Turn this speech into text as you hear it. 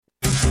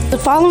The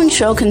following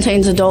show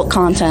contains adult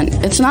content.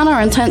 It's not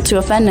our intent to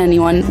offend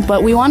anyone,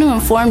 but we want to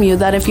inform you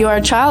that if you are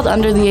a child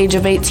under the age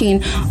of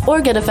 18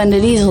 or get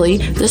offended easily,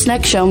 this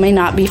next show may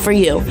not be for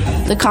you.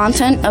 The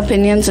content,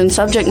 opinions, and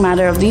subject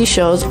matter of these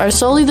shows are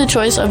solely the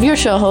choice of your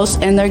show hosts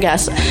and their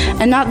guests,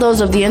 and not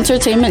those of the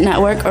Entertainment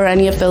Network or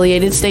any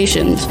affiliated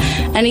stations.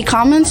 Any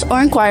comments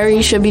or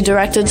inquiries should be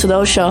directed to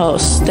those show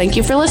hosts. Thank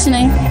you for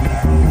listening.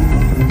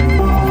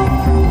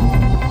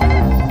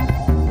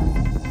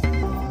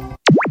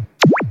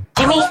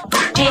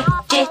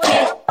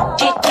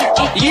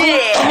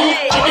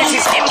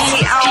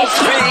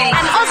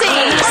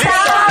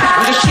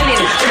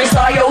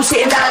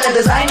 Sitting down and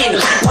designing,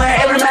 where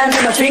every man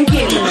in my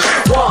thinking,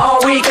 what are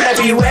we gonna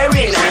be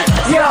wearing?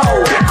 Yo,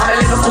 I'm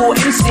a Liverpool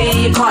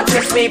MC, you can't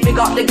trust me. Big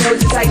up the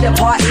girls inside the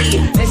party,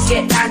 let's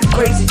get down to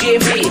crazy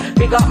Jimmy.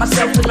 Big up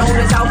myself and known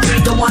as Alfie,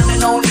 the one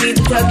and only,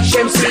 the Turkish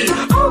MC.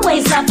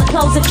 Always love the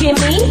clothes of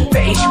Jimmy.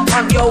 Bitch,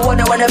 I'm your one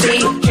I wanna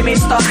be, Jimmy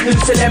Star's new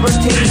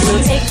celebrity.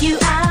 We'll take you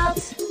out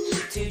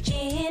to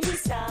Jimmy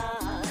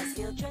Star's.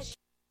 He'll dress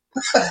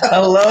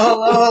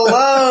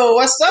Hello.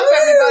 What's up,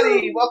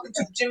 everybody? Welcome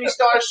to the Jimmy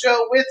Star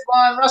Show with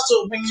Ron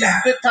Russell, bringing you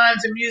good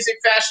times in music,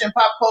 fashion,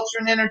 pop culture,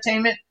 and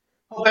entertainment.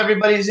 Hope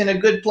everybody's in a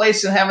good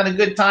place and having a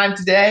good time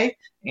today.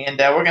 And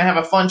we're going to have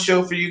a fun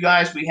show for you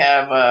guys. We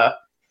have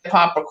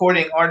hip-hop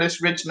recording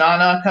artist Rich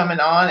Nana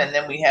coming on, and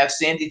then we have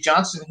Sandy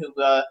Johnson, who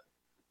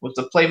was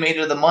the Playmate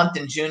of the Month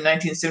in June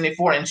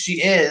 1974, and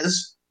she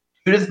is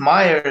Judith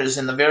Myers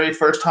in the very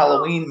first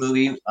Halloween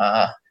movie.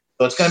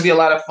 So it's going to be a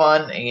lot of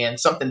fun and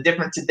something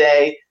different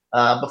today.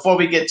 Before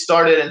we get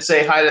started and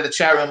say hi to the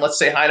chat room, let's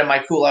say hi to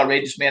my cool,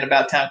 outrageous man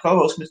about town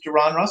co-host, Mr.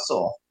 Ron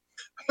Russell.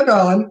 Hold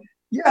on.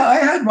 Yeah, I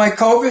had my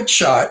COVID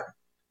shot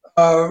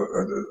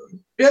 2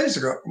 days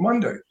ago,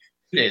 Monday.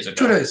 2 days ago.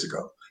 2 days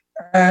ago.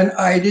 And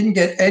I didn't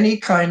get any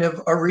kind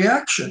of a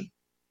reaction,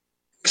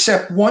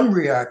 except one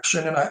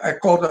reaction. And I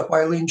called up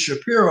Eileen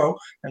Shapiro,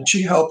 and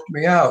she helped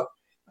me out.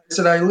 I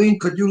said, Eileen,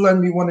 could you lend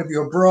me one of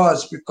your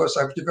bras because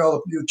I've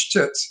developed huge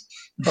tits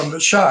from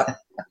the shot.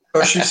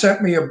 So she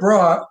sent me a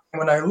bra. And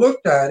when I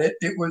looked at it,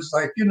 it was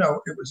like,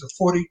 it was a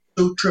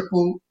 42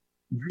 triple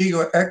V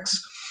or X,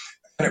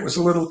 and it was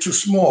a little too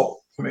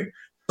small for me.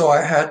 So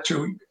I had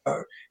to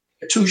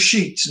get 2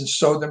 sheets and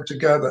sew them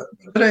together.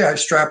 Today I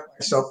strapped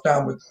myself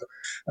down with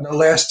an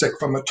elastic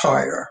from a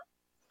tire.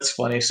 That's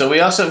funny. So we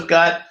also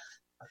got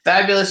a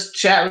fabulous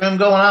chat room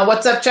going on.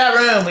 What's up, chat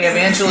room? We have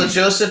Angela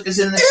Joseph is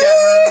in the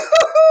chat room.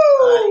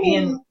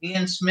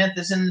 Ian Smith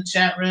is in the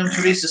chat room.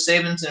 Teresa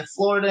Sabins in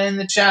Florida in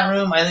the chat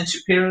room. Eileen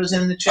Shapiro's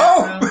in the chat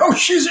room. Oh,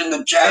 she's in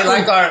the chat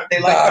room. They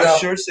like our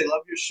shirts. They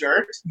love your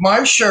shirt.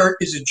 My shirt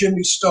is a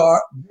Jimmy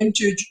Star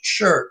vintage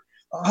shirt.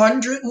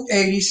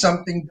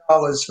 $180-something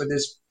for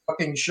this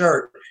fucking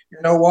shirt. You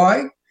know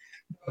why?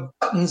 The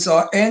buttons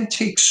are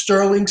antique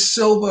sterling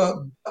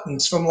silver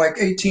buttons from like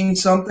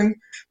 18-something,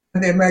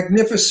 and they're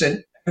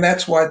magnificent. And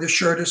that's why the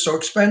shirt is so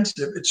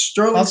expensive. It's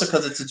sterling. Also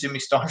because it's a Jimmy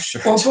Star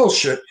shirt. Well,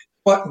 bullshit.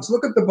 Buttons.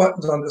 Look at the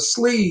buttons on the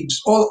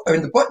sleeves.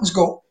 The buttons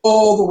go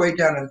all the way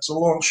down, and it's a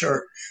long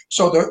shirt.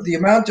 So the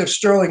amount of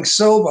sterling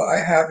silver I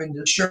have in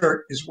the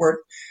shirt is worth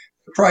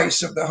the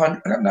price of the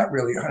 100. Not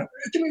really 100.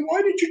 Jimmy,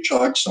 why did you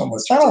charge so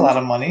much? It's not a lot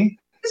of money.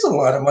 It's a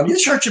lot of money.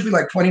 This shirt should be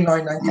like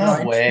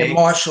 $29.99 in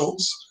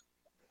Marshalls.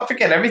 I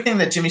forget, everything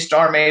that Jimmy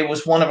Star made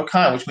was one of a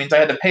kind, which means I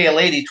had to pay a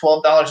lady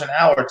 $12 an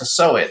hour to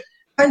sew it.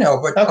 I know,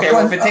 but okay.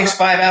 Well, if it takes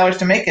 5 hours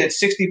to make it, it's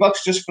 $60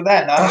 just for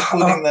that, not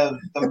including the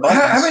buttons.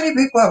 How many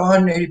people have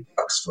 $180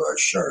 for a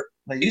shirt?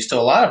 They used to.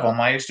 A lot of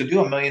them. I used to do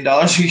 $1 million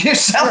a year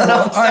selling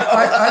them.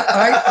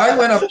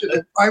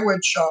 I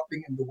went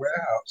shopping in the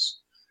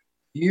warehouse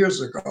years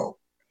ago.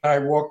 I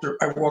walked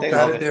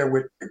out of there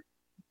with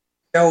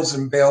bales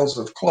and bales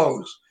of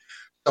clothes.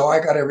 So I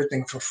got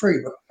everything for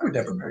free, but I would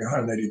never pay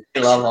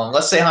 $180.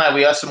 Let's say hi.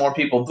 We have some more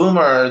people.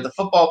 Boomer, the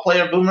football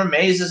player, Boomer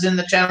Mays is in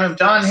the chat room.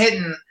 Don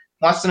Hitton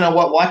wants to know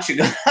what watch you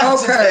got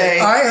today.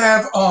 I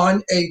have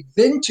on a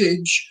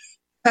vintage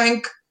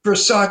Tank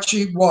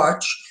Versace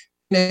watch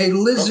in a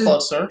lizard,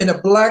 in a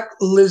black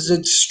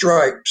lizard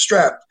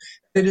strap.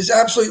 It is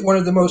absolutely one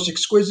of the most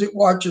exquisite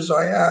watches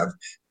I have.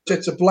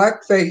 It's a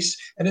black face,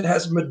 and it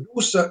has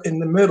Medusa in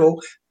the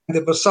middle, and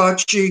the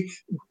Versace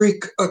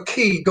Greek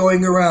key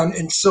going around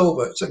in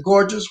silver. It's a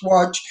gorgeous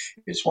watch.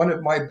 It's one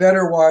of my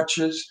better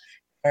watches,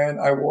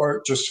 and I wore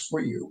it just for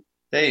you.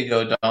 There you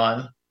go,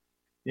 Don.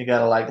 You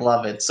gotta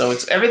love it. So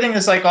everything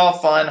is all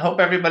fun. Hope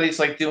everybody's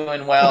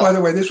doing well. Oh, by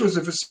the way, this was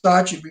a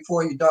Versace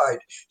before he died.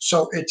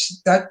 So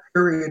it's that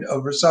period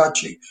of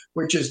Versace,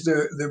 which is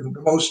the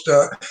most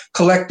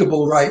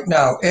collectible right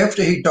now.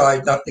 After he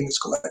died, nothing is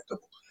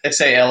collectible.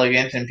 It's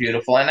elegant and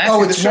beautiful. And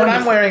actually, the shirt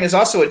I'm wearing is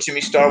also a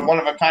Jimmy Star, one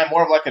of a kind,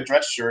 more of like a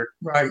dress shirt.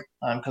 Right.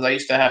 Because I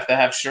used to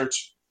have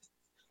shirts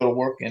to go to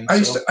work in. I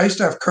used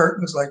to have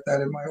curtains like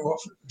that in my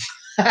office.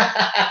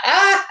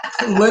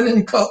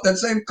 Linen color, that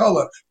same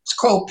color. It's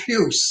called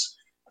puce.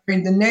 I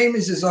mean, the name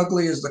is as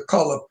ugly as the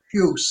color,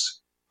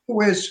 puce. Who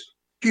wears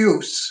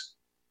puce?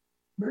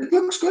 But it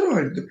looks good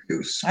on the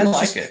puce. I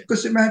like it.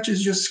 Because it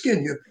matches your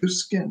skin, your puce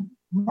skin.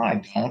 No,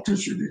 I don't.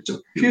 It's a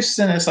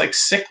Houston is like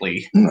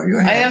sickly. No, you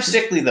I am have to.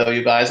 sickly though,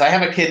 you guys. I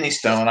have a kidney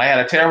stone. I had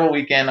a terrible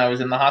weekend. I was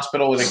in the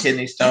hospital with a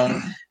kidney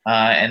stone,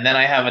 and then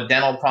I have a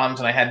dental problems,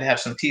 and I had to have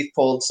some teeth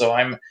pulled. So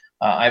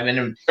I've been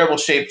in terrible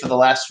shape for the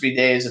last 3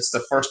 days. It's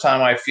the first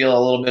time I feel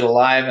a little bit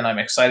alive, and I'm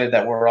excited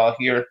that we're all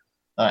here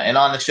and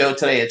on the show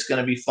today. It's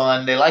going to be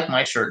fun. They like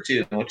my shirt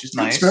too, which is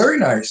nice. It's very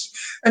nice.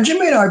 And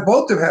Jimmy and I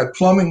both have had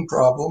plumbing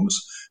problems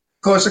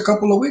because a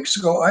couple of weeks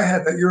ago I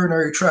had that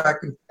urinary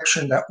tract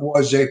infection that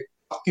was a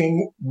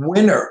fucking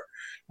winner.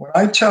 When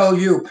I tell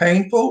you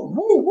painful,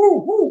 woo,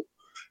 woo, woo.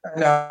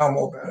 And now I'm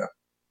all better.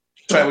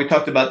 That's right. We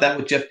talked about that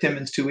with Jeff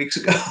Timmons 2 weeks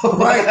ago.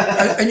 Right.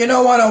 And you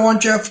know what? I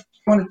want to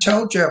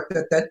tell Jeff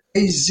that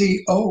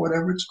AZO,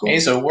 whatever it's called.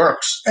 Azo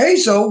works.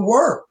 AZO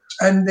works.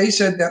 And they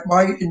said that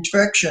my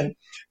infection,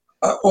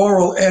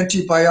 oral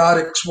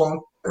antibiotics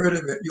won't get rid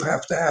of it. You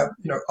have to have,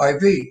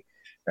 IV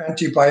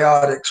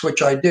antibiotics,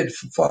 which I did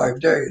for 5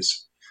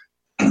 days.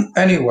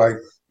 Anyway.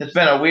 It's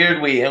been a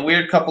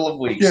weird couple of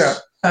weeks. Yeah.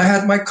 I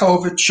had my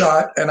COVID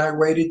shot and I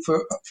waited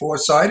for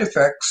side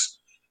effects.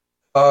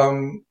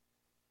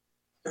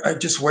 I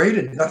just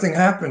waited. Nothing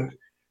happened.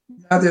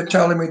 Now they're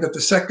telling me that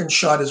the second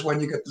shot is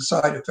when you get the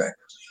side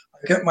effects.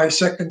 I get my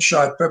second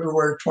shot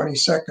February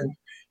 22nd.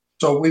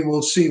 So we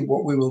will see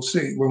what we will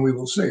see when we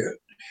will see it.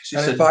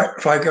 And if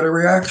I get a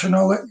reaction,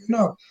 I'll let you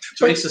know.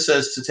 Teresa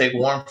says to take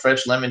warm,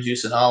 fresh lemon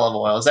juice and olive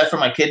oil. Is that for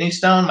my kidney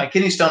stone? My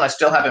kidney stone, I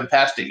still haven't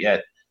passed it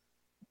yet.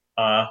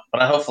 But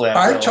hopefully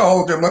I will. I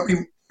told him, let me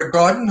put a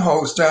garden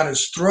hose down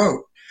his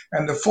throat,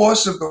 and the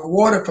force of the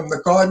water from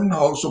the garden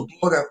hose will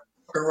blow that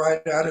fucker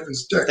right out of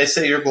his dick. They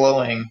say you're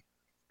glowing.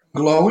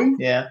 Glowing?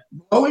 Yeah.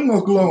 Glowing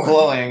or glowing?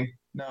 Glowing.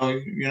 No,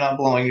 you're not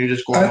blowing. You're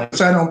just glowing.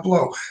 I don't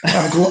blow.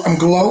 I'm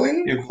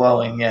glowing? You're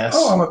glowing, yes.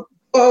 Oh,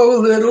 I'm a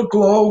little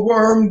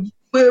glowworm.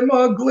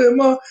 Glimmer,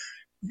 glimmer.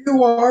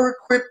 You are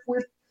equipped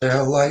with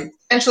their light.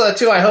 Angela,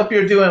 too, I hope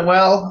you're doing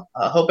well.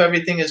 I hope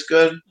everything is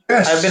good.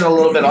 Yes. I've been a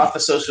little bit off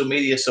of social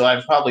media, so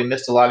I've probably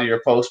missed a lot of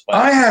your posts. But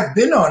I have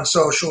been on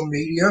social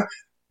media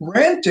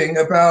ranting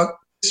about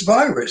this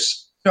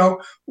virus.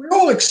 We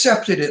all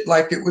accepted it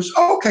like it was,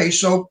 okay,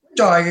 so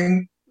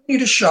dying, we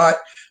need a shot.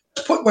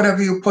 Put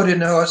whatever you put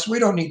into us. We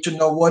don't need to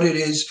know what it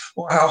is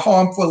or how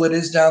harmful it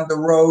is down the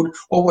road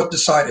or what the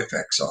side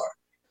effects are.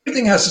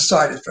 Everything has a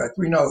side effect.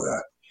 We know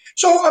that.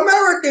 So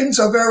Americans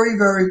are very,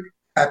 very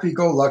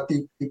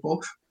happy-go-lucky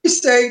people. We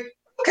say,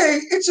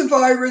 okay, it's a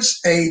virus.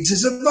 AIDS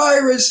is a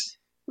virus.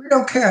 We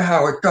don't care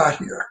how it got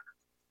here.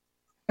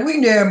 We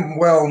damn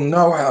well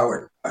know how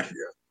it got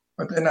here.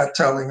 But they're not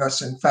telling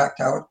us, in fact,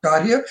 how it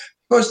got here,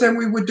 because then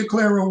we would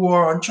declare a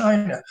war on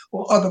China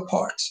or other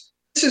parts.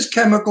 This is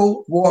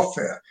chemical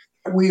warfare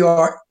that we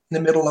are in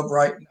the middle of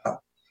right now.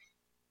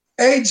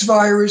 AIDS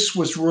virus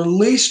was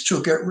released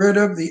to get rid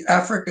of the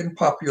African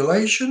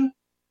population.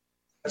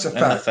 That's a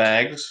fact. And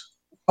the fags.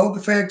 Well, the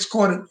fags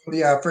caught it from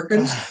the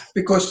Africans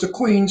because the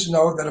queens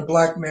know that a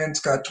black man's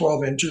got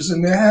 12 inches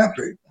and they're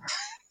happy.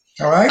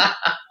 All right?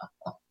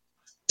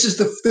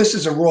 This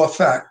is a raw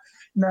fact.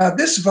 Now,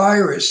 this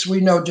virus, we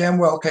know damn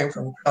well came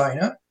from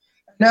China.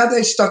 Now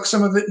they stuck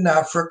some of it in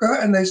Africa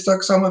and they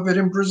stuck some of it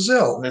in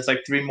Brazil. There's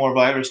like 3 more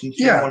viruses and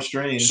 3 more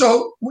strains.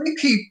 So we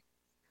keep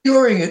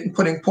curing it and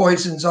putting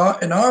poisons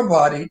in our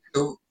body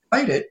to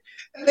fight it,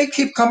 and they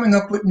keep coming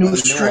up with new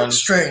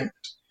strains.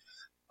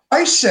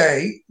 I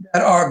say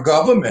that our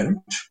government,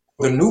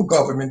 the new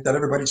government that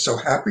everybody's so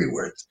happy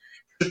with,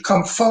 should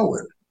come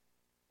forward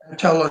and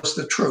tell us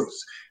the truth.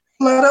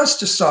 Let us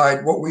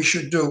decide what we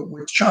should do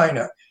with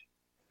China.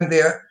 And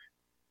they're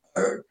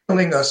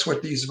killing us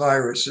with these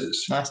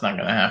viruses. That's not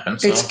going to happen.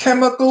 So. It's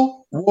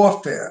chemical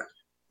warfare,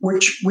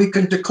 which we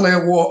can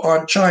declare war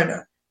on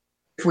China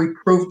if we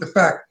prove the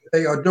fact that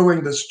they are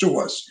doing this to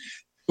us,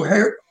 to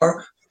hurt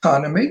our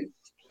economy.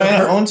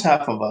 China owns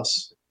half of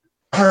us.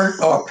 Hurt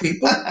our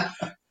people.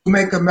 To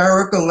make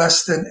America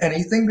less than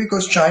anything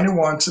because China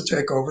wants to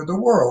take over the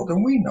world,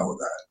 and we know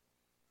that.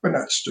 We're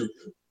not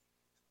stupid.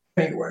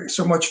 Anyway,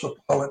 so much for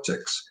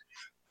politics.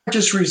 I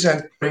just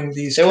resent putting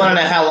these... They want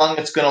to know how long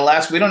it's going to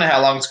last. We don't know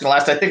how long it's going to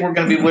last. I think we're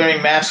going to be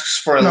wearing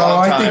masks for a long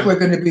time. No, I think we're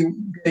going to be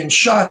getting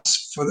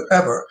shots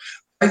forever.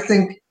 I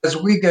think as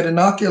we get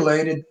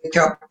inoculated, they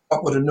come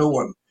up with a new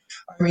one.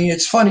 I mean,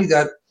 it's funny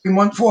that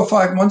 4 or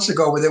 5 months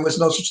ago where there was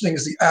no such thing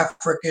as the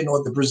African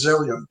or the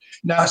Brazilian.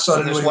 Now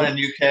suddenly... There's one in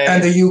UK.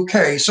 And the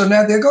UK. So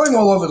now they're going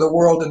all over the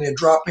world and they're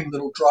dropping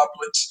little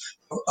droplets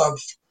of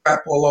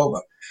crap all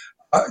over.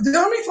 The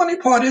only funny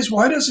part is,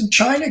 why doesn't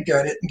China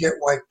get it and get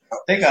wiped out?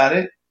 They got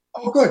it.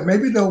 Oh, good.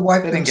 Maybe they'll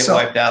wipe They didn't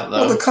themselves. get wiped out,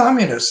 though. Well, the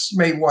communists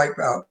may wipe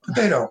out, but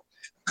they don't.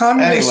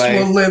 Communists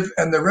Anyway. will live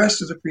and the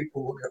rest of the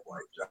people will get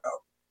wiped out.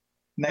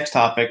 Next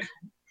topic.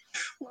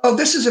 Well,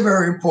 this is a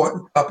very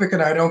important topic,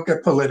 and I don't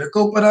get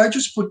political, but I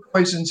just put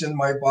poisons in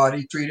my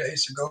body 3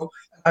 days ago,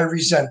 and I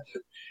resent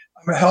it.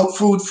 I'm a health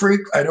food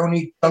freak. I don't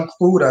eat junk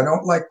food. I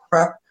don't like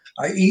crap.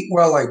 I eat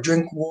well. I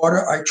drink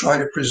water. I try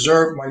to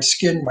preserve my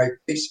skin, my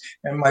face,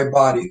 and my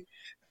body.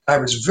 I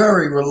was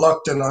very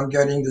reluctant on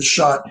getting the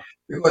shot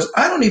because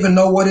I don't even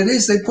know what it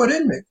is they put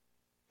in me.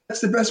 That's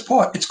the best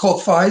part. It's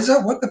called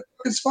Pfizer. What the fuck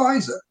fuck is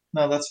Pfizer?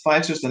 No, that's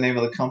Pfizer's the name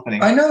of the company.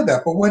 I know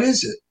that, but what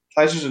is it?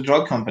 Pfizer's a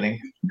drug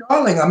company.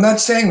 Darling, I'm not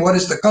saying what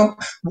is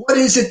what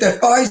is it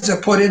that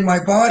Pfizer put in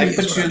my body? They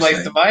put you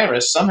like the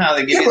virus. Somehow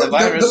they give you the but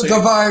virus. The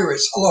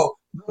virus. Hello,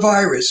 the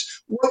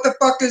virus. What the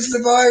fuck is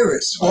the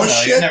virus? Oh, no,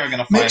 shit you're never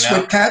gonna find mixed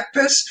out. with cat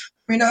piss?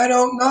 I mean, I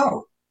don't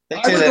know.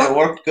 They say that it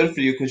worked good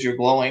for you because you're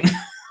glowing.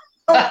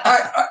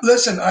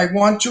 Listen, I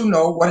want to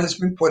know what has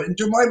been put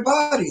into my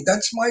body.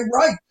 That's my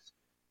right.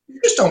 You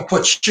just don't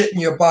put shit in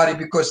your body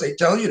because they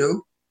tell you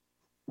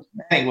to.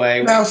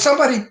 Anyway. Now,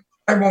 somebody,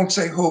 I won't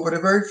say who, but a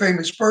very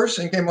famous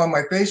person came on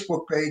my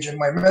Facebook page and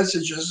my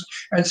messages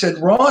and said,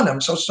 Ron,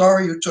 I'm so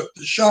sorry you took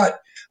the shot.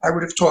 I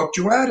would have talked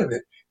you out of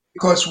it.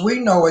 Because we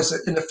know,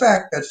 in the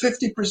fact, that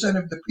 50%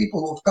 of the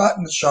people who have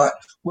gotten the shot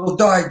will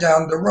die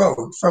down the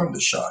road from the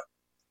shot.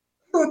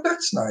 I thought,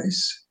 that's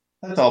nice.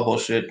 That's all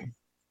bullshit.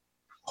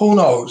 Who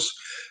knows?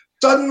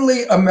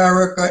 Suddenly,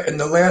 America in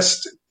the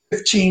last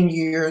 15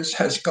 years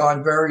has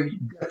gone very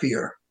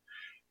deafier.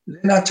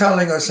 They're not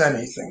telling us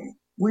anything.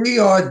 We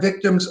are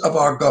victims of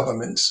our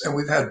governments, and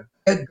we've had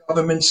bad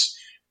governments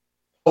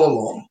all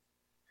along.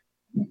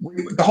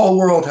 The whole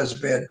world has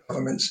bad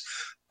governments.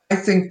 I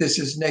think this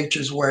is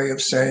nature's way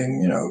of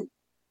saying,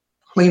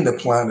 clean the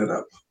planet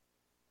up.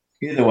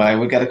 Either way,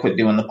 we got to quit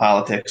doing the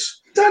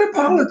politics. It's not a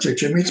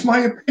politics. I mean, it's my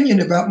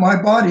opinion about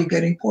my body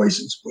getting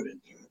poisons put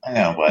in. I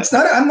know, but it's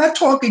not. I'm not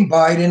talking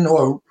Biden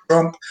or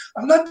Trump.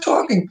 I'm not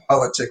talking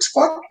politics.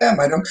 Fuck them.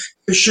 I don't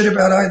give a shit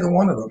about either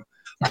one of them.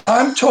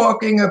 I'm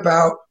talking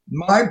about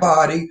my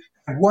body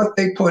and what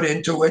they put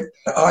into it.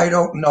 I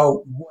don't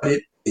know what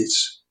it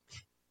is.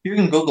 You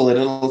can Google it.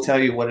 It'll tell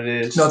you what it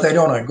is. No, they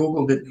don't. I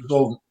Googled it. It was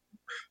all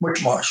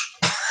mush.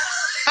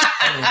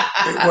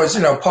 It was,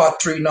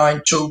 part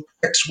 392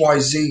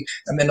 XYZ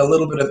and then a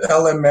little bit of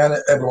LMN.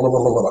 Blah, blah,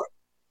 blah, blah.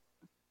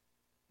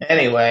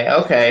 Anyway,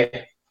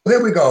 okay.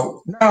 There we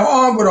go. Now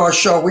on with our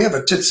show. We have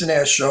a tits and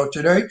ass show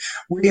today.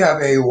 We have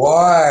a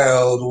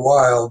wild,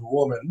 wild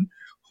woman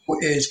who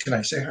is, can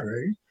I say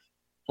her age?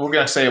 We're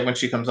going to say it when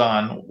she comes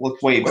on.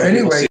 Wait. But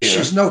anyway,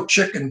 she's no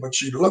chicken, but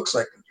she looks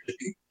like a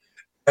chicken.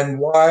 And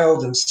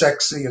wild and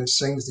sexy and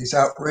sings these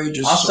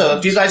outrageous Also, songs.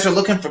 if you guys are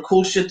looking for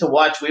cool shit to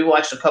watch, we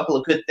watched a couple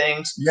of good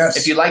things. Yes.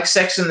 If you like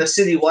Sex in the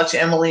City, watch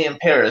Emily in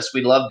Paris.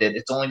 We loved it.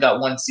 It's only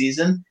got one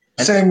season.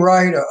 Same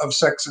writer of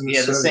Sex and the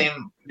City. Yeah, the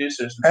same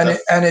producers.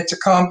 And it's a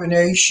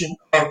combination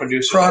same of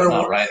producer, Prada,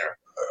 not writer.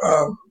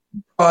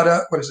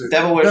 Prada, what is it?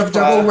 Devil Wears Prada.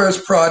 Devil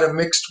Wears Prada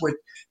mixed with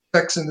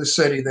Sex in the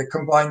City. They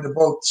combined the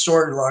both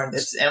storylines.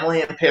 It's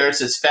Emily in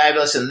Paris. It's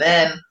fabulous. And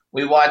then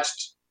we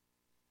watched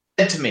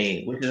Dead to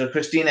Me, which is a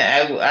Christina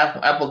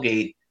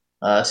Applegate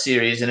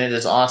series, and it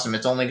is awesome.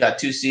 It's only got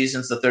 2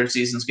 seasons. The 3rd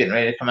season's getting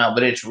ready to come out,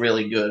 but it's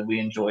really good. We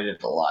enjoyed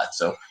it a lot.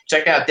 So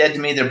check out Dead to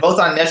Me. They're both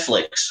on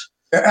Netflix.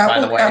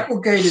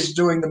 Applegate is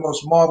doing the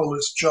most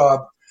marvelous job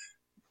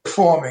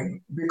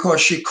performing because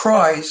she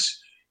cries,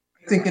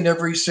 I think, in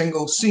every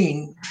single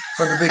scene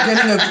from the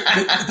beginning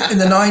of in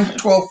the 9,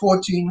 12,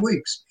 14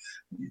 weeks.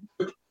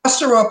 To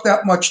muster up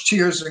that much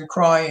tears and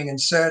crying and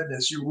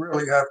sadness, you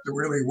really have to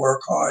really work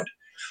hard.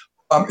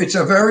 It's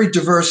a very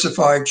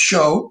diversified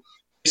show.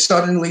 They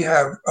suddenly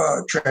have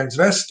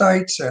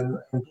transvestites and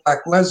black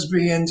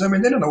lesbians. I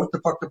mean, they don't know what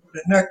the fuck to put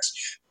in next.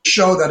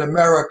 Show that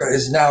America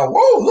is now,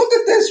 whoa, look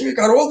at this. We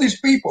got all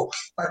these people.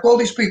 Like all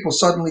these people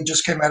suddenly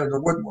just came out of the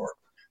woodwork.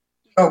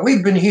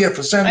 We've been here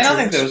for centuries. I don't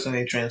think there was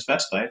any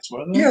transvestites,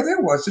 were there? Yeah, there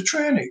was. A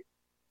tranny.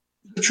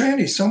 The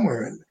tranny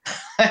somewhere in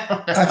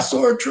there. I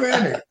saw a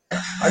tranny.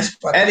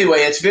 Anyway,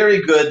 it's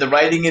very good. The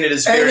writing in it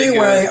is very good.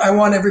 Anyway, I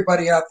want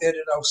everybody out there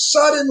to know,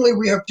 suddenly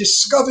we have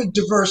discovered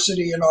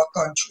diversity in our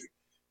country.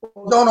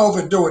 Well, don't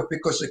overdo it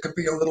because it could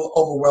be a little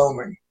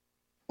overwhelming.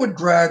 Do it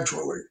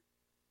gradually.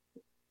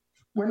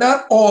 We're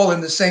not all in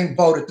the same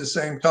boat at the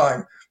same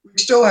time. We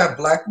still have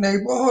black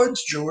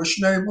neighborhoods, Jewish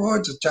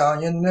neighborhoods,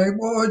 Italian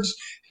neighborhoods,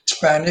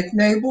 Hispanic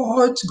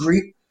neighborhoods,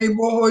 Greek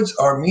neighborhoods,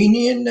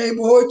 Armenian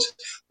neighborhoods.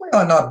 We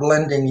are not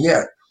blending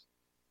yet.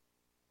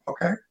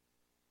 Okay?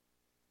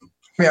 I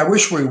mean, I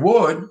wish we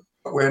would,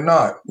 but we're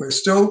not. We're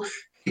still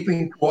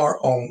keeping to our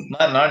own.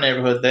 Not in our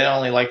neighborhood. They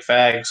only like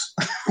fags.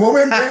 Well,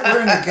 we're in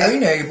a gay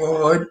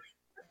neighborhood,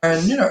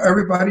 and,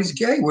 everybody's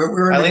gay.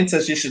 Eileen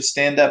says you should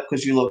stand up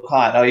because you look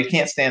hot. Oh, you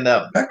can't stand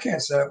up. I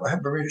can't stand up. I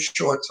have Bermuda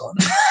shorts on.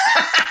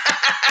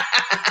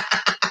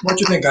 What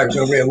do you think? I'm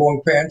going to wear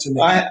long pants?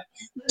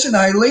 Listen,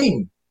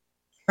 Eileen,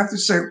 I have to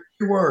say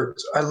 2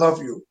 words. I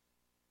love you.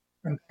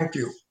 And thank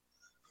you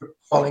for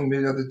calling me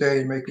the other day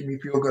and making me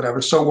feel good. I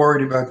was so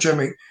worried about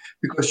Jimmy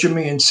because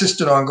Jimmy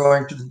insisted on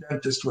going to the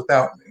dentist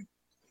without me.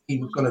 He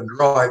was going to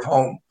drive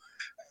home.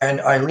 And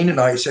Eileen and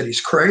I said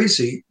he's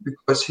crazy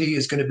because he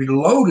is going to be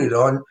loaded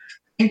on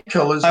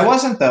painkillers. I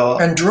wasn't, though.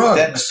 And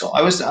drugs.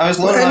 I was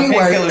loaded on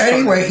painkillers.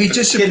 Anyway, he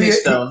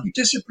disappeared. He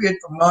disappeared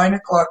from 9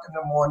 o'clock in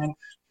the morning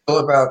till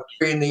about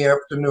 3 in the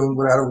afternoon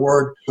without a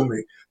word to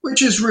me,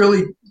 which is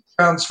really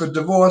grounds for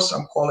divorce.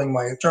 I'm calling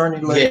my attorney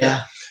later.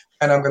 Yeah.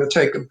 And I'm going to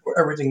take him for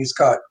everything he's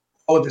got,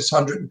 all of his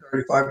 $135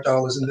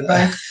 in the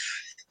bank,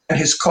 and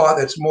his car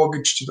that's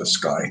mortgaged to the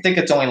sky. I think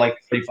it's only like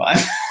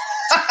 35.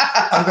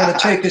 I'm going to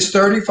take his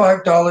 $35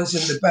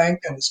 in the bank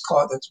and his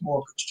car that's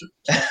mortgaged.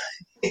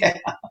 Yeah.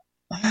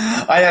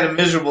 I had a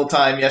miserable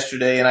time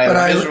yesterday, and I had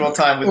a miserable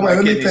time with my let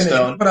me kidney finish.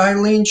 stone. But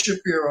Eileen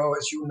Shapiro,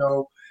 as you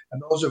know,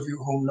 and those of you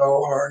who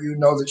know her, you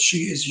know that she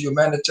is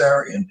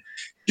humanitarian.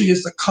 She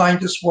is the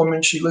kindest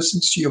woman. She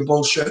listens to your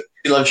bullshit.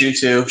 She loves you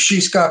too.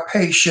 She's got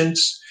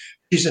patience.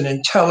 She's an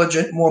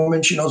intelligent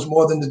woman. She knows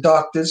more than the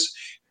doctors.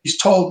 She's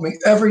told me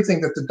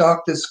everything that the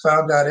doctors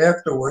found out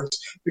afterwards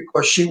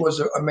because she was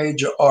a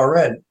major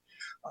RN.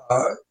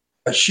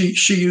 She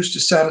used to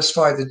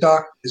satisfy the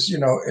doctors,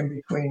 in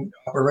between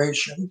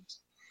operations.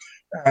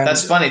 And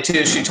that's funny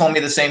too. She told me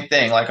the same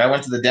thing. Like I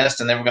went to the dentist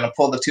and they were going to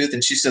pull the tooth,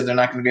 and she said they're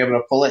not going to be able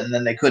to pull it, and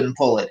then they couldn't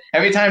pull it.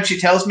 Every time she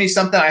tells me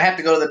something, I have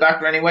to go to the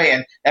doctor anyway,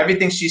 and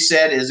everything she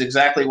said is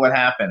exactly what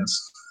happens.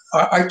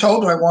 I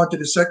told her I wanted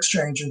a sex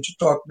change, and she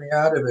talked me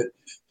out of it.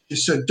 She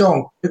said,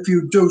 "Don't. If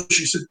you do,"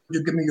 she said,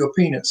 "you give me your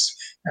penis."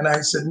 And I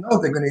said, "No,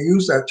 they're going to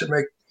use that to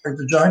make my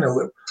vagina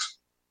live."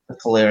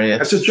 That's hilarious.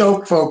 That's a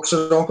joke, folks.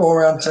 So don't go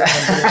around saying.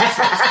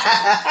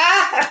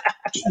 I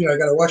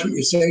got to watch what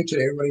you say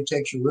today. Everybody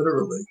takes you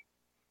literally.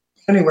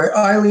 Anyway,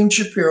 Eileen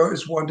Shapiro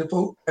is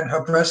wonderful, and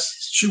her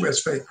breasts, she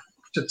wears fake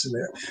tits in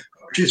there.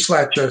 She's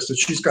flat-chested.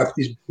 She's got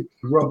these big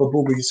rubber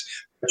boobies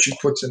that she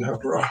puts in her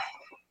bra.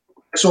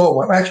 It's all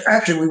one.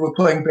 Actually, we were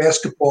playing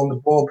basketball, and the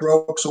ball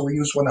broke, so we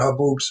used one of her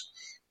boobs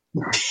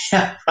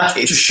Yeah, right.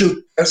 to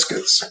shoot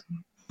baskets.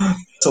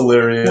 It's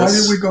hilarious. Why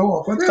did we go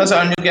off? Because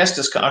our guest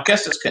is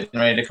getting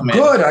ready to come in.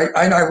 Good.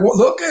 I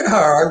look at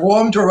her. I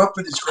warmed her up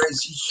for this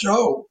crazy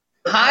show.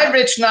 Hi,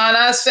 Rich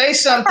Nana. Say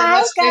something. Hi,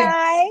 Let's see.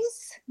 guys.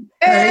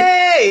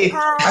 Hey.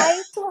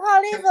 Hi to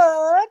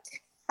Hollywood.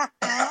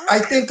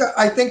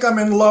 I think I'm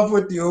in love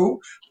with you.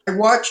 I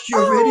watched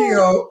your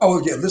video.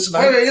 Oh yeah, listen.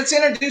 Wait, let's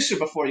introduce her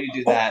before you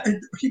do that.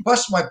 He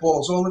busts my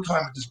balls all the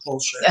time with this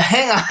bullshit.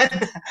 Hang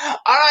on.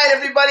 All right,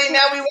 everybody.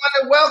 Now we want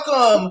to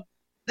welcome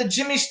the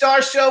Jimmy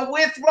Star Show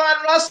with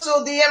Ron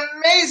Russell, the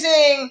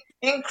amazing,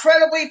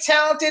 incredibly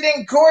talented,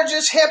 and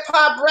gorgeous hip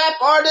hop rap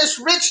artist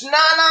Rich Nana.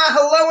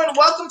 Hello and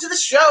welcome to the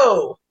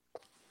show.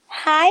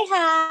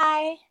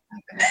 Hi.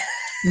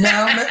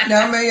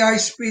 Now may I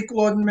speak,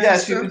 Lord and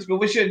Yes, Master? but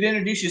we should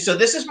introduce you. So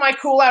this is my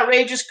cool,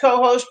 outrageous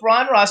co-host,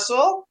 Ron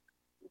Russell.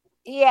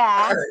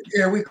 Yeah. All right,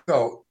 here we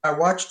go. I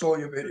watched all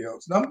your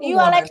videos. Number You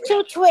one, are like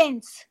two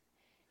twins.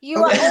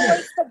 You are Okay.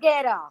 always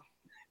together.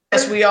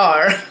 Yes, we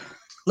are.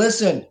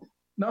 Listen,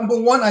 number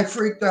one, I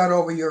freaked out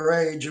over your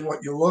age and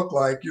what you look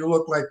like. You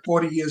look like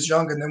 40 years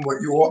younger than what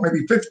you are,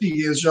 maybe 50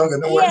 years younger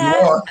than what you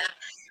Yeah. are.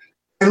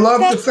 I love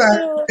the Thank fact,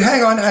 you.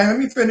 hang on, let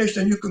me finish,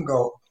 then you can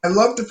go. I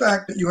love the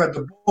fact that you had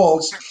the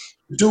balls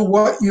to do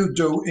what you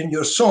do in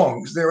your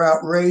songs. They're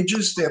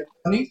outrageous, they're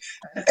funny,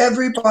 and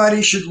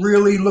everybody should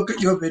really look at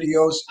your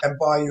videos and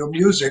buy your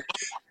music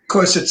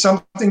because it's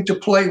something to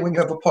play when you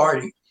have a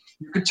party.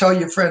 You can tell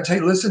your friends, hey,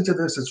 listen to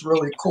this, it's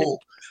really cool.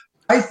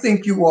 I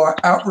think you are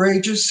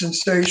outrageous,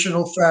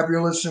 sensational,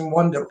 fabulous, and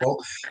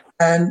wonderful.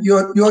 And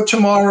you're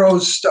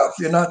tomorrow's stuff.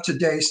 You're not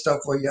today's stuff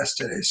or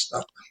yesterday's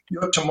stuff.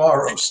 You're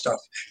tomorrow's stuff.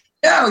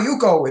 Now you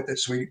go with it,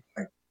 sweetie.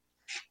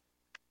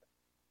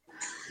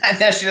 And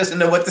now she doesn't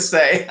know what to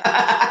say.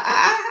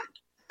 I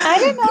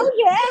don't know.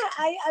 Yeah.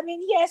 I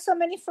mean, yeah, so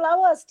many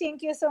flowers.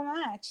 Thank you so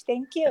much.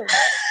 Thank you.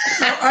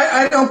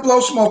 I don't blow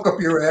smoke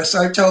up your ass.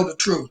 I tell the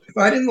truth. If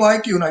I didn't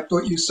like you and I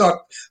thought you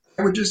sucked,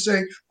 I would just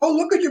say, oh,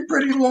 look at your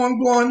pretty long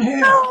blonde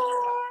hair.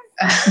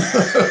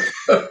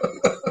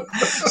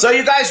 So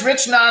you guys,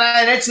 Rich Nana,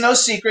 and it's no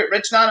secret,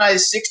 Rich Nana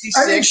is 66.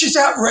 I think she's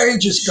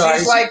outrageous, guys.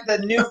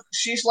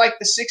 She's like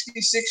the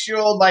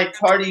 66-year-old like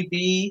Cardi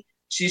B.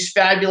 She's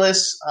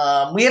fabulous.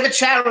 We have a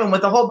chat room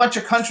with a whole bunch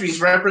of countries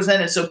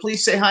represented, so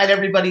please say hi to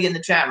everybody in the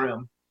chat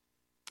room.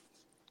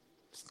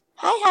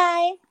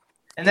 Hi.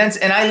 And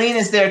Eileen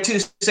is there too.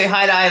 Say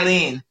hi to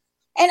Eileen.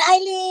 And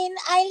Eileen,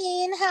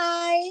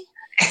 hi.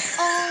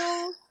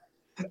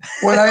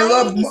 What I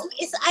love,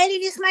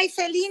 Eileen is my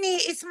Fellini.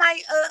 It's my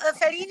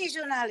Fellini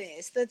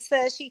journalist. That's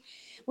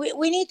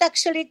We need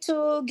actually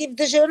to give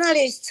the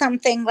journalist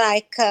something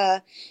like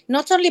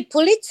not only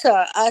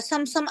Pulitzer,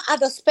 some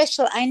other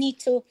special. I need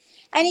to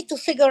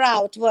figure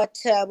out what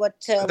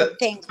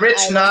thing.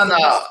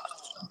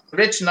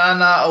 Rich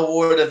Nana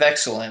Award of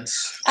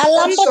Excellence. A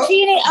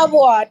Lamborghini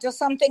Award or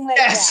something like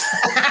Yes.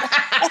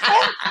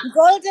 that.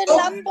 Golden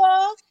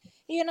Lambo.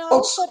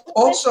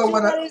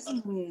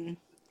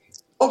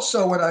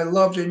 Also, what I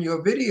loved in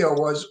your video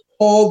was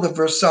all the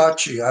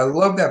Versace. I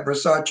love that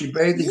Versace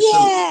bathing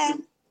Yeah.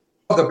 suit.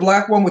 The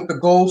black one with the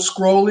gold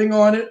scrolling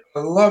on it. I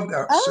love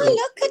that suit.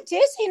 Look at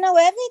this. You know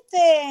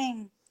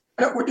everything.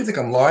 What do you think?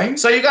 I'm lying?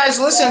 So you guys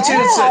listen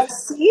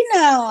Yes, you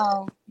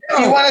know.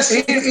 You want to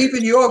see?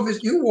 Even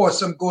you wore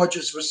some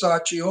gorgeous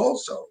Versace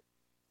also.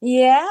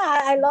 Yeah,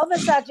 I love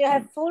Versace. I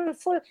have full.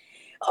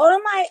 All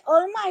my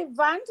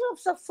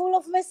wardrobes are full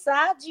of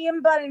Versace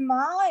and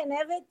Balmain and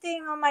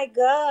everything. Oh my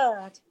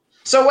God!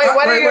 So wait,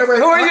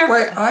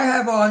 wait. I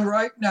have on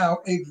right now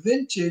a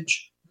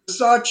vintage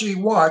Versace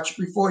watch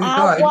before he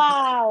died.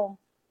 Wow!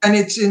 and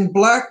it's in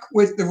black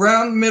with the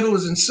round middle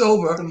is in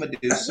silver. The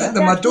Medusa. And the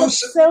That Medusa,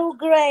 looks so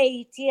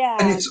great. Yeah.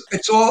 and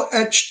it's all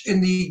etched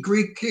in the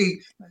Greek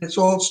key. And it's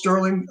all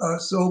sterling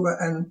silver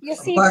and You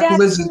see, black that's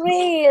lizard.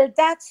 real.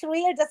 That's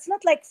real. That's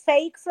not like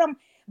fake from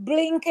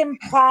Blink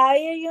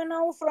Empire, you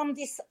know, from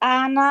this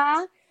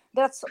Anna.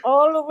 That's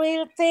all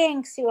real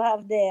things you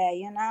have there,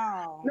 you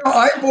know. No,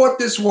 I bought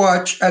this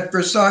watch at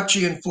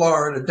Versace in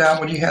Florida, down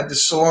when he had the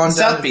salon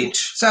South down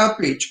Beach. South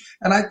Beach,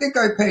 and I think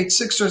I paid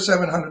 $600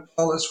 or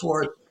 $700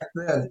 for it back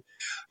then.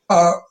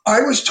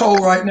 I was told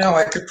right now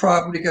I could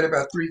probably get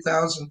about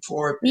 $3,000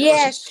 for it. because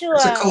Yeah, sure.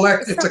 It's a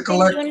collect. It's a something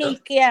collector.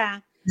 unique, yeah.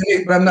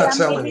 Unique, but I'm not Yeah,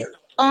 selling maybe it.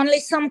 only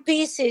some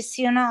pieces,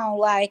 you know,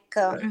 like.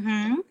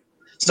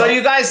 So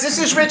you guys, this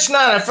is Rich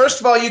Nana. First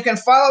of all, you can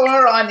follow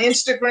her on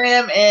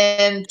Instagram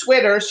and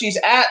Twitter. She's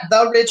at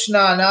The Rich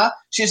Nana.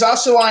 She's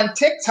also on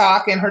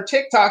TikTok, and her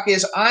TikTok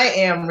is I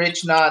Am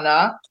Rich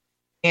Nana.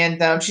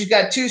 And she's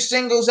got 2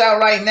 singles out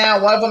right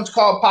now. One of them's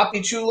called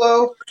Papi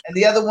Chulo, and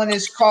the other one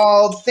is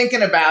called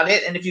Thinking About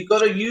It. And if you go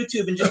to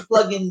YouTube and just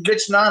plug in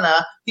Rich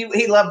Nana,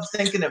 he loves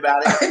Thinking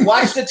About It.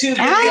 Watch the 2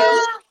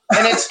 videos,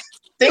 and it's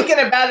Thinking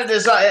About It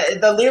is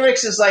the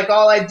lyrics is like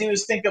all I do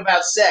is think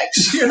about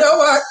sex. You know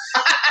what?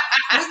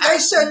 They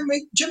send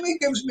me. Jimmy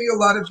gives me a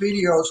lot of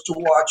videos to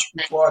watch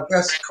before I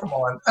guess. Come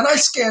on, and I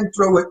scan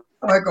through it.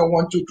 And I go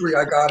 1, 2, 3.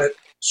 I got it.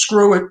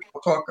 Screw it.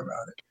 We'll talk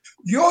about it.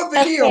 Your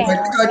video, Okay.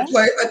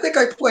 I think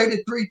I played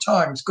it 3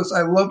 times because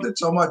I loved it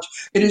so much.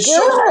 It is so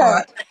Good.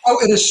 wild. Oh,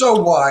 it is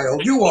so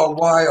wild. You are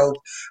wild.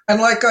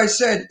 And like I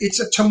said, it's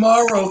a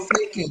tomorrow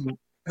thinking.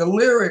 The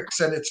lyrics,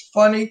 and it's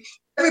funny.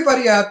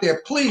 Everybody out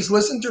there, please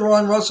listen to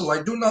Ron Russell.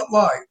 I do not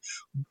lie.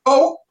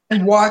 Go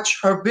and watch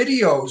her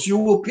videos. You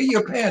will pee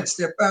your pants.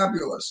 They're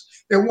fabulous.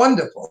 They're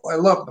wonderful. I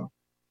love them.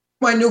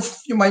 My new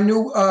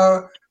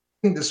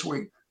thing this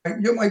week.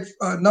 You're my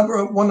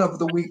number 1 of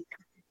the week,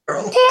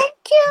 girl. Thank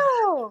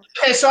you.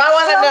 Okay, so I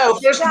want to know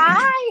This first.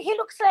 guy, he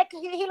looks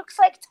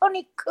like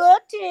Tony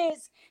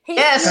Curtis. He's,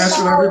 Yes. That's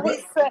what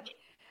everybody-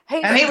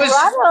 his And he was-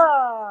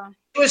 brother.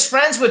 He was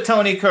friends with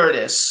Tony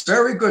Curtis.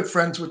 Very good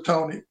friends with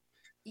Tony.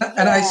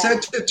 And I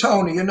said to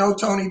Tony, you know,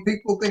 Tony,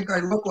 people think I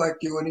look like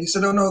you. And he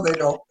said, oh, no, they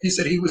don't. He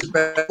said he was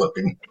bad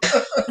looking.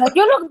 No,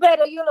 you look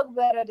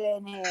better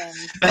than him.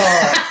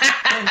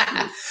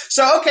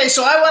 So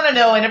I want to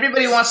know, and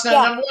everybody wants to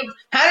know, Yeah. number 1,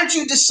 how did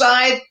you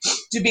decide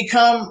to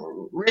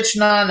become Rich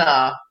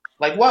Nana?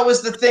 Like, what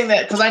was the thing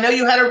that, because I know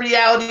you had a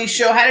reality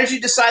show. How did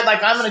you decide,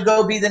 like, I'm going to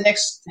go be the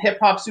next hip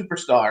hop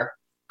superstar?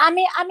 I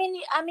mean,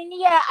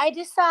 yeah, I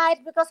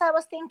decided because I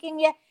was thinking,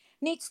 yeah,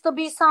 needs to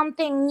be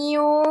something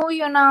new,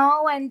 you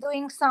know, and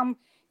doing some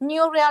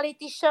new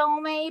reality show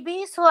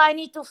maybe. So I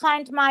need to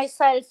find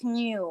myself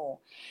new.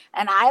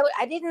 And I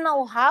didn't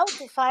know how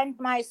to find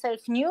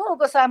myself new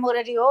because I'm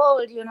already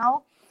old, you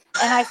know.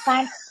 And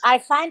I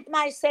find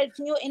myself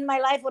new in my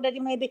life already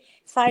maybe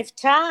 5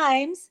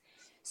 times.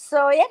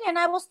 So yeah, and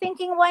I was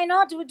thinking, why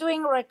not? We're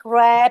doing like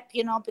rap,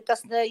 you know,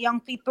 because the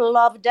young people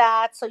love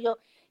that. So you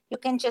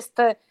can just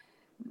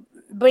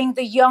bring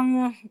the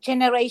young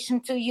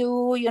generation to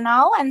you, you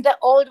know, and the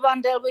old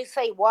one, they will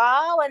say,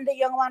 wow, and the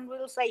young one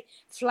will say,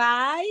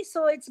 fly.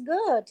 So it's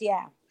good,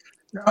 yeah.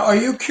 Now, are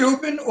you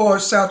Cuban or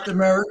South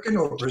American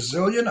or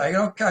Brazilian? I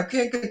can't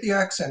get the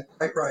accent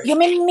quite right. You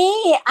mean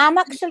me? I'm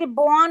actually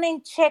born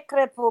in Czech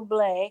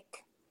Republic.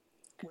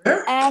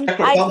 Where? And Czech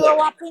I Republic. grew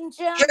up in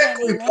Czech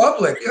Germany.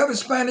 Republic. You have a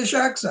Spanish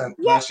accent.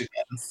 Yes,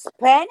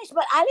 Spanish,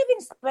 but I live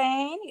in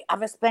Spain. You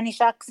have a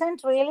Spanish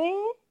accent, really?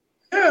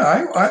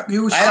 Yeah,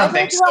 you. I don't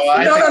think so.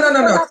 I No, think-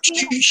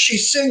 no. She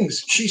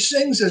sings. She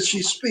sings as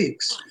she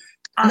speaks.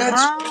 And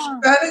Uh-huh.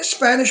 that's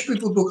Spanish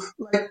people do.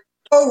 Like,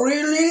 oh,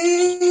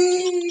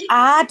 really?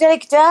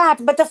 Like that.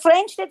 But the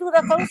French, they do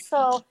that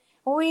also.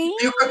 Oui.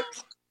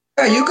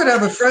 You could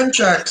have a French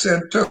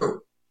accent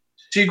too.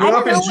 She I grew don't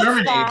up know in what's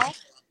Germany. that.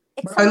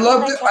 It's I something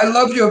loved like I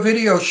loved your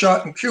video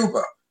shot in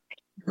Cuba.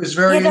 It was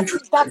very yeah,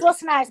 interesting. that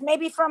was nice.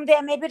 Maybe from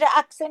there, maybe the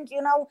accent,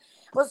 you know,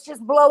 was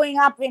just blowing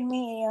up in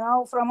me, you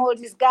know, from all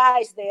these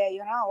guys there,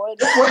 you know, all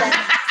these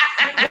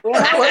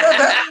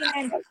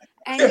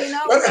and you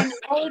know, and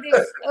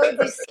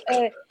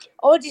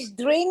all these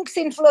drinks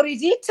in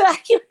Floridita,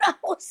 you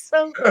know.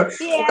 So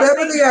yeah,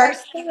 Whatever maybe the I'm ac-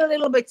 still a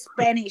little bit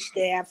Spanish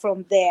there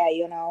from there,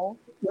 you know.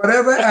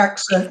 Whatever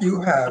accent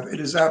you have, it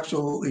is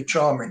absolutely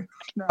charming.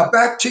 Now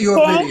back to your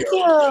Thank video.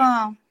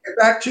 you.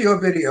 Back to your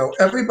video.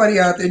 Everybody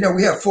out there, you know,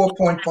 we have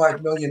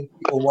 4.5 million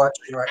people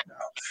watching right now.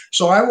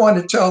 So I want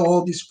to tell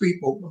all these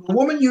people, the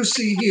woman you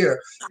see here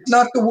is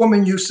not the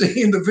woman you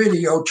see in the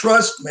video.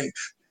 Trust me.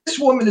 This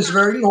woman is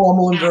very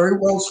normal and very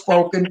well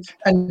spoken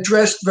and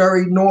dressed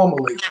very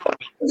normally.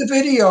 In the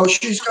video,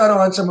 she's got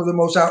on some of the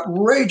most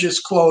outrageous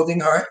clothing,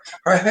 her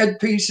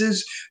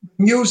headpieces,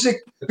 music,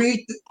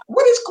 beat.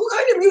 What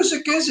kind of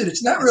music is it?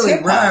 It's not really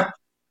hip-hop. rap.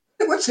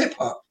 What's hip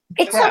hop?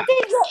 It's Yeah.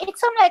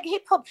 some like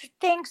hip hop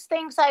things.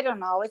 I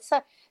don't know. It's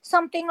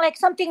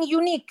something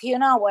unique. You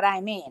know what I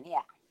mean?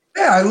 Yeah.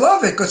 Yeah, I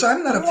love it because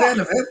I'm not a fan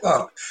of hip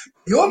hop.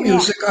 Your Yeah.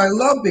 music I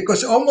love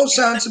because it almost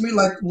sounds to me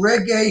like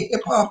reggae,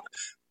 hip hop,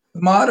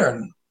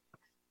 modern.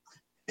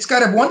 It's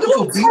got a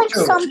wonderful It's beat like to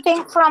it.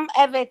 something from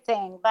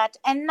everything,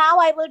 and now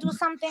I will do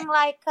something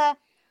like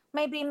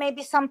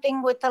maybe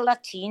something with a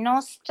Latino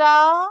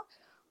style.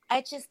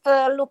 I just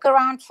look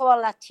around for a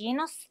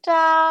Latino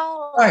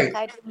style, Right,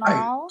 I don't right.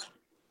 know.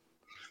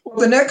 Well,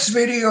 the next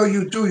video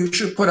you do, you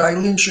should put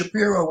Eileen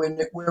Shapiro in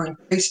it wearing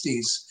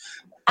pasties.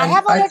 I And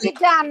have I already think,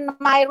 done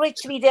my Rich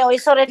video.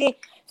 It's already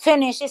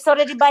finished. It's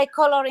already by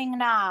coloring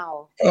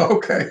now.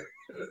 okay.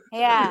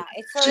 Yeah,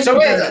 it's She's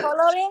already So by wait,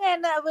 coloring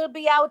and will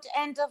be out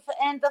end of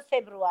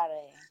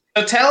February.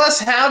 so tell us,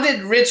 how did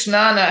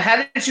how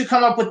did you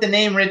come up with the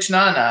name Rich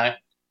Nana?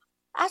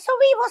 So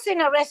we was in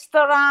a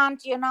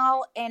restaurant,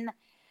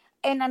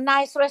 in a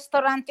nice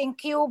restaurant in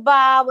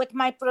Cuba with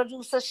my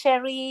producer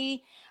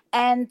Sherry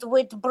and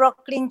with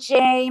Brooklyn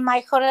J,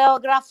 my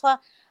choreographer,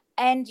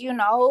 and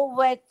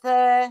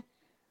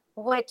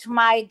with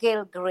my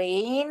Gil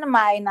Green,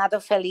 my Nado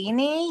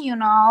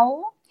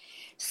Fellini,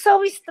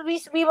 So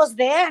we was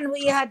there and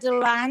we had a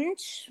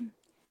lunch,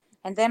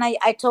 and then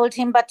I told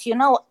him, but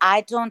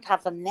I don't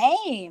have a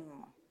name,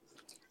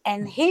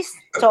 and he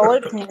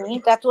told me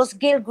that was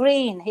Gil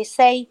Green. He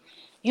say,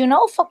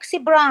 Foxy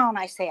Brown.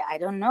 I say, I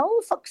don't know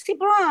Foxy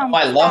Brown. Oh,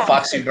 I love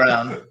Foxy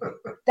Brown.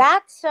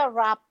 That's a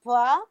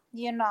rapper,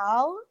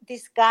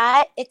 this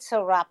guy, it's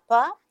a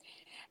rapper.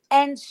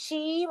 And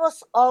she was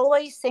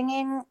always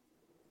singing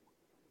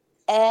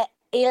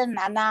Il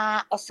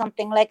Nana or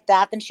something like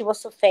that. And she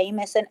was so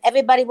famous and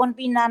everybody want to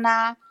be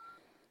Nana.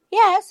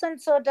 Yes, and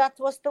so that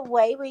was the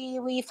way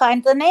we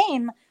find the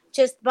name,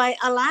 just by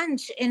a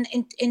lunch in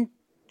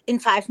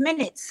 5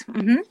 minutes.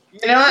 Mm-hmm.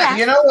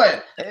 You know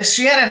what?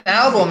 She had an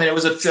album, and it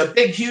was a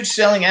big, huge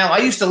selling album.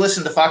 I used to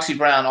listen to Foxy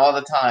Brown all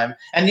the time.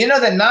 And you know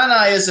that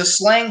Nana is a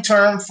slang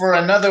term for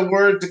another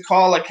word to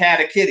call a cat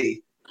a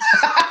kitty.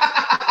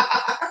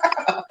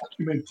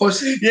 You mean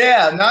pussy?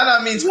 Yeah,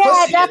 Nana means Yeah,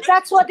 pussy.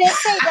 that's what they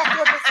say. That's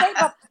what they say.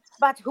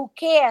 But who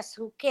cares?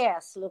 Who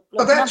cares? Look,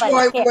 But that's nobody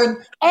why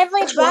cares.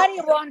 Everybody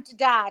wants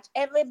that.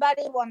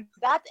 Everybody wants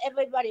that.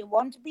 Everybody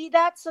wants to be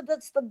that. So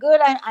that's the good.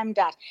 I'm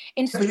that.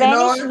 In But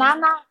Spanish,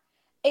 Nana,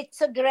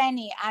 it's a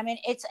granny. I mean,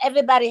 it's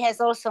everybody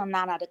has also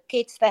Nana. The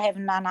kids, they have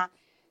Nana.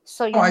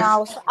 So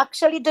so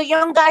actually the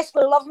young guys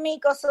will love me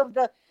because of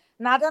the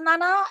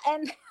Nana,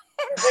 and the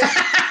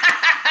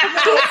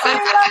kids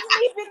will love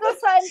me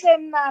because I'm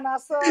them Nana.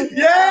 So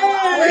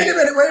Yay! Wait a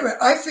minute.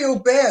 I feel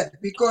bad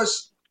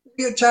because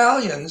we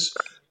Italians,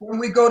 when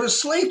we go to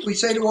sleep, we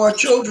say to our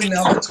children,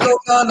 now let's go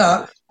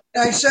Nana.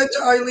 And I said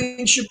to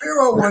Eileen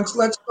Shapiro once,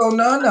 let's go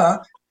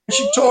Nana. And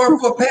she tore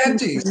up her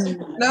panties.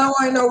 Now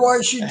I know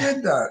why she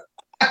did that.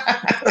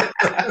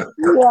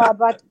 yeah,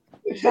 but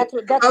that's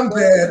I'm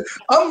bad.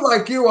 I'm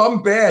like you.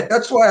 I'm bad.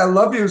 That's why I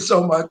love you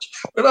so much.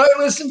 When I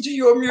listen to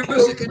your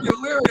music and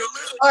your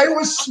lyrics, I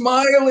was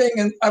smiling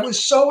and I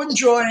was so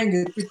enjoying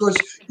it because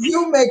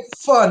you make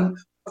fun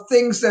of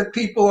things that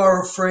people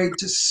are afraid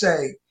to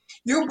say.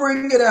 You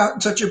bring it out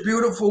in such a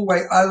beautiful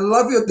way. I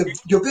love you.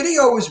 Your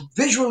video is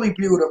visually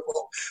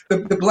beautiful.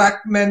 The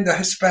black men, the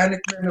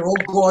Hispanic men, they're all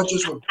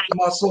gorgeous with big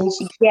muscles.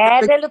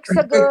 Yeah, they look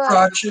so big good.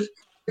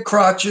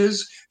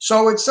 crotches.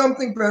 So it's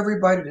something for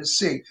everybody to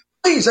see.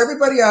 Please,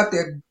 everybody out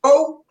there,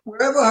 go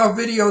wherever our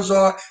videos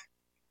are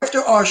after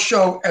our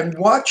show and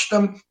watch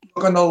them.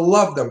 You're going to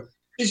love them.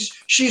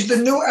 She's the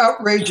new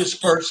outrageous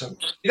person.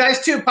 You guys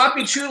too.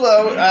 Papi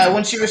Chulo,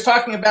 when she was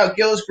talking about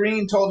Gills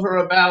Green, told her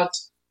about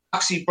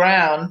Foxy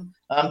Brown.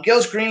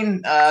 Gills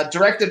Green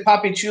directed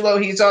Papi Chulo.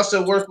 He's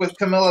also worked with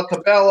Camila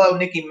Cabello,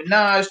 Nicki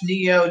Minaj,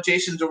 Neo,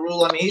 Jason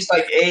Derulo. I mean, he's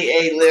like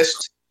a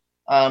list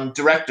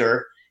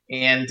director.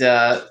 And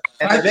the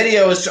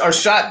videos are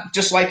shot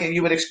just like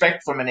you would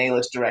expect from an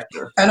A-list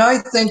director. And I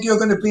think you're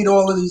going to beat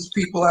all of these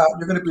people out.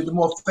 You're going to be the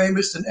more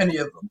famous than any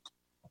of them.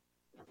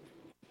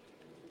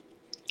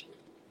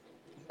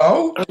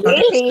 Oh?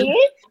 Really?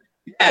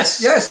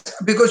 Yes,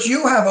 because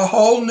you have a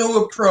whole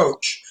new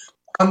approach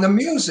on the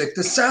music.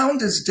 The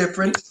sound is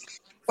different.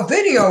 The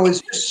video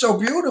is just so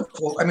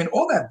beautiful. I mean,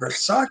 all that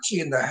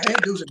Versace and the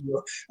hairdos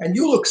and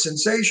you look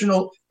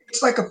sensational.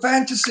 It's like a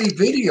fantasy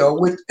video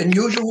with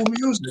unusual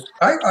music.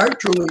 I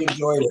truly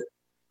enjoyed it.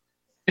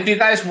 If you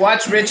guys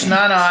watch Rich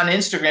Nana on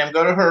Instagram,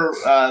 go to her,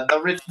 the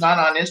Rich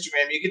Nana on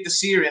Instagram. You get to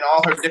see her in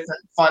all her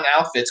different fun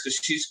outfits because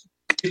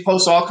she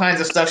posts all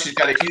kinds of stuff. She's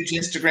got a huge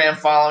Instagram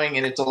following,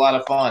 and it's a lot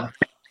of fun.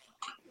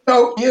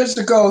 So years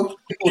ago,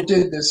 people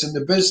did this in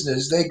the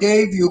business. They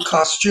gave you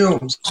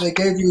costumes. They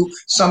gave you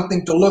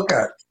something to look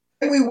at.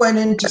 Then we went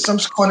into some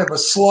kind of a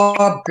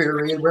slob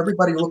period where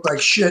everybody looked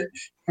like shit,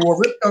 wore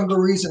ripped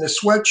dungarees and a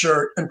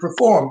sweatshirt and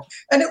performed.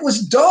 And it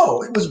was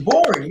dull. It was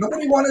boring.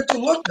 Nobody wanted to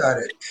look at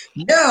it.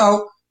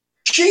 Now,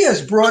 she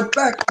has brought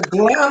back the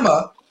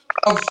glamour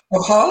of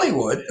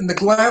Hollywood and the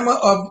glamour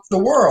of the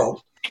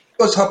world.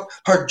 Because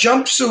her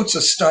jumpsuits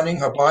are stunning.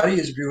 Her body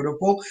is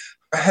beautiful.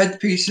 Her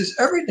headpieces,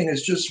 everything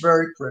is just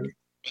very pretty.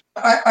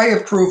 I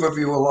approve of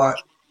you a lot.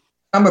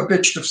 I'm a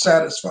bitch to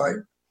satisfy.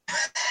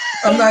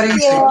 I'm not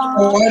easy.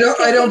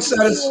 I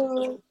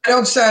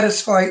don't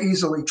satisfy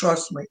easily.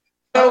 Trust me.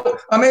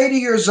 I'm 80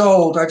 years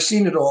old. I've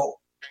seen it all,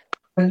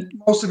 and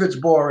most of it's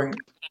boring.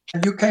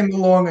 And you came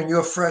along, and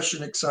you're fresh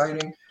and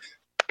exciting.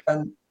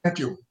 And thank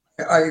you.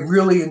 I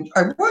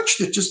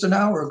watched it just an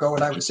hour ago,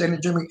 and I was saying to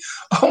Jimmy,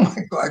 "Oh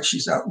my God,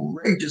 she's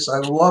outrageous. I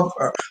love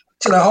her." I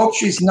said, "I hope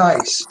she's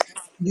nice."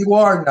 You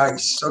are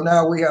nice. So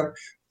now we have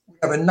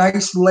a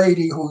nice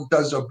lady who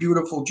does a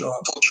beautiful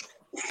job.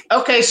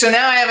 Okay, so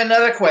now I have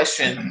another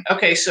question.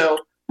 Okay, so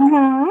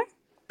Mm-hmm.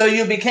 so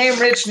you became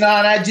Rich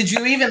Nana. Did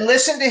you even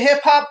listen to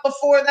hip hop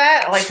before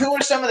that? Like, who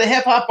are some of the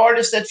hip hop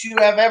artists that you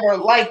have ever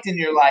liked in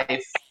your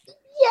life?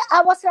 Yeah,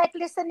 I was like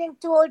listening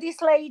to all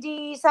these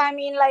ladies. I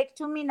mean, like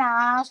to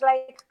Minaj,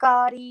 like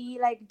Cardi,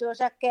 like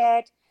Doja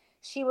Cat.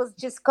 She was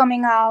just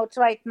coming out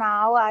right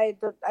now. I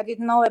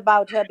didn't know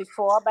about her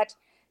before, but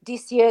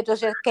this year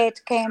Doja Cat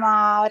came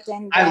out,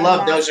 and I then,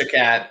 love Doja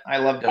Cat. I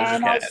love Doja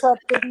and Cat. also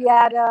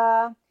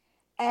Tobiada.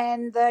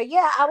 And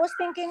yeah, I was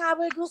thinking I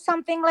will do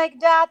something like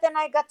that. And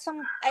I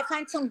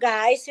find some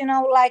guys,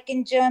 like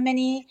in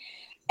Germany,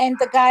 and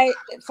the guy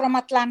from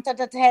Atlanta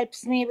that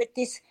helps me with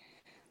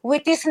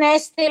this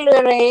nasty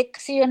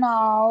lyrics.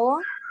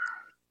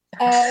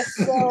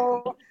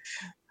 So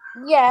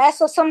yeah,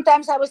 so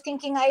sometimes I was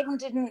thinking I even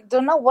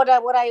don't know what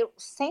I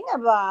sing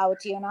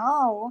about.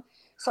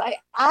 So I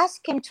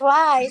asked him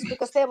twice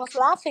because they was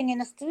laughing in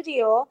the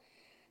studio.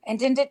 And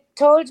then they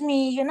told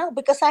me,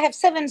 because I have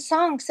 7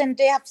 songs and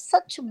they have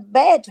such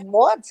bad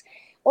words.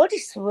 All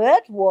these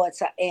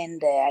words are in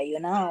there,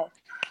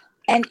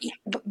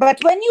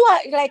 But when you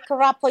are like a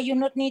rapper, you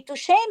not need to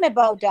shame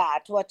about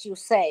that, what you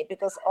say,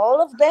 because all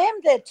of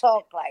them, they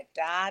talk like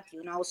that,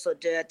 so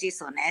dirty,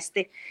 so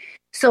nasty.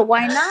 So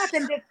why not?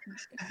 And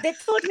they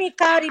told me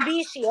Cardi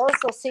B, she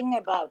also sing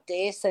about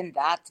this and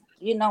that,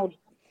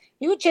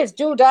 You just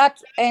do that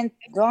and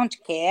don't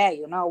care,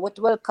 what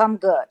will come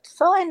good.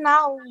 So, and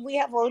now we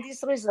have all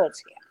these results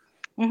here.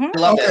 I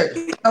love Okay.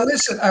 it. Now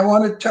listen, I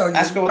want to tell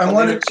Ask her what you. I the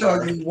want to lyrics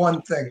tell are. you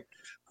one thing.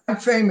 I'm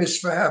famous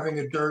for having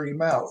a dirty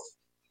mouth,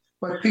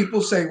 but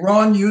people say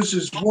Ron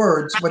uses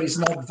words, but he's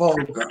not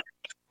vulgar.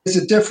 There's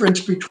a difference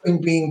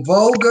between being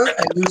vulgar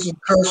and using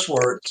curse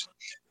words.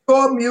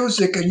 Your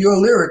music and your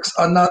lyrics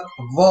are not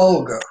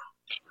vulgar.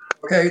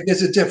 Okay,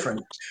 there's a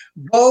difference.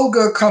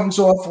 Vulgar comes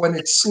off when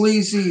it's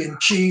sleazy and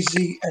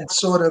cheesy and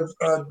sort of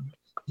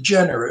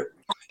degenerate.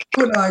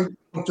 You and I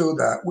don't do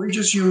that. We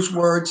just use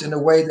words in a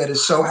way that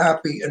is so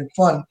happy and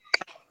fun.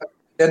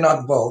 They're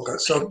not vulgar.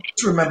 So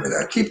just remember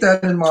that. Keep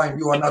that in mind.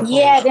 You are not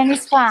Yeah, vulgar. then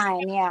it's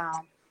fine. Yeah.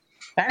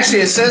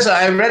 Actually, it says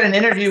I read an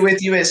interview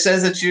with you. It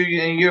says that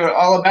you're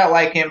all about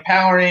like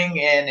empowering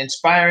and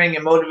inspiring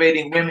and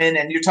motivating women,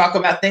 and you talk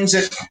about things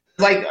that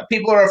like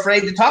people are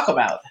afraid to talk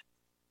about.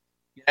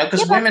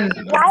 Because Yeah, women.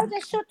 but why they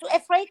should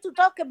afraid to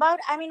talk about?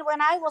 I mean,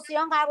 when I was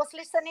young, I was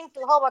listening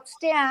to Howard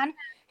Stern.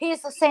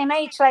 He's the same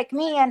age like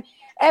me, and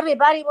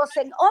everybody was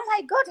saying, "Oh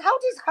my God, how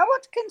this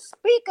Howard can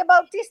speak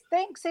about these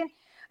things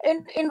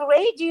in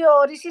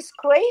radio? This is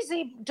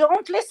crazy.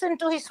 Don't listen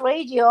to his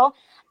radio."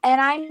 And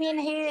I mean,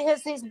 he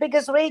has his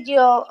biggest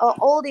radio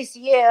all these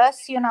years,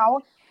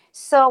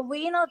 So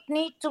we not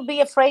need to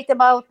be afraid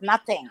about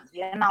nothing.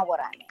 You know what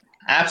I mean?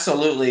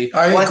 Absolutely.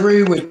 I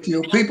agree with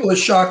you. People are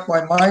shocked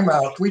by my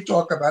mouth. We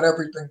talk about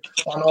everything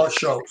on our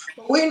show.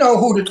 We know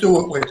who to do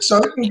it with.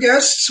 Certain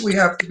guests, we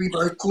have to be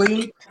very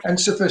clean and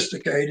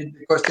sophisticated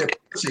because they're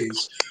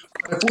pussies.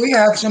 But if we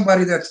have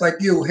somebody that's like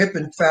you, hip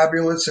and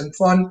fabulous and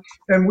fun,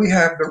 then we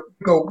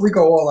go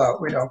all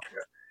out. We don't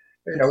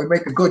care. We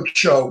make a good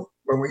show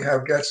when we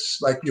have guests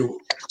like you.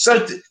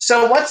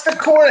 So what's the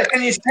chorus?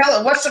 Can you tell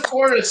it? What's the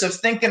chorus of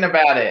Thinking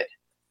About It?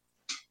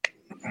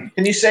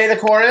 Can you say the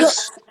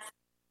chorus?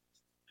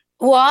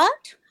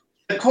 What?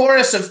 The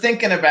chorus of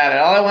Thinking About It.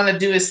 All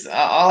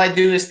I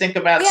do is think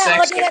about Yeah, sex.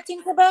 what did I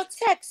think about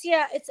sex?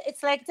 Yeah,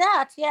 it's like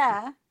that.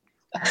 Yeah.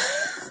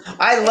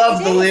 I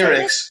love It the is, it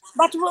lyrics. is.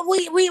 But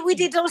we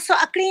did also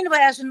a clean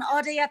version,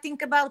 or they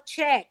think about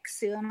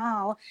checks,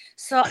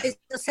 So it's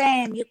the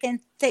same. You can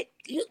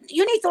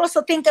you need to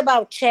also think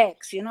about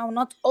checks,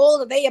 not all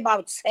the day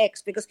about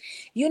sex, because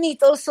you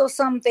need also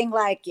something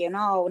like,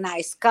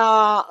 nice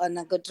car and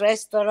a good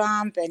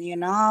restaurant and,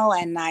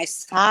 a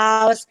nice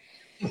house.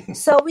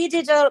 So we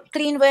did a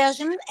clean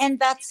version, and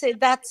that's it.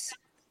 That's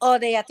all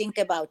they think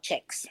about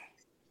checks.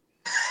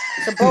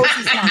 So both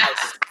is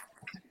nice.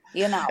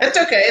 It's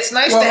okay. It's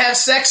nice to have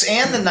sex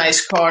and the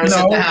nice cars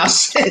in the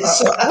house.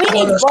 We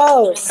need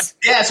both.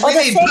 Yes, or we the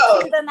need sex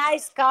both. in the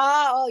nice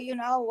car, or you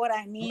know what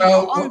I mean,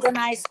 Well, or on the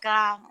nice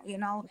car, the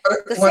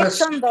what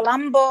sex on the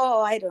Lambo,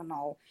 or I don't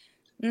know.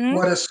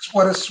 What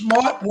a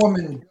smart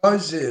woman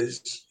does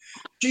is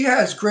she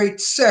has great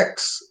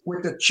sex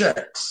with the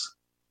checks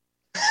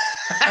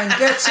and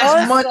gets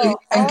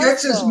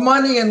his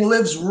money and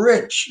lives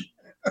rich.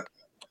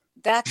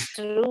 That's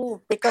true,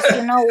 because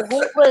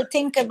who will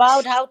think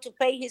about how to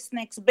pay his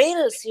next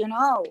bills,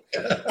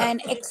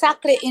 and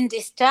exactly in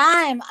this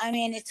time, I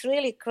mean, it's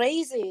really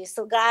crazy.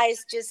 So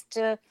guys, just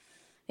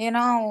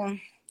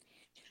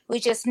we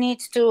just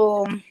need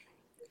to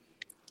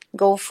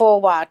go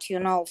forward,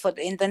 for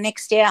in the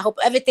next year. I hope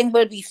everything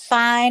will be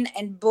fine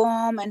and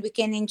boom, and we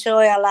can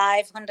enjoy our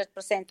life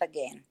 100%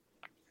 again.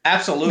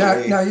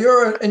 Absolutely. Now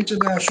you're an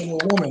international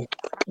woman.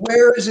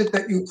 where is it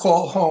that you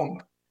call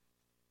home?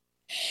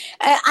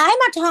 I'm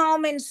at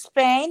home in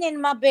Spain,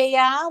 in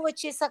Marbella,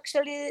 which is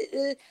actually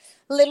a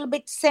little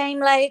bit same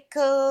like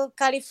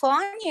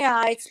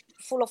California. It's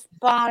full of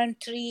palm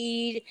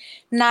tree,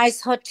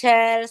 nice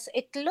hotels.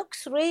 It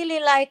looks really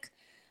like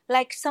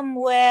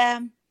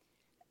somewhere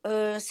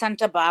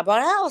Santa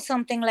Barbara or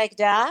something like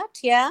that.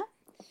 Yeah.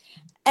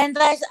 And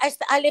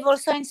I live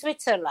also in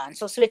Switzerland,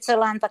 so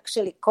Switzerland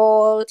actually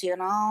cold,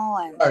 and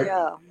Right.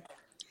 yeah.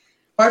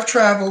 I've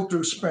traveled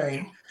through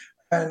Spain,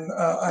 and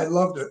I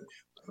loved it.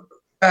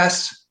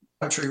 Basque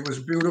country was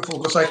beautiful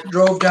because I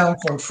drove down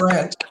from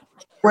France,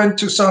 went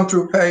to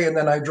Saint-Tropez, and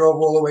then I drove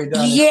all the way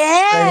down.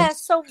 Yeah,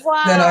 so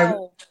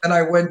wow. Then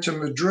I went to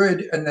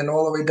Madrid, and then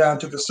all the way down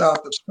to the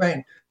south of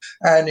Spain,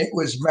 and it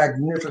was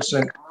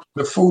magnificent.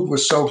 The food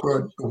was so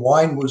good, the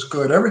wine was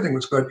good, everything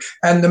was good,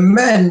 and the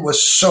men were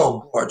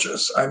so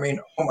gorgeous. I mean,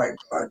 oh my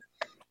God,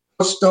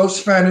 those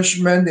Spanish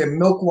men, their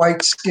milk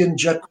white skin,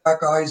 jet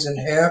black eyes and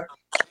hair,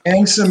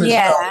 handsome as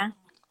hell. Yeah.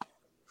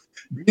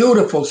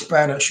 Beautiful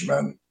Spanish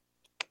men.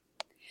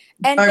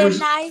 And I they're was-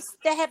 nice.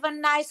 They have a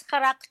nice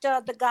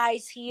character. The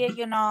guys here,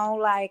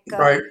 like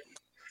Right.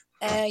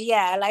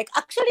 yeah, like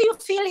actually you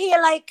feel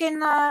here like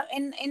in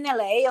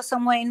LA or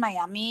somewhere in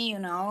Miami,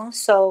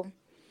 So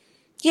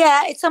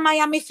yeah, it's a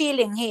Miami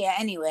feeling here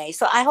anyway.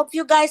 So I hope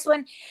you guys,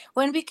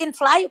 when we can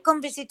fly, you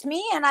come visit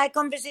me and I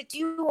come visit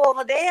you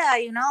over there,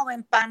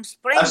 in Palm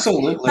Springs.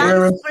 Absolutely.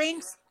 Palm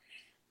Springs.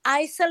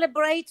 I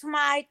celebrate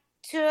my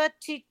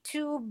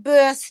 32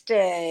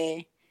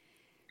 birthday.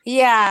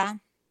 Yeah.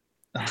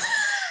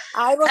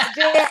 I was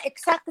there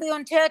exactly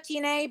on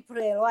 13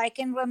 April. I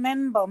can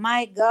remember.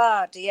 My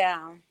God,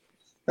 yeah.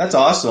 That's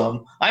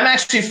awesome. I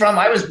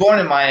was born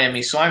in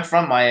Miami, so I'm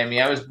from Miami.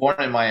 I was born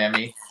in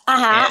Miami.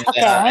 And,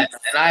 Okay.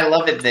 and I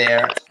love it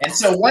there. And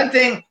so one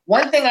thing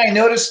I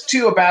noticed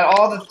too about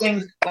all the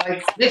things,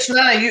 like Rich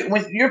Nana,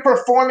 when you're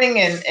performing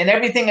and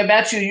everything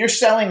about you're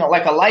selling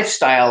like a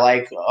lifestyle,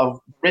 like a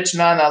Rich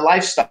Nana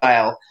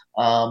lifestyle.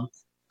 So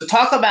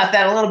talk about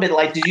that a little bit.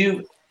 Like,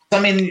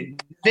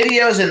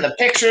 videos and the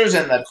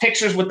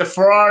pictures with the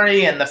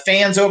Ferrari and the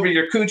fans over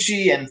your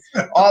coochie and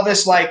all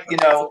this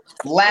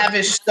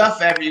lavish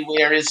stuff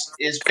everywhere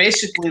is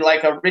basically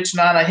like a Rich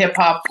Nana hip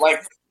hop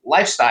like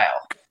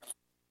lifestyle.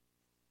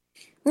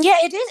 Yeah,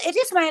 it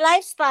is my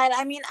lifestyle.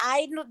 I mean,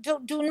 I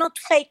do not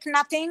fake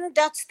nothing.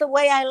 That's the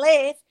way I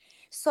live.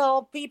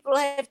 So people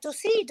have to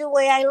see the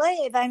way I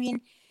live. I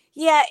mean,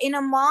 yeah, in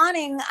the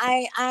morning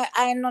I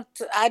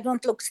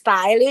don't look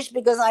stylish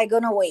because I'm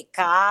gonna wake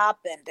up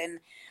and then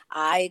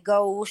I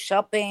go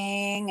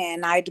shopping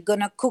and I'm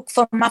gonna cook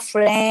for my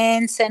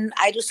friends and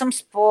I do some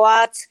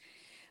sports.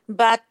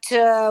 But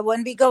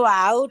when we go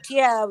out,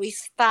 we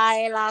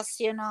style us,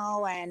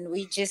 and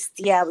we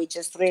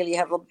just really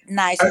have a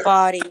nice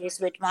parties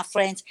with my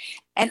friends.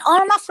 And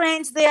all my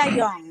friends, they are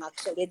young,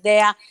 actually. They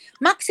are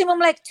maximum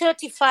like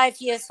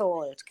 35 years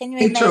old. Can you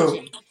Me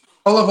imagine? too.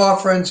 All of our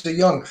friends are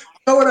young.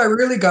 You know what I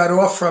really got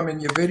off from in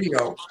your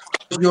video?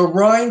 Your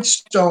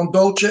rhinestone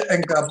Dolce &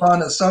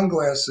 Gabbana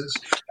sunglasses,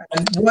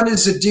 and one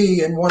is a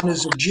D and one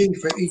is a G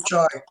for each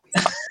eye.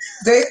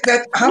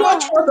 How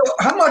much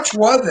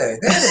were they?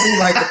 They had to be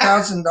like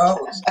 $1,000.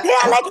 They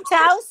are like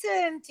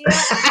 1,000. Yeah.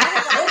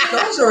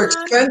 Those are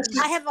expensive.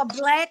 I have a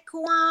black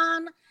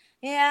one.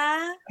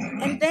 Yeah.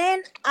 And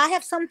then I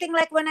have something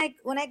like when I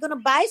gonna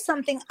buy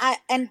something,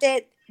 and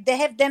they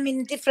have them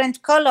in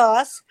different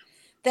colors.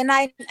 Then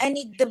I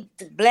need the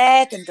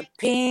black and the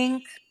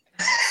pink.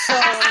 So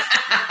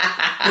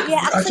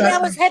yeah, actually I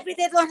was happy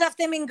they don't have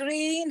them in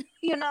green.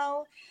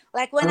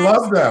 Like when I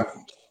love them.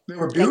 They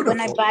were beautiful.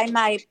 Like when I buy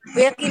my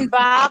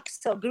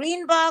Birkenbocks or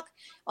Greenback,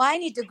 I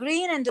need the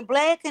green and the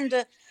black and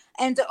the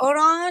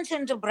orange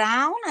and the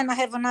brown, and I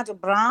have another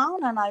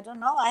brown, and I don't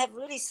know. I have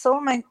really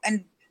so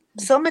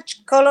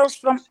much colors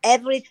from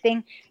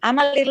everything. I'm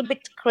a little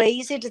bit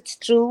crazy, that's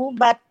true,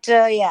 but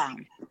yeah.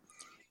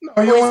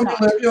 No,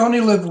 you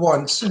only live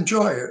once.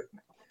 Enjoy it.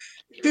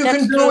 If you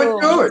can do it,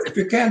 do it. If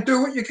you can't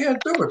do it, you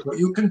can't do it. But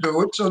you can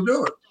do it, so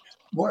do it.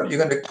 What, you're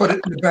going to put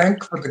it in the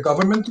bank for the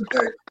government to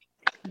take?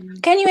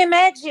 Can you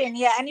imagine?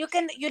 Yeah, and you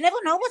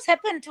never know what's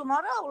happened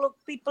tomorrow. Look,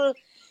 people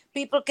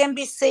can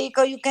be sick,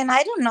 or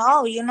I don't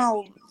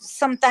know.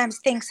 Sometimes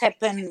things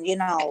happen.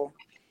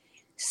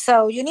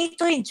 So you need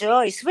to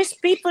enjoy. Swiss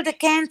people, they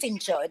can't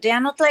enjoy. They are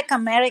not like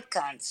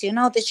Americans.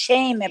 The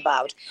shame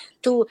about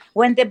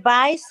when they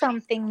buy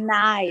something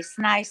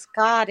nice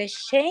car, they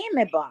shame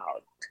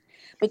about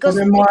because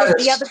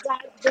the other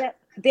guys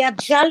they are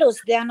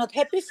jealous. They are not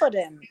happy for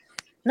them.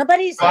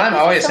 Nobody's. Well, I'm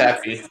always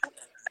happy.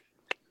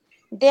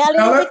 They are a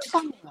little bit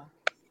funny.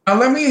 Now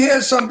let me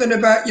hear something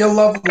about your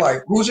love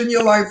life. Who's in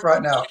your life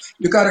right now?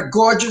 You got a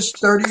gorgeous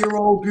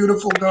 30-year-old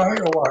beautiful guy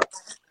or what?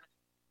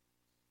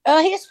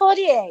 He's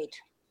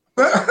 48.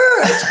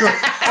 That's good.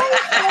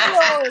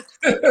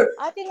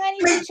 I think I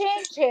need to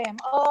change him.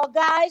 Oh,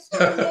 guys,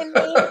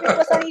 me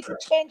because I need to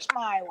change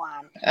my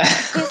one.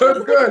 He's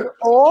Good.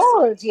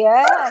 old,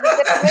 yeah.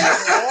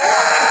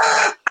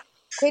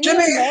 Can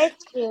Jimmy, you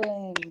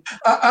imagine?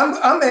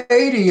 I'm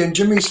 80 and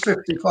Jimmy's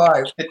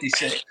 55,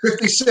 56.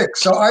 56.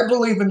 So I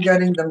believe in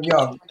getting them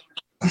young.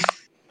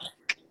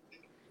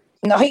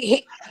 No,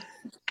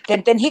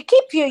 then he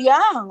keep you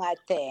young, I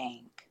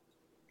think.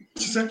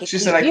 He She keep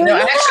said, you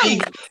actually,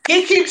 young.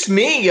 he keeps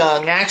me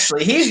young,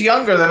 actually. He's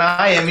younger than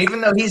I am. Even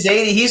though he's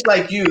 80, he's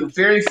like you,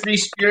 very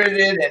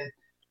free-spirited,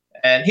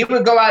 and he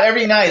would go out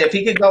every night. If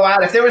he could go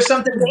out, if there was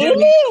something to do,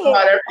 Really?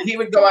 he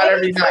would go out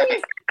every night.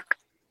 Crazy.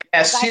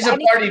 Yes, Guys, he's I a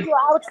need to party. take you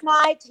out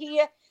tonight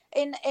here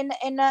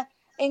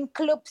in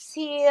clubs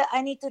here.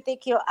 I need to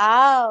take you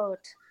out.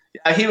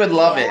 He would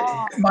love it.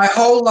 Yeah. My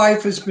whole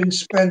life has been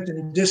spent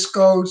in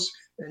discos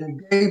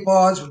and gay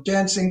bars,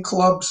 dancing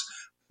clubs,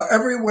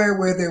 everywhere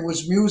where there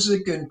was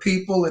music and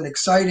people and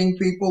exciting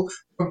people,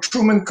 from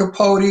Truman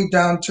Capote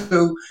down to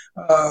the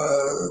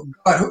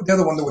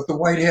other one with the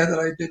white hair that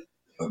I did,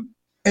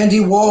 Andy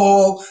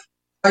Warhol,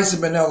 Liza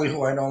Minnelli,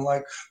 who I don't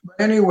like. But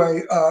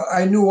anyway,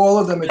 I knew all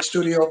of them at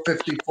Studio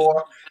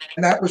 54,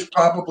 and that was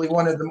probably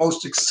one of the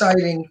most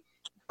exciting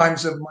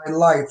times of my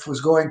life, was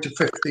going to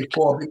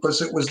 54,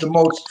 because it was the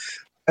most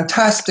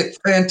fantastic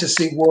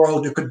fantasy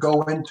world you could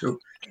go into.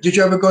 Did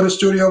you ever go to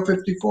Studio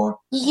 54?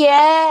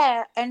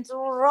 Yeah, and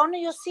Ron,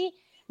 you see,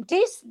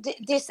 this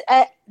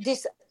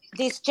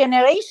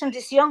generation,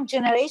 this young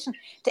generation,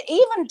 they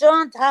even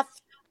don't have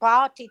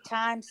party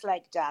times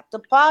like that. The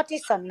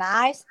parties are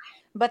nice,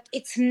 but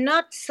it's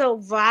not so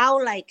wow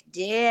like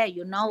there.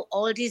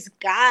 All these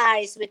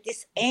guys with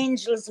this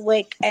Angels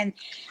Wick and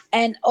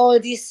all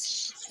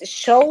this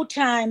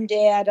showtime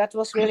there. That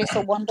was really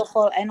so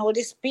wonderful, and all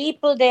these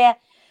people there.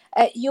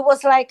 You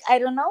was like, I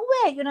don't know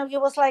where, you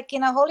was like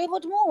in a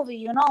Hollywood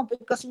movie,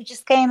 because we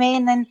just came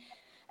in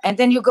and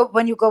then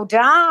when you go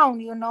down,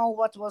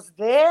 what was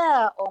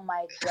there. Oh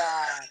my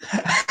God.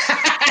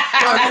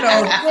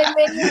 Then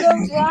when you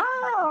go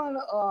down,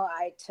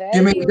 I tell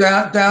You mean you.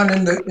 down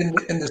in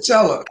the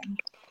cellar?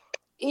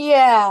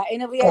 Yeah,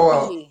 in a VIP.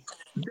 Oh,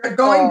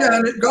 going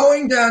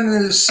down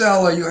in the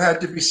cellar, you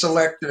had to be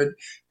selected.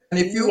 And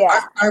if you,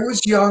 Yeah. I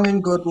was young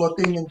and good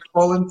looking and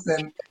tall and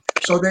thin,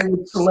 so they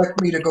would select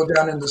me to go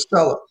down in the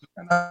cellar.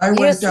 And I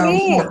You went down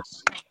see?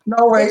 once. No,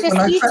 They wait, just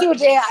when I eat fa- you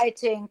there, I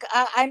think.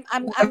 I'm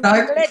when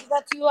I glad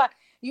that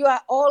you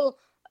are all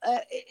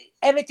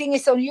everything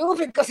is on you,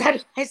 because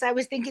otherwise I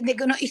was thinking they're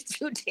gonna eat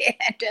you there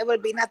and there will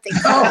be nothing.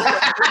 No.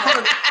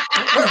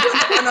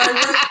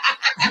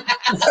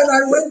 when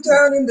I went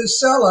down in the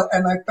cellar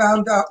and I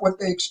found out what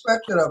they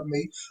expected of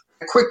me,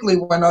 I quickly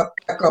went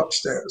back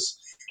upstairs,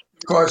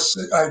 because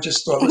I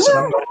just thought,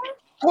 listen,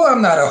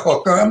 I'm not a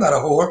hooker, I'm not a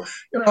whore.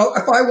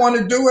 If I want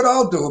to do it,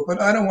 I'll do it,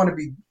 but I don't want to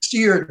be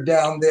steered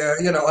down there,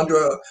 under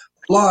a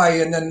lie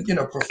and then,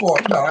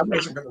 perform. No, I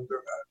wasn't going to do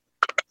that.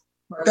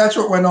 But that's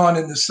what went on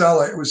in the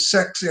cellar. It was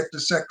sex after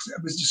sex.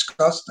 It was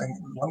disgusting.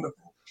 It was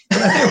wonderful.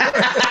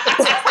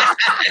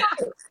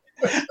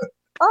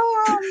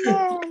 Oh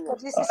man,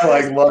 this is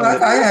I love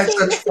it. I had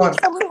such fun.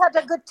 So we had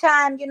a good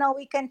time.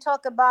 We can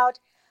talk about,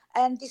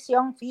 and these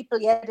young people,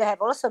 yeah, they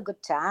have also a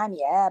good time,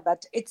 yeah.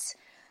 But it's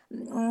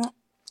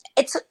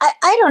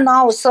I don't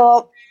know.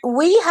 So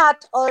we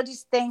had all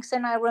these things,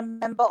 and I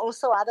remember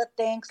also other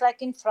things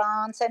like in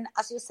France and,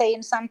 as you say,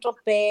 in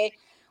Saint-Tropez,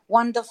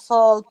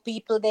 wonderful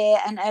people there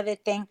and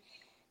everything.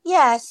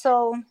 Yeah.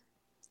 So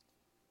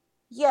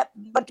yeah,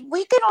 but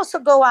we can also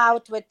go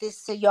out with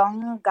these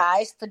young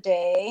guys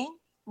today.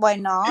 Why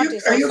not?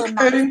 It's Are you also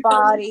nice kidding?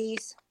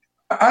 parties.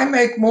 I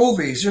make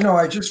movies.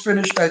 I just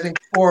finished, I think,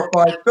 4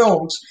 or 5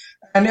 films,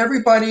 and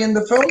everybody in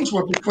the films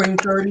were between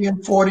 30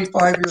 and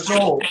 45 years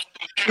old,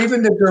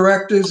 even the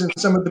directors and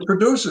some of the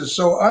producers.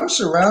 So I'm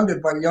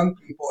surrounded by young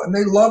people, and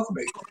they love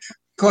me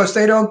because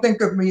they don't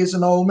think of me as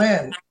an old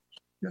man.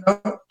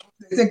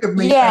 They think of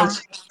me Yeah.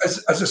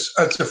 as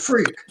a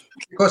freak,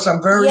 because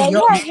I'm very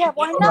young. Yeah.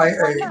 Why for not? my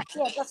Why age. not?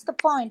 Yeah, that's the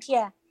point.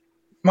 Yeah.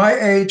 My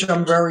age,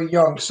 I'm very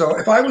young. So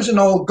if I was an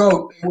old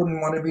goat, they wouldn't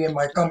want to be in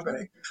my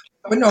company.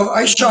 But no,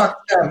 I shock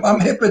them.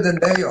 I'm hipper than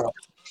they are.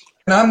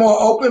 And I'm more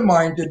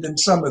open-minded than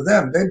some of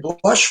them. They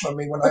blush for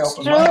me when I It's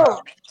open my true.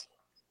 mouth.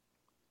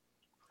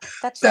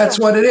 true. That's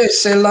what it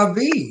is. C'est la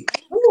vie.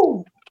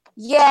 Woo.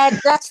 Yeah,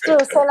 that's true.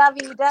 C'est la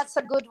vie. That's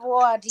a good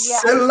word.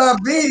 Yeah. C'est la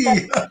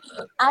vie.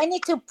 I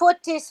need to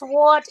put this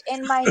word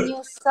in my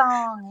new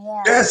song.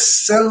 Yeah.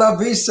 Yes, c'est la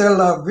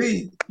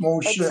vie, mon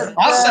It's cher. a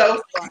Also,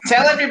 good one.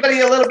 tell everybody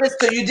a little bit.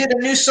 So you did a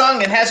new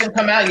song. It hasn't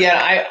come out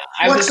yet.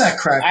 What's that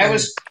crap? I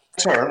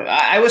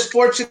was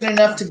fortunate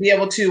enough to be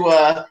able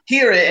to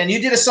hear it, and you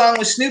did a song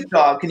with Snoop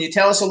Dogg. Can you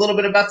tell us a little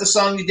bit about the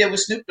song you did with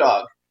Snoop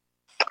Dogg?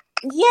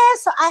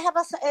 Yes, I have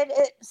a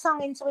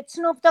song with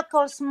Snoop Dogg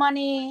called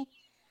Money,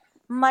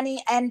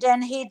 and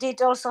then he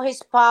did also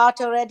his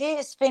part already.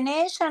 It's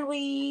finished, and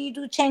we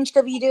do change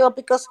the video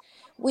because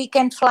we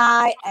can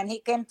fly and he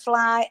can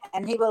fly,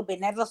 and he will be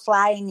never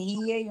flying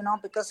here,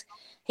 because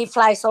he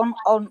flies on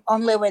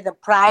only with a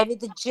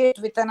private jet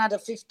with another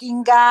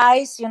 15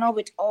 guys,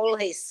 with all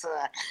his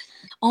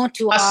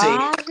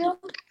entourage.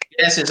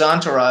 Yes, his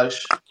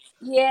entourage.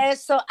 Yeah,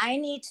 so I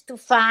need to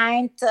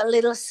find a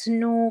little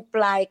Snoop,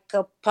 like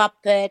a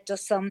puppet or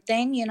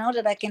something,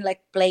 that I can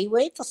like play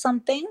with or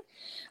something.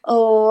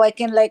 Or I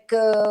can like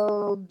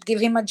give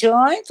him a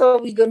joint,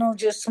 or we're gonna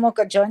just smoke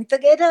a joint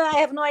together. I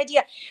have no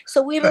idea.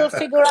 So we will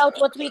figure out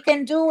what we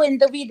can do in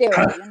the video.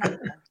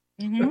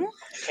 Hmm.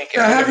 Can't get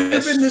Now, rid have of you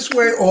this. been this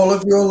way all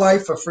of your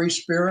life, a free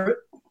spirit?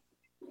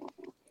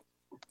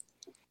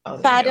 Oh, there you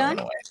go, Pardon? run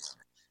away.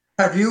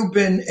 Have you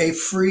been a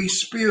free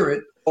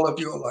spirit all of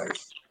your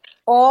life?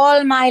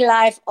 All my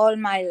life.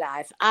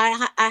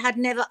 I had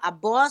never a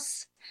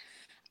boss.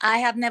 I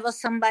had never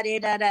somebody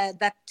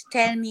that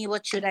tell me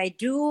what should I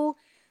do.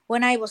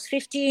 When I was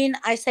 15,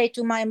 I say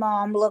to my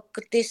mom, "Look,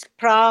 this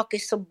Prague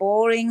is so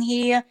boring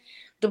here.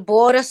 The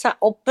borders are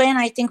open.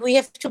 I think we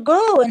have to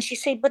go." And she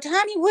said, "But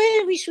honey,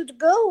 where we should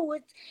go?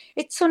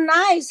 It's so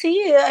nice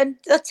here, and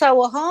that's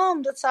our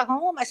home. That's our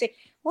home." I say,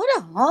 "What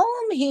a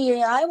home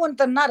here! I want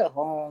another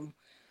home.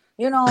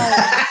 You know,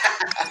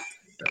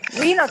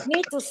 we not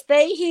need to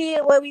stay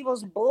here where we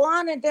was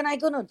born, and then I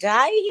gonna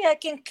die here. I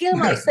can kill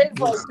myself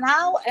right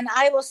now." And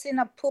I was in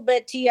a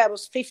puberty. I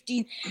was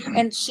 15,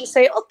 and she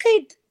say,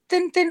 "Okay,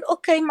 then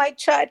okay, my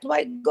child,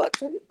 my God,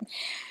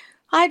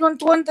 I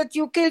don't want that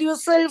you kill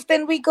yourself.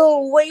 Then we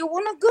go where you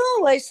wanna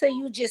go." I say,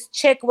 "You just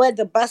check where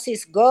the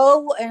buses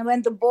go and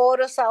when the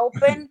borders are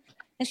open."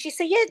 And she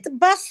said, "Yeah, the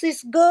bus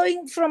is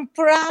going from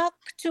Prague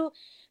to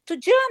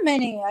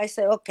Germany." I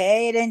say,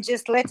 "Okay, then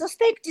just let us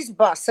take this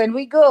bus and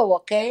we go,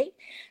 okay?"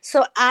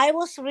 So I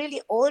was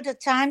really all the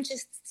time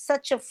just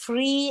such a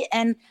free,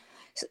 and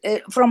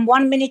from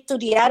one minute to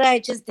the other, I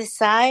just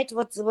decide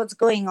what's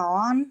going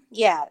on.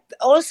 Yeah,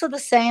 also the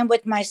same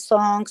with my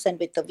songs and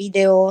with the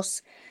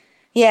videos.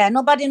 Yeah,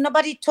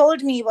 nobody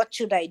told me what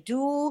should I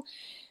do,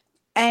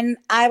 and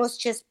I was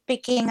just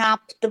picking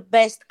up the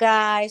best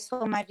guys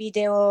for my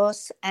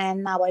videos,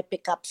 and now I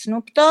pick up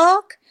Snoop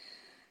Dogg.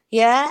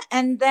 Yeah,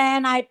 and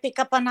then I pick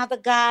up another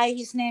guy.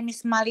 His name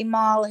is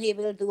Malimal. He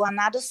will do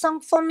another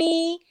song for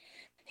me.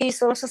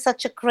 He's also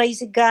such a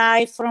crazy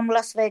guy from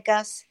Las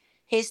Vegas.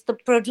 He's the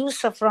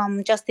producer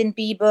from Justin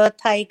Bieber,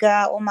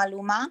 Tyga, or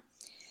Maluma.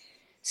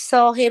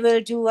 So he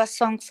will do a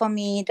song for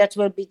me that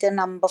will be the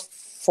number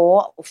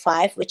 4 or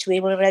 5, which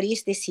we will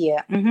release this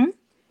year.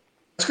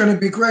 It's going to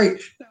be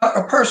great. Now,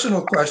 a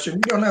personal question.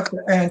 You don't have to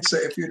answer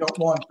if you don't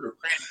want to.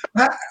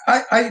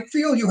 I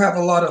feel you have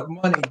a lot of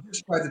money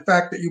just by the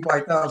fact that you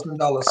buy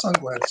 $1,000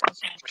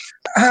 sunglasses.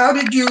 How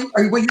did you,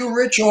 were you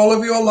rich all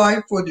of your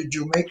life, or did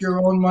you make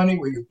your own money?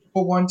 Were you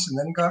poor once and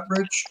then got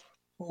rich?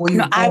 Or were you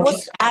No, I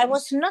born?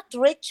 was not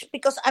rich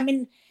because I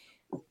mean,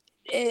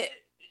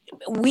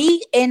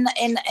 we in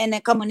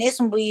a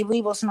communism we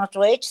was not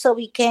rich, so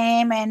we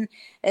came and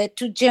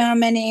to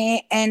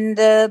Germany, and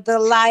the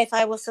life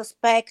I was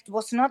suspect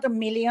was not a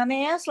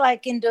millionaires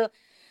like in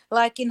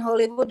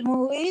Hollywood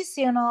movies.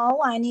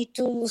 I need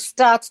to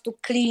start to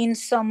clean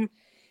some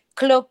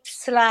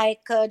clubs,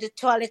 like the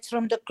toilets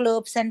from the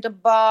clubs and the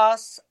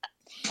bars.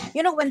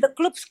 When the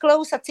clubs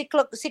close at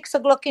 6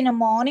 o'clock in the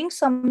morning,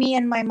 so me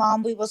and my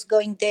mom, we was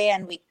going there,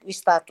 and we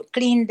start to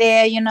clean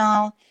there.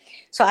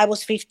 So I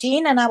was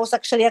 15 and I was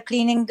actually a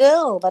cleaning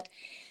girl. But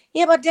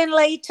then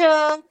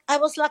later I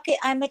was lucky.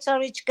 I met a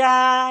rich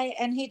guy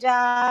and he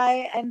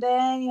died. And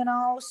then,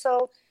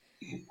 so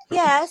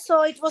yeah,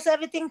 so it was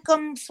everything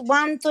comes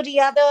one to the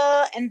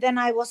other. And then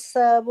I was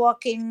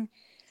working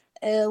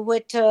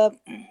with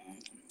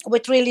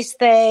real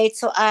estate.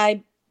 So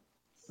I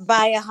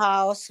buy a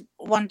house,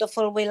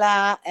 wonderful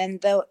villa,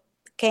 and they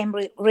came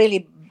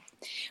really,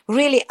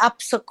 really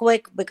up so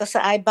quick because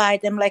I buy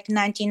them like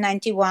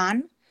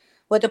 1991,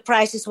 where the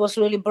prices was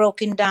really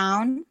broken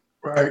down.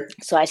 Right.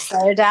 So I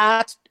sell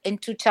that in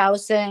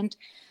 2000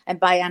 and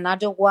buy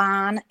another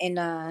one in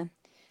a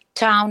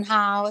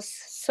townhouse.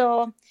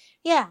 So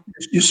yeah,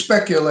 You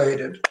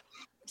speculated.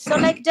 so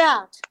like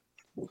that.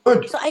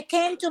 Good. So I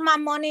came to my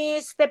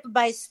money step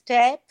by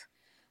step.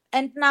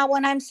 And now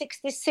when I'm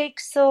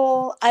 66,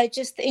 so I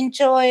just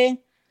enjoy,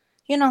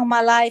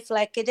 my life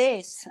like it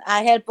is.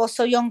 I help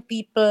also young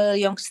people,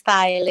 young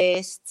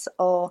stylists,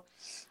 or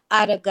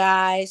other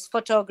guys,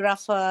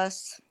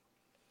 photographers.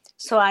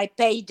 So I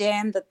pay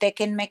them that they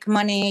can make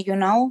money. Do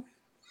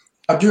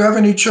you have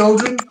any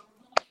children?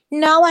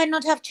 No, I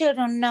not have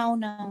children. No.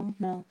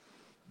 You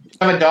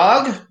have a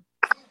dog?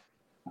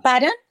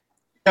 Pardon?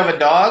 You have a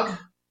dog?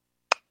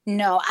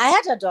 No, I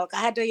had a dog. I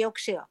had a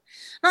Yorkshire.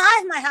 No, I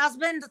have my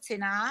husband. That's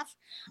enough.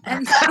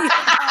 And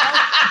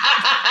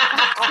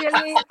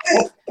actually,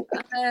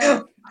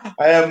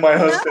 I have my I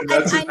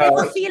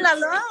never enough. feel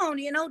alone.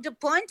 The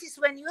point is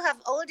when you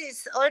have all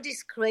these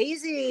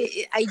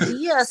crazy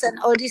ideas and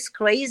all these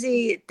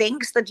crazy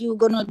things that you're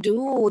gonna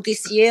do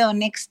this year or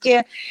next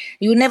year,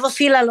 you never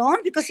feel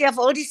alone because you have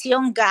all these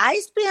young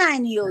guys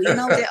behind you.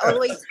 They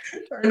always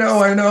I know.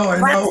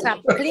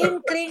 WhatsApp,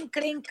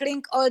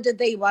 clink all the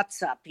day.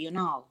 WhatsApp,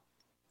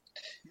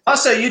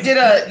 Also, you did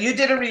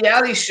a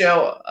reality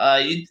show.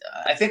 I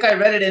think I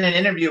read it in an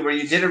interview where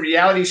you did a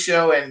reality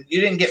show and you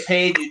didn't get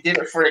paid. You did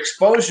it for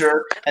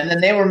exposure, and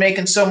then they were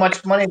making so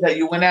much money that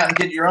you went out and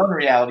did your own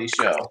reality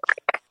show.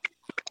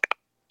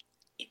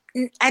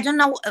 I don't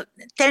know.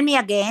 Tell me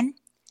again.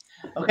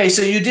 Okay,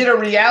 so you did a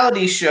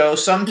reality show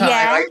sometime,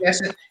 Yeah. I guess,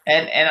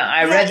 and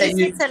I Yeah, read that in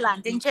you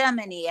Switzerland, in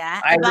Germany.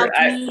 Yeah, I, about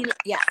I me.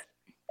 Yeah.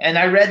 and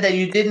I read that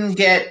you didn't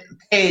get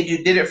paid.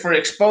 You did it for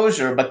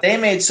exposure, but they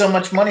made so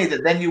much money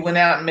that then you went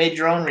out and made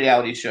your own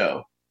reality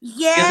show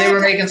because they Yeah, were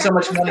making so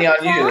much was money the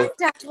on you. point.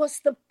 That was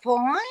the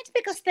point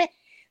because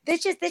they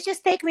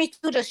just take me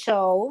to the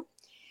show,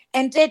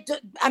 and they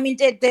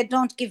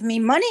don't give me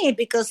money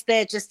because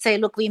they just say,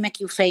 look, we make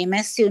you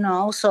famous, you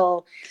know.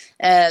 So,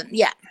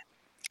 yeah.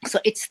 So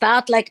it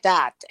started like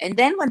that, and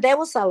then when they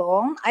was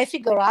alone, I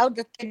figure out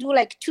that they do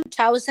like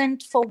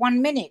 2,000 for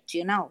 1 minute,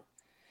 you know.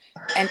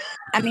 And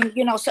I mean,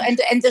 you know, so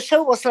and the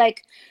show was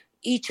like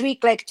each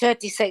week like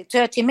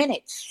 30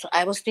 minutes. So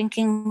I was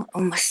thinking,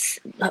 oh,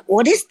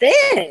 what is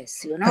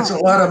this? You That's a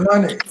know, lot of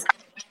money.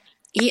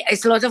 yeah,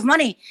 it's a lot of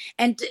money,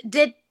 and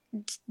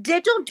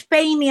they don't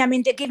pay me. I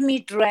mean, they give me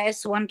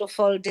dress,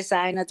 wonderful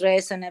designer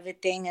dress and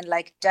everything, and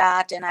like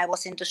that. And I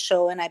was in the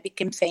show, and I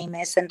became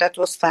famous, and that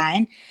was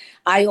fine.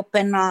 I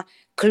opened a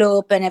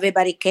club, and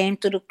everybody came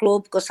to the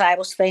club because I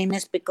was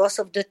famous because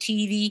of the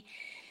TV.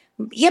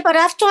 Yeah, but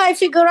after I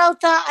figure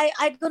out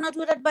I'm gonna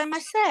do that by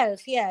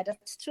myself. Yeah,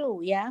 that's true.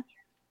 Yeah.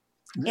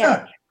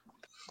 Yeah.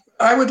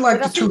 I would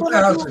like But the that's what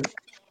I'm gonna do. 2,000.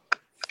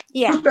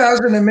 Yeah,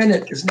 2,000 a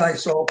minute is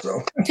nice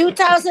also.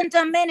 2,000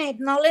 a minute,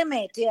 no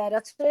limit. Yeah,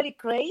 that's really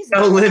crazy.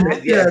 No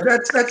limit. Yeah, Yeah.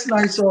 that's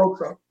nice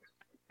also.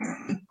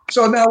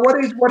 So now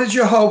what is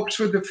your hopes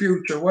for the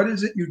future? What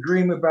is it you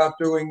dream about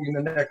doing in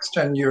the next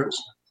 10 years?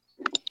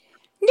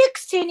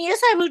 Next 10 years,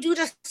 I will do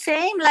the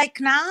same like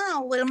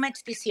now. We'll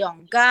meet these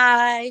young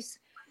guys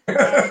and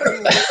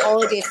do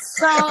all these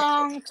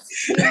songs,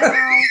 you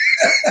know,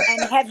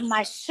 and have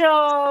my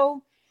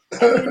show,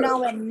 and, you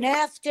know, and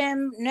nerve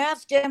them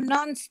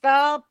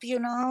nonstop, you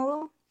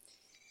know.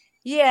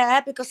 Yeah,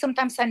 because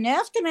sometimes I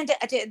nerve them and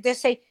they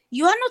say,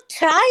 you are not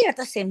tired.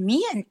 I say,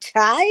 me, I'm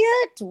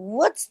tired?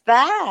 What's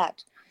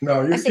that?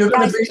 No, I say, you're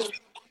guys,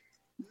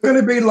 going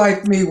to be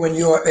like me when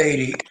you're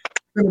 80.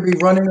 You're going to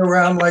be running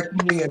around like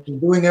me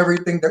and doing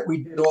everything that we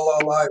did all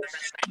our lives.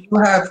 You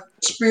have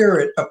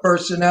spirit, a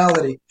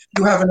personality.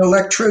 You have an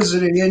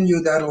electricity in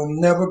you that'll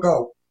never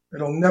go.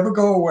 It'll never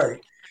go away.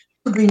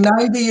 You'll be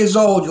 90 years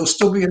old. You'll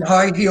still be in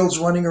high heels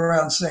running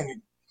around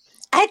singing.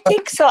 I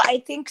think so.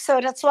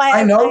 That's why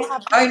I know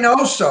have. I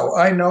know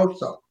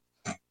so.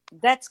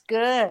 That's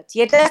good.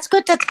 Yeah, that's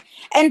good.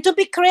 And to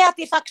be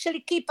creative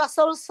actually keep us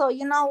also,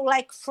 you know,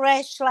 like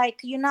fresh, like,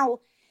 you know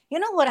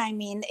what I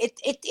mean.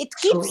 It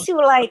keeps you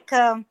like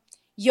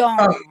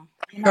young.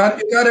 You know?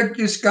 You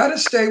just gotta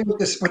stay with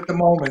the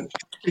moment.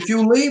 If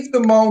you leave the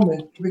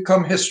moment, you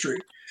become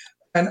history.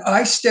 And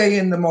I stay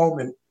in the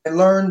moment. I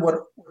learn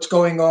what's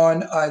going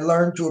on. I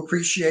learn to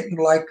appreciate and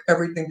like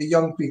everything the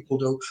young people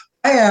do.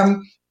 I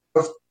am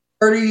a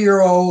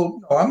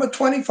 30-year-old. No, I'm a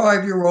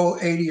 25-year-old,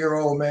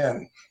 80-year-old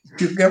man.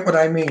 If you get what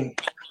I mean.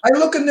 I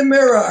look in the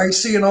mirror. I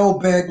see an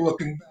old bag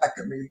looking back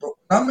at me. But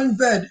when I'm in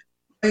bed,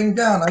 laying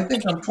down, I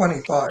think I'm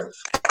 25.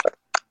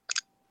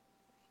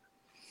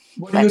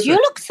 But you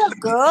look so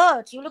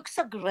good. You look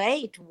so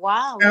great.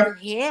 Wow, Yeah. your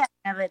hair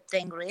and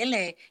everything,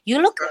 really.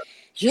 You look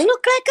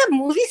like a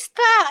movie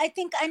star. I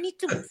think I need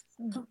to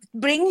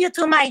bring you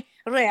to my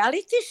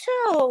reality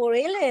show,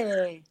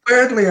 really.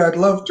 Gladly, I'd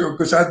love to,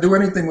 because I'd do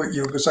anything with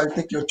you, because I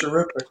think you're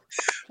terrific.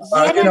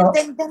 Yeah, You know,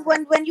 then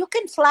when you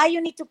can fly,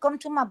 you need to come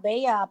to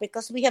Marbella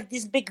because we have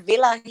this big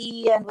villa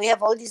here and we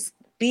have all these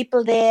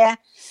people there.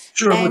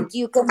 sure. And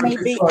you can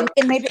maybe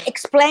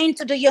explain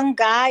to the young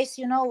guys,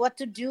 you know, what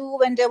to do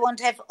when they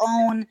won't have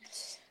own,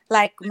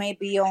 like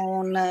maybe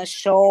own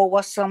show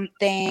or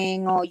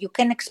something, or you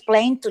can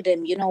explain to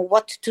them, you know,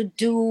 what to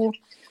do.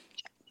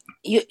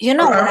 You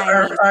know what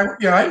I mean?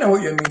 Yeah, I know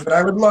what you mean, but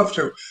I would love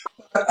to.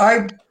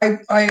 I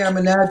am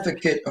an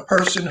advocate, a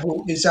person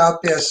who is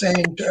out there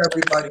saying to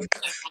everybody,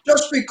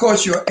 just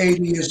because you're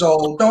 80 years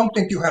old, don't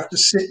think you have to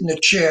sit in a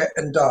chair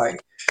and die.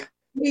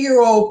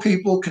 80-year-old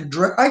people can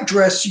dress. I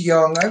dress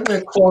young. I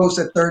wear clothes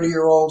that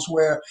 30-year-olds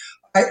wear.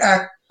 I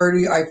act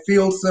 30. I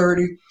feel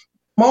 30. The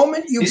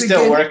moment you He's begin,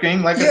 still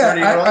working like a yeah,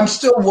 30-year-old? I'm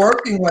still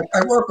working. Like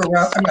I work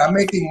around. I mean, I'm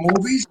making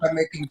movies. I'm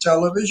making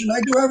television.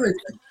 I do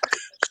everything.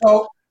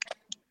 So,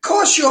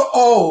 because you're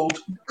old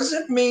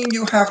doesn't mean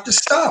you have to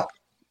stop.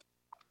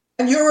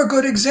 And you're a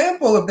good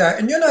example of that.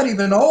 And you're not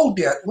even old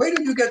yet. Wait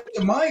till you get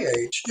to my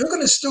age. You're going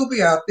to still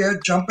be out there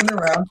jumping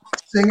around,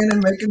 singing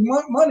and making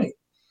money.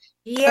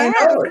 Yeah,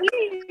 I know it.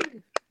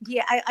 really.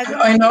 Yeah,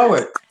 I know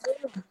it.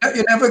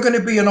 You're never going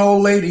to be an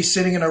old lady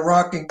sitting in a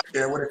rocking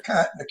chair with a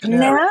cat and a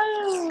canary.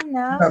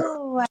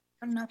 No, I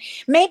don't know.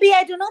 Maybe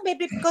I don't know.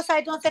 Maybe because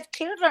I don't have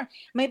children.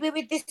 Maybe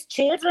with these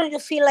children you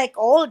feel like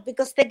old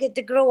because they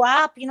grow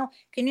up. You know,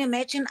 can you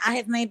imagine? I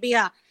have maybe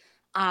a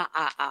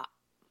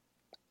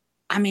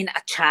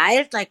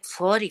child like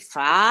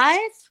 45.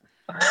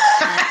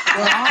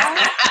 I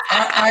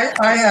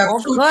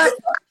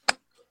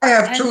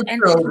have two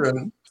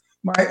children.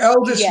 My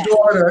eldest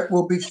daughter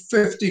will be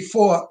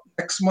 54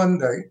 next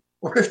Monday.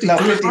 Or 52. No,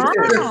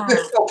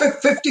 52.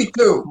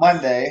 52.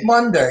 Monday.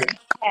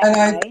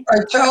 And I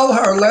tell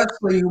her,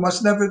 Leslie, you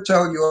must never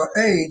tell your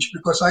age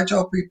because I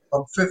tell people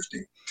I'm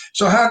 50.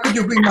 So how could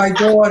you be my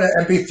daughter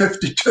and be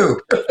 52?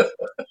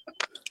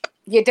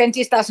 Your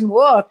dentist doesn't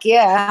work.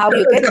 Yeah, how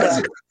you get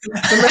there?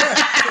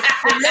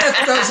 The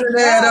math doesn't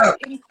add up.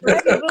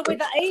 Incredible. With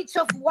the age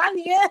of 1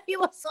 year, he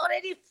was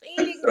already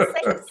feeling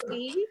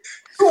sexy.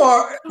 You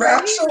are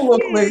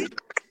absolutely,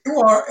 you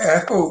are a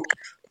hoot.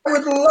 I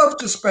would love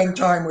to spend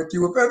time with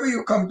you. If ever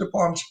you come to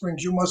Palm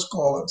Springs, you must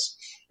call us.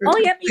 Oh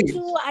yeah, me Please.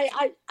 too.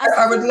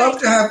 I would love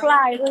to have.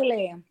 fly,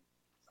 really.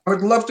 I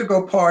would love to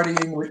go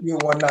partying with you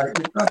one night.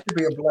 You've got to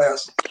be a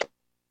blast.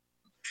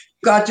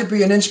 Got to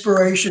be an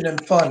inspiration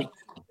and fun.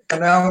 And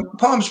now in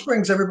Palm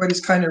Springs,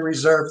 everybody's kind of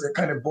reserved. They're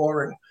kind of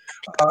boring.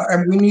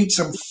 And we need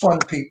some fun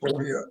people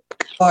here,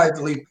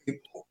 lively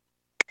people.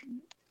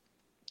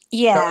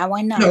 Yeah,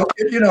 why not?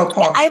 You know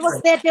Palm I was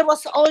Springs. there. There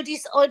was all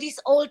these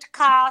old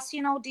cars,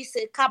 these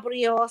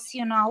cabrios.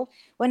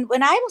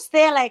 When I was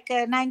there, like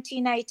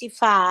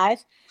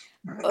 1985,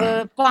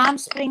 Palm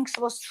Springs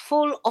was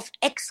full of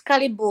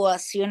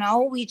Excaliburs.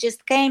 We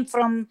just came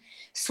from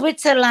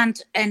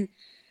Switzerland, and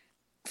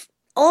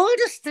all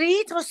the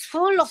street was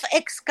full of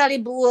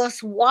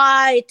Excaliburs,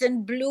 white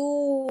and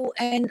blue,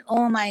 and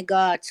oh my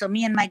God! So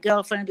me and my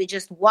girlfriend, we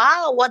just,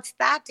 wow, what's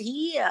that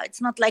here?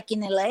 It's not like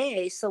in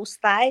LA. It's so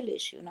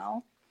stylish,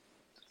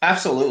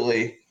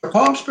 Absolutely.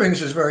 Palm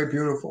Springs is very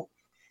beautiful.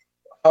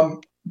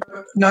 But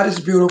not as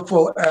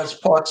beautiful as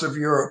parts of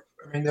Europe.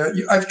 I mean,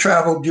 I've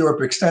traveled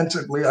Europe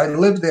extensively. I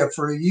lived there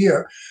for a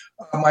year.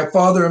 My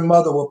father and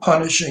mother were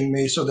punishing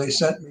me, so they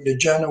sent me to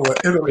Genoa,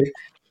 Italy,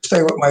 to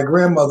stay with my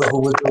grandmother, who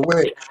was a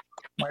witch.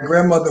 My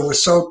grandmother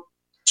was so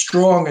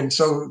strong and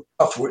so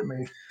tough with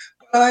me.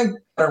 But I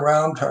got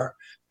around her.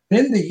 And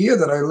in the year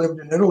that I lived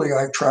in Italy,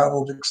 I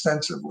traveled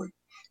extensively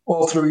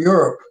all through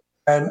Europe.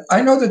 And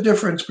I know the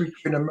difference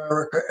between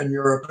America and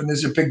Europe, and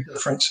there's a big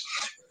difference.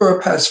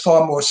 Europe has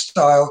far more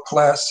style,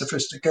 class,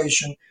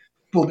 sophistication.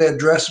 People there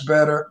dress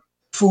better,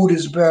 food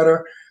is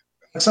better,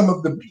 and some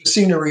of the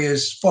scenery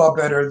is far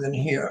better than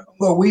here.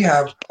 Although we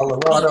have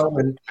Colorado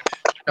and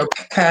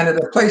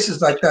Canada, places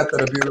like that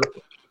are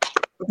beautiful.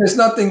 But there's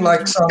nothing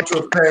like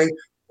Saint-Tropez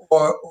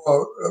or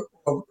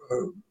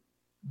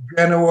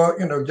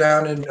Genoa,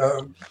 down in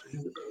I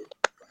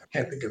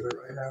can't think of it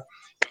right now.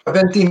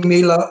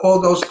 Ventimiglia,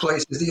 all those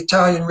places, the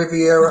Italian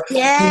Riviera.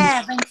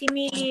 Yeah,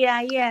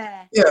 Ventimiglia,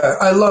 yeah. Yeah,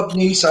 I love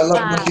Nice. I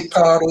love Monte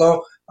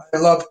Carlo. I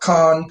love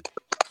Cannes.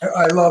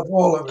 I love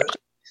all of it.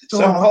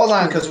 So hold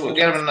on, because we'll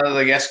get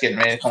another guest getting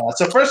ready to come on.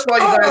 So first of all,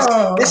 you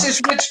guys, this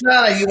is Rich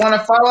Nana. You want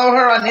to follow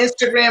her on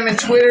Instagram and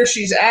Twitter.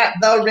 She's at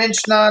the Rich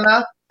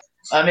Nana.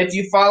 If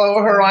you follow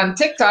her on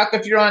TikTok,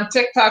 if you're on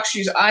TikTok,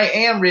 she's I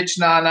am Rich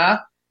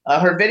Nana.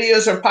 Her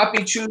videos are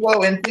Papi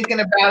Chulo, and thinking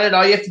about it,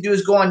 all you have to do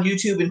is go on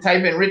YouTube and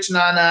type in Rich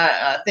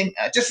Nana.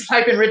 Just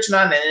type in Rich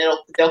Nana, and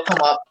they'll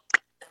come up.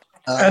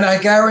 And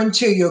I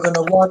guarantee you're going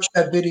to watch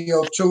that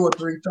video 2 or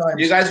 3 times.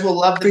 You guys will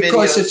love the video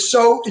because it's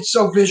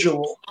so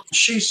visual.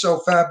 She's so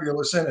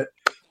fabulous in it.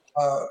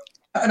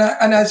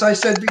 And as I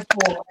said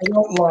before, I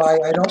don't lie.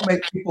 I don't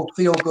make people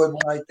feel good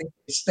when I think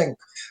they stink.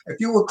 If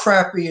you were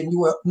crappy and you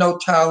were no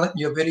talent and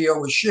your video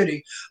was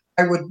shitty,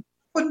 I wouldn't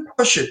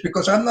push it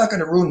because I'm not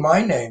going to ruin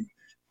my name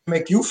to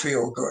make you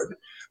feel good.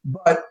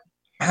 But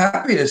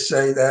happy to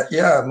say that,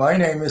 yeah, my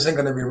name isn't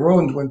going to be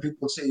ruined when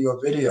people see your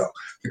video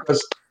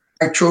because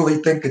I truly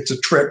think it's a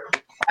trip.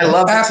 I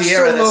love the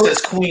tiara that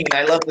says Queen.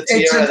 I love the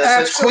tiara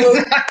that says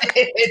Queen.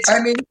 I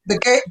mean, the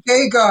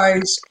gay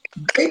guys,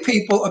 gay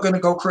people are going to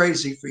go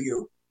crazy for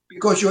you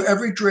because you're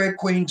every drag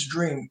queen's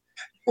dream.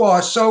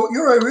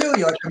 You're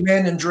really like a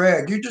man in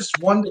drag. You're just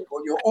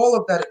wonderful. You're all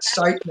of that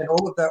excitement,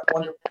 all of that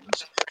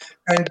wonderfulness.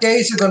 And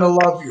gays are going to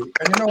love you.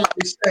 And you know what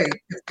they say?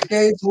 If the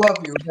gays love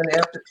you, then they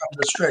have to come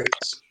the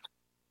straights.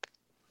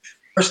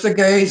 First the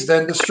gays,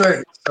 then the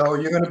straights. So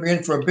you're going to be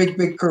in for a big,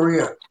 big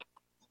career.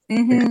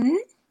 Mm-hmm.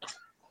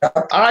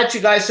 All right, you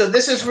guys. So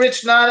this is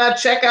Rich Nana.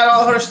 Check out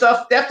all her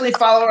stuff. Definitely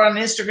follow her on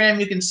Instagram.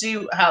 You can see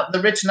how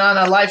the Rich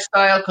Nana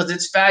lifestyle because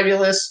it's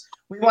fabulous.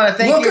 We want to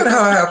thank you. Look at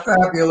how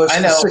fabulous. I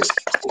know.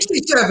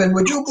 67.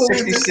 Would you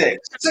believe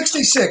 66.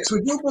 66.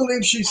 Would you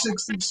believe she's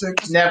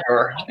 66?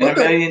 Never in a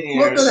million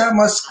years. Look at how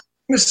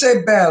come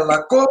sei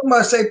bella.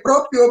 Come sei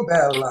proprio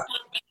bella.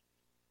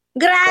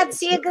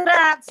 Grazie,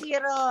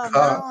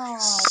 Ron.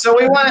 So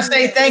we want to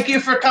say thank you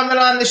for coming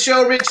on the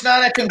show, Rich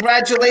Nana.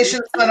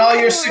 Congratulations on all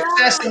your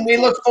success, and we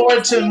look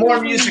forward to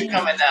more music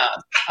coming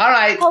out. All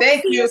right,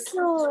 thank you.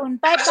 Soon.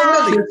 Bye-bye.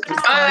 Absolutely.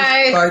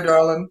 Bye. Bye,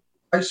 darling.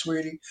 Bye,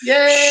 sweetie.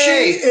 Yay!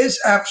 She is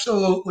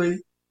absolutely,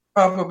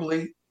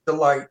 probably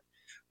delight.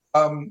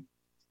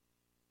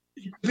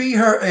 Be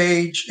her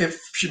age, if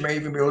she may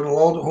even be a little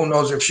older, who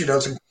knows if she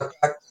doesn't come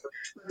back.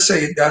 Let's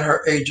say that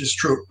her age is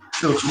true.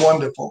 She looks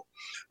wonderful.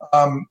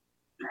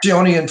 She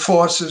only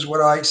enforces what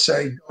I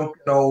say. Don't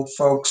get old,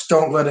 folks.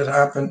 Don't let it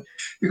happen.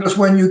 Because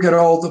when you get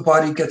old, the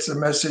body gets the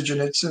message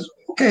and it says,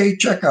 okay,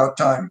 checkout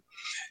time.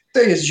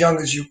 Stay as young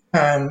as you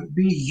can.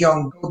 Be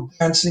young. Go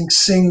dancing,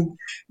 sing.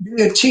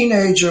 Be a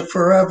teenager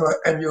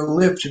forever and you'll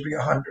live to be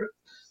 100.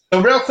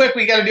 So real quick,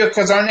 we got to do it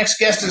because our next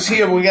guest is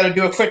here. We got to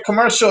do a quick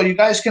commercial. You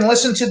guys can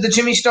listen to the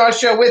Jimmy Star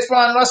Show with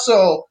Ron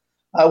Russell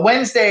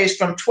Wednesdays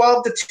from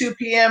 12 to 2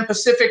 p.m.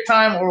 Pacific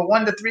time, or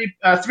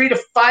 3 to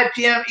 5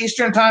 p.m.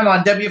 Eastern time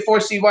on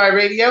W4CY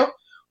Radio.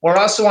 We're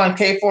also on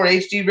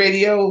K4HD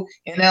Radio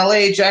in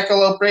LA,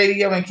 Jackalope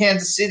Radio in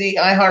Kansas City,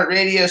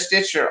 iHeartRadio,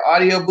 Stitcher,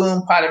 Audio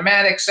Boom,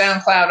 Podomatic,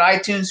 SoundCloud,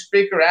 iTunes,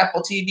 Spreaker,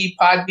 Apple TV,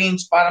 Podbean,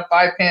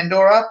 Spotify,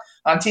 Pandora.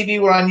 On TV,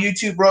 we're on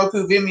YouTube,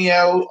 Roku,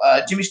 Vimeo,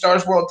 Jimmy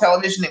Star's World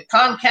Television, and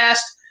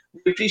Comcast.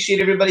 We appreciate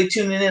everybody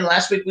tuning in.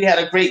 Last week we had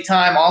a great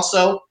time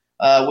also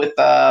with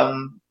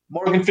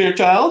Morgan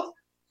Fairchild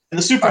and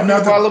the Super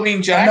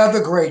Halloween Jack.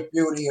 Another great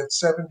beauty at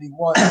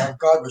 71. Oh,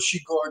 God, was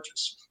she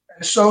gorgeous.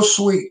 And so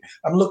sweet.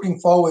 I'm looking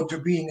forward to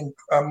being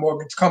in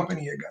Morgan's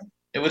company again.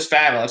 It was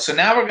fabulous. So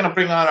now we're going to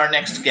bring on our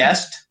next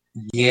guest.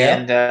 Yeah.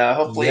 And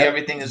hopefully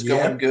everything is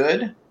going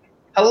good.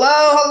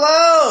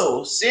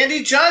 Hello.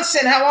 Sandy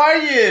Johnson, how are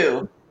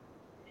you?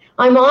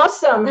 I'm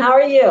awesome. How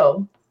are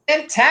you?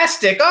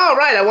 Fantastic. All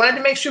right. I wanted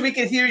to make sure we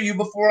could hear you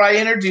before I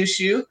introduce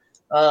you.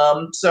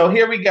 So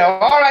here we go.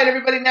 All right,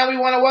 everybody. Now we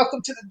want to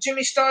welcome to the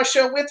Jimmy Star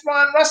Show with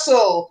Ron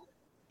Russell.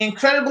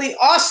 Incredibly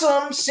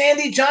awesome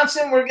Sandy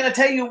Johnson. We're going to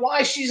tell you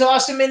why she's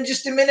awesome in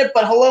just a minute,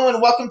 but hello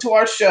and welcome to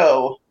our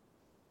show.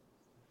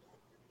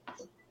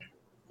 Okay.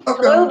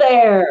 Hello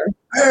there.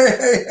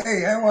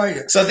 Hey, how are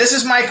you? So this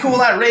is my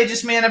cool,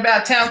 outrageous man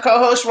about town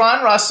co-host,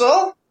 Ron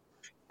Russell.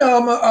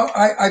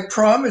 I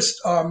promised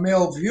our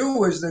male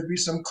viewers there'd be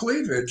some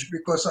cleavage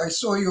because I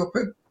saw your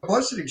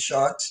publicity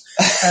shots,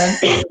 and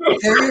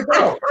there you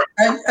go.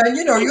 And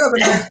you know you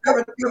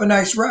have a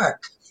nice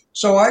rack.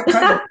 So I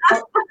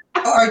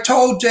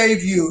told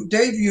Dave Hughes.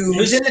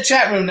 Who's in the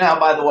chat room now,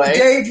 by the way?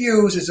 Dave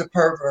Hughes is a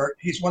pervert.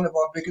 He's one of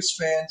our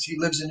biggest fans. He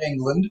lives in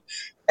England,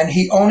 and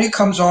he only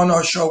comes on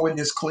our show when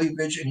there's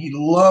cleavage, and he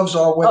loves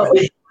our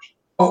women.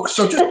 Oh,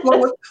 so just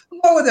lower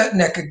that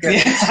neck again.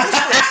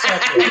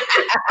 Yeah.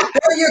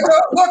 There you go.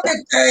 Look at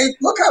Dave.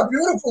 Look how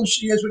beautiful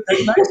she is with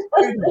that nice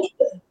cleavage.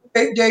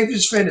 Dave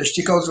is finished.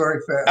 He goes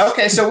very fast.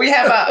 Okay, so we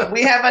have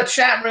a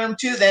chat room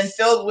too, then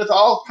filled with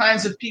all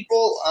kinds of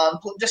people.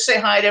 Just say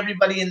hi to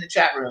everybody in the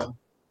chat room.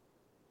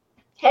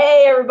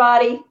 Hey,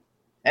 everybody.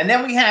 And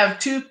then we have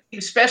two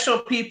special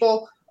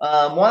people.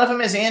 One of them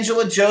is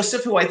Angela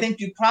Joseph, who I think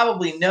you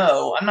probably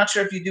know. I'm not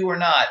sure if you do or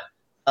not.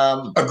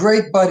 A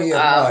great buddy of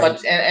mine.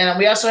 And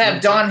we also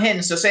have Don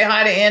Hinton. So say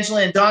hi to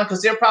Angela and Don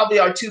because they're probably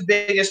our two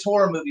biggest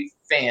horror movie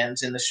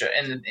fans in the show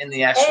in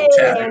the actual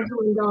chat room.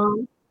 Angela and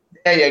Don.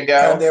 There you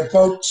go. And they're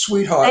both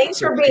sweethearts. Thanks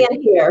for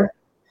being here.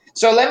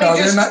 So let me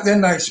they're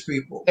nice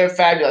people. They're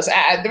fabulous.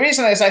 The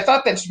reason is I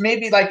thought that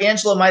maybe like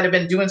Angela might have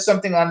been doing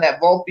something on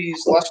that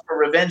Volpe's Lust for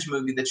Revenge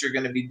movie that you're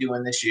going to be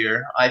doing this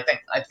year. I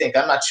think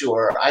I'm not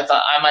sure. I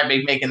thought I might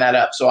be making that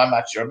up, so I'm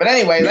not sure. But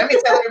anyway, let me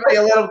tell everybody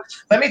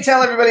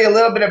a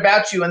little bit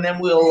about you, and then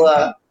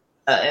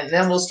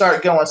we'll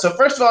start going. So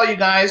first of all, you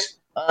guys,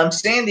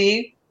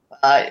 Sandy,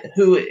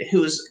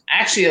 who's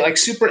actually like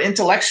super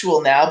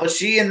intellectual now, but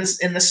she in the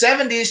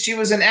 70s she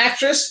was an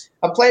actress,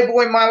 a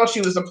Playboy model.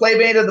 She was the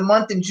Playmate of the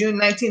Month in June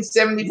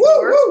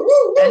 1974,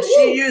 and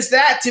she used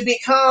that to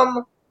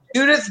become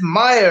Judith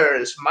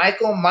Myers,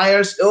 Michael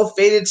Myers'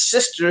 ill-fated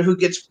sister, who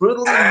gets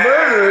brutally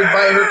murdered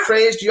by her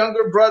crazed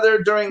younger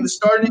brother during the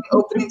starting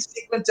opening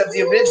sequence of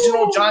the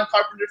original John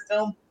Carpenter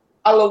film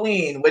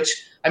Halloween.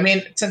 Which, I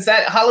mean, since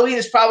that Halloween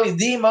is probably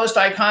the most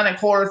iconic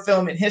horror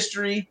film in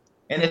history.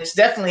 And it's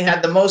definitely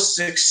had the most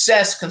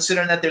success,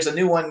 considering that there's a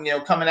new one,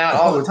 coming out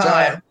all the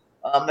time.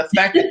 The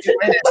fact that you're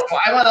in it, so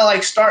I want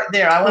to start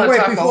there. I want to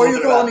talk a little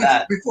bit about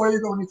that. Before you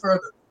go any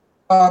further,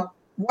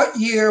 what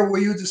year were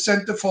you the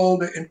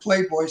centerfolder in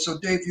Playboy so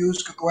Dave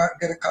Hughes could go out and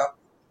get a copy?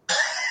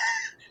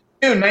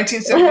 June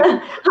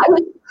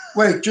 1974.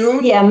 Wait,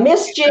 June? Yeah,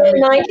 Miss June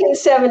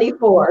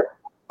 1974.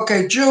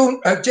 Okay, June.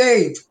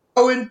 Dave,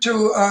 go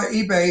into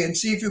eBay and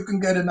see if you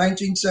can get a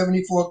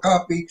 1974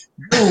 copy,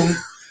 June.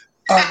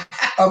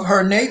 Of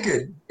her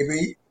naked,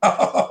 baby.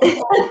 I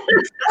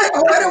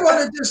don't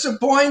want to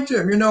disappoint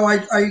him.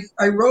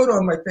 I wrote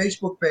on my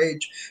Facebook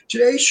page,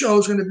 today's show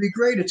is going to be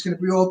great. It's going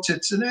to be all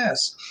tits and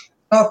ass.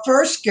 Our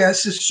first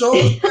guest is so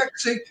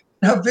sexy.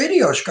 Her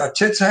video, she got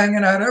tits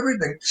hanging out,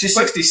 everything. She's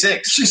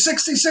 66. She's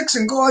 66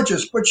 and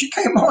gorgeous, but she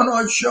came on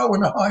our show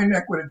in a high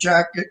neck with a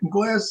jacket and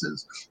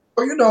glasses.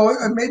 So,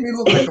 it made me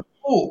look like a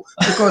fool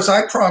because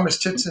I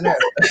promised tits and ass.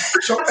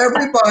 So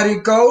everybody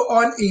go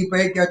on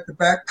eBay, get the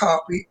back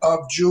copy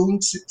of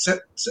June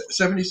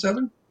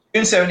 77?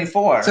 June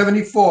 74.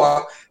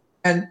 74,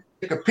 and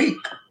take a peek.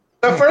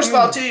 So first of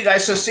all, too, you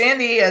guys, so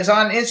Sandy is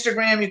on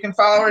Instagram. You can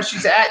follow her.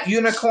 She's at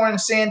Unicorn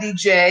Sandy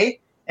J.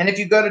 And if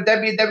you go to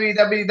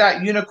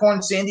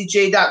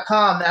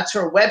www.unicornsandyj.com, that's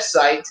her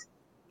website.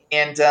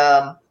 And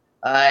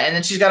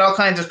then she's got all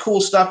kinds of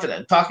cool stuff in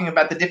it, talking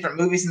about the different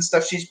movies and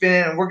stuff she's been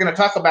in, and we're going to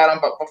talk about them.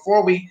 But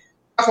before we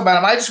talk about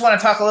them, I just want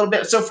to talk a little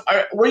bit. So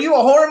were you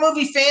a horror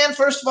movie fan,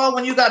 first of all,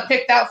 when you got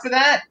picked out for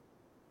that?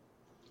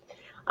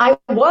 I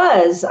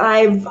was.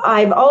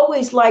 I've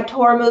always liked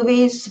horror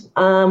movies.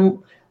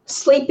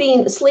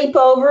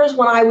 sleepovers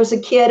when I was a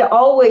kid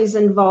always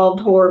involved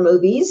horror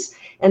movies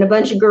and a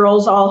bunch of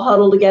girls all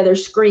huddled together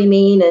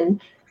screaming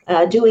and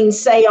doing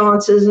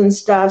seances and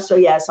stuff. So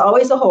yes,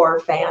 always a horror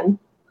fan.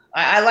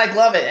 I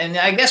love it. And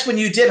I guess when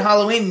you did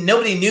Halloween,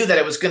 nobody knew that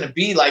it was going to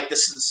be like the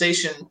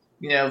sensation,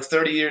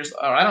 30 years,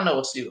 or I don't know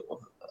what's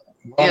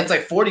it's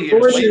like 40 years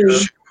 40 later.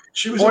 years.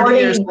 She was 40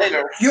 years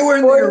later. You were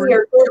in 40 the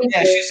or 42.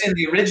 Yeah, she's in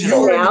the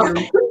original.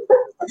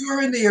 you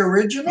were in the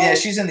original? Yeah,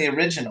 she's in the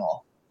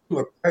original. You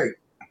look great.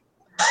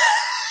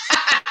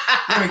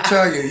 Let me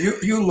tell you,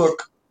 you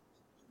look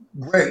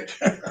great.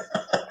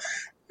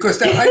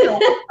 Because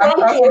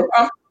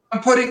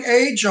I'm putting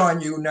age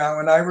on you now,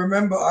 and I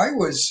remember I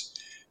was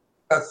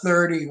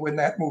 30 when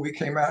that movie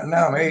came out, and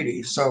now I'm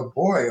 80. So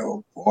boy,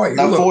 oh boy,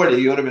 you look 40.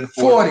 You would have been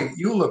 40.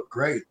 You look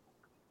great.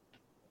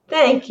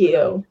 Thank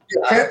you.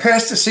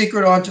 Pass the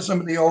secret on to some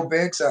of the old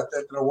bags out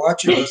there that are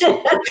watching us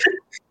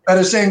that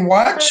are saying,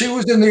 "What? She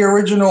was in the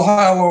original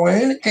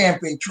Halloween? It can't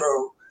be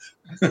true."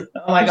 Oh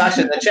my gosh!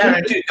 In the chat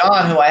room too,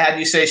 Dawn, who I had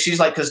you say she's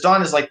like, because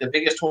Dawn is like the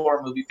biggest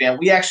horror movie fan.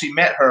 We actually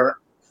met her.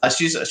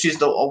 She's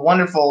a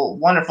wonderful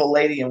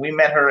lady, and we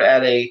met her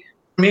at a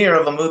premiere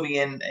of a movie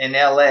in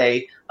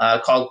L.A.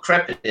 Called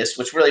Crepitus,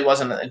 which really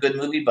wasn't a good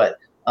movie, but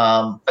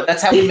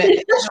that's how we met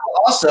Angela.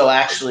 Also,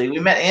 actually, we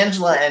met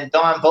Angela and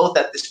Dawn both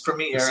at this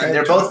premiere, and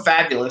they're both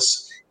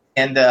fabulous.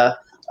 And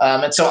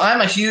so I'm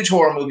a huge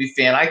horror movie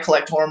fan. I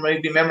collect horror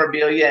movie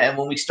memorabilia, and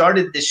when we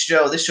started this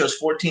show's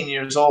 14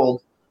 years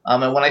old.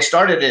 And when I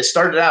started it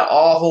started out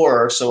all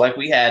horror. So like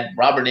we had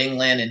Robert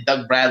Englund and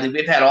Doug Bradley.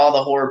 We've had all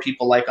the horror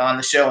people like on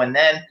the show. And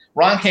then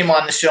Ron came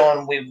on the show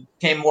and we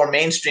became more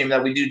mainstream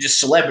that we do just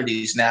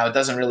celebrities now. It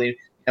doesn't really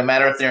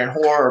matter if they're in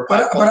horror or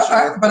pop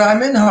culture. But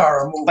I'm in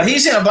horror movies. But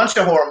he's in a bunch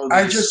of horror movies.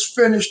 I just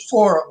finished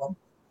 4 of them.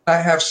 I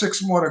have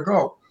 6 more to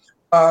go.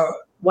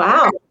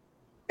 Wow.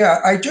 Yeah,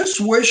 I just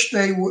wish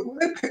they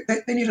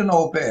need an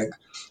old bag.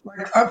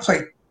 Like I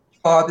play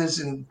fathers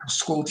and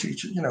school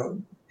teachers,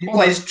 He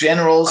plays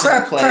generals.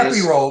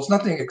 Crappy roles,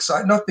 nothing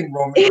exciting, nothing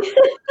romantic.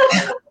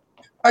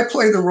 I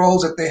play the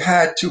roles that they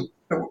had to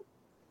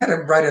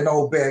write an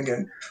old bag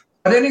in.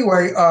 But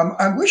anyway,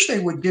 I wish they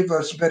would give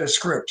us better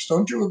scripts.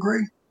 Don't you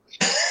agree?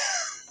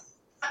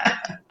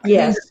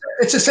 Yes.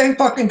 It's the same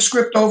fucking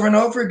script over and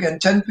over again.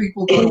 10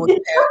 people go to a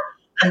camp,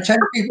 and 10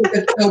 people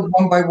get killed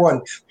one by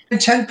one. And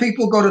 10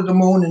 people go to the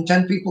moon, and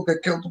 10 people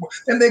get killed.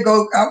 Then they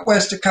go out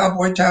west to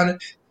Cowboy Town.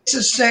 It's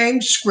the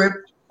same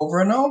script over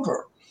and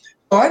over.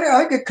 So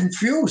I get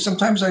confused.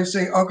 Sometimes I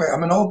say, okay,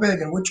 I'm an old bag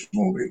in which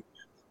movie?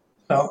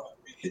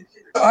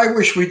 I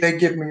wish they'd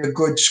give me a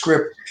good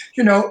script.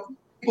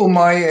 People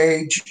my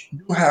age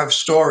do have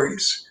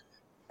stories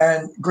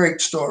and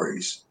great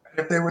stories. And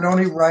if they would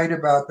only write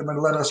about them and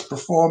let us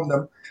perform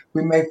them,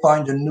 we may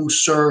find a new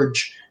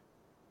surge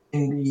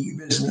in the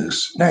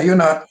business. Now, you're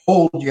not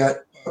old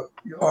yet, but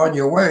you're on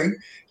your way.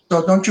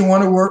 So don't you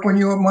want to work when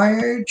you're my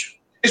age?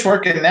 She's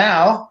working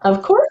now.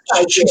 Of course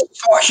I do.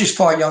 She's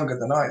far younger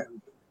than I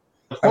am.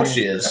 Of course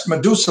she is.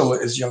 Medusa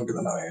is younger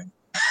than I am.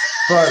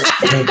 But,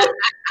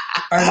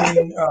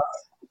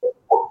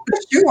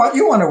 you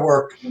want to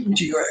work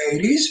into your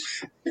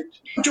 80s.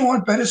 Don't you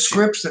want better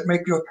scripts that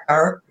make your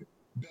character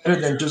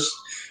better than just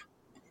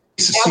a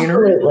piece of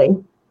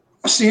Absolutely.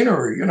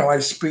 scenery? I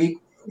speak.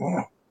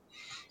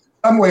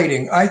 I'm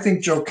waiting. I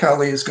think Joe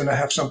Kelly is going to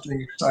have something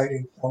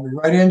exciting for me.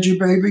 Right, Angie,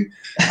 baby?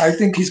 I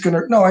think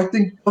I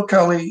think Joe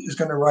Kelly is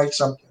going to write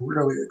something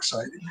really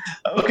exciting.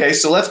 Okay,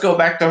 so let's go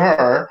back to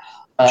her.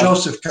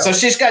 Joseph Kelly. So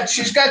she's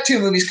got 2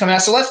 movies coming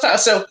out. So let's talk.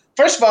 So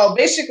first of all,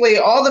 basically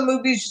all the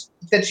movies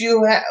that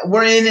you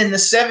were in the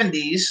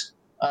 70s,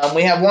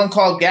 we have one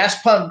called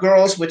Gas Pump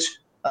Girls, which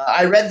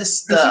I read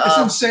this.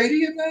 Isn't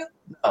Sadie in that?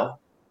 No.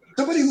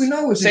 Somebody we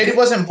know was Sadie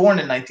wasn't born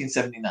in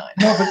 1979.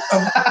 No,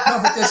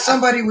 but there's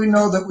somebody we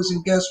know that was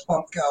in Gas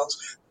Pump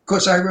Gals,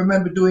 because I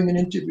remember doing an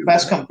interview.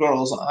 Gas Pump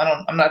Girls.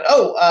 I'm not.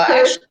 Oh,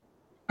 actually,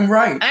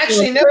 right.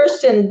 Actually, no.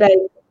 Kirsten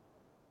Baker.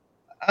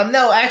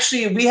 No,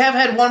 actually, we have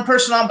had one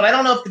person on, but I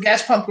don't know if the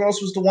Gas Pump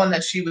Girls was the one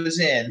that she was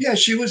in. Yeah,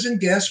 she was in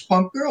Gas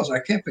Pump Girls. I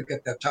can't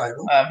forget that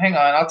title. Hang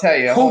on, I'll tell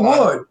you. Who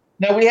would?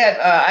 No, we had.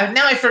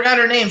 Now I forgot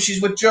her name.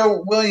 She's with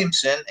Joe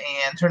Williamson,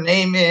 and her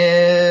name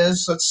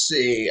is. Let's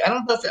see. I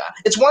don't know if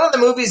it's one of the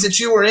movies that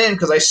you were in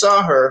because I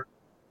saw her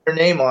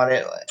name on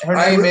it. Her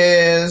name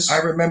is. I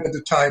remember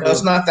the title. No,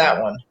 it's not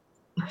that one.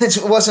 It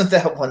wasn't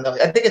that one though.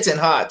 I think it's in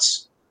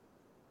Hots.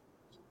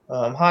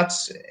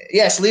 Hots.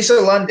 Yes, Lisa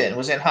London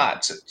was in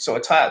Hots, so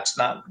it's Hots,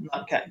 not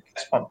Gas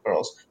Pump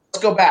Girls.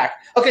 Let's go back.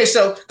 Okay,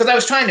 so because I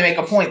was trying to make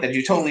a point that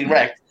you totally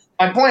wrecked.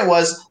 My point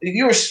was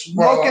you were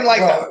smoking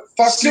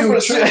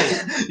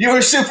you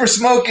were super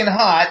smoking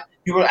hot.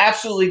 You were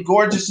absolutely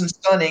gorgeous and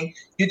stunning.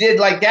 You did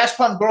like Gas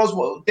Pump Girls.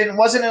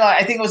 Wasn't it?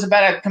 I think it was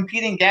about a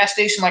competing gas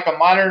station, like a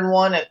modern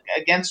one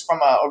against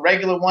from a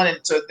regular one, and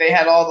so they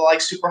had all the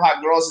like super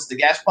hot girls as the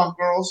Gas Pump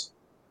Girls,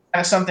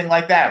 kind of something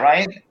like that,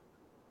 right?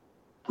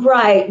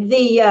 Right.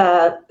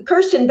 The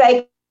Kirsten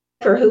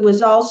Baker, who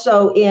was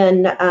also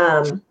in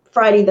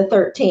Friday the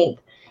 13th,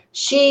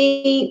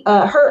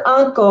 her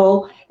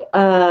uncle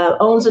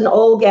owns an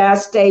old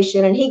gas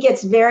station, and he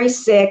gets very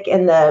sick,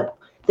 and the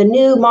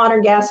new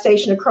modern gas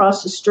station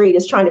across the street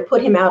is trying to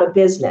put him out of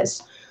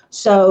business.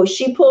 So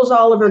she pulls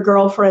all of her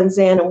girlfriends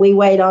in, and we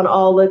wait on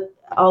all of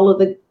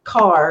the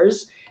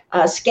cars,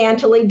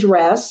 scantily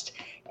dressed,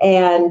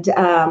 and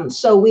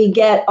so we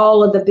get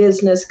all of the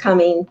business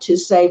coming to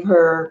save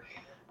her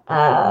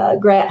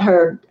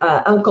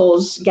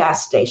uncle's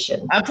gas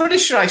station. I'm pretty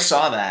sure I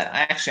saw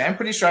that. I'm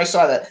pretty sure I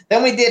saw that.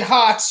 Then we did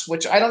HOTS,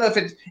 which I don't know if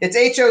it's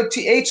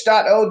H.O.T.H.O.T.S,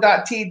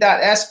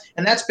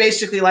 and that's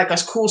basically like a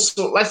cool,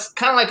 that's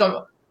kind of like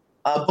a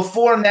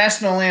before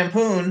National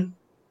Lampoon,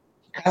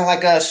 kind of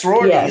like a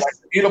sorority, Yes. like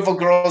beautiful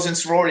girls in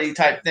sorority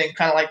type thing,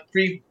 kind of like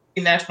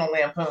pre-National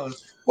Lampoon.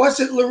 Was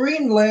it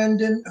Lorene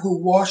Landon who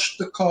washed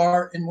the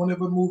car in one of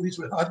her movies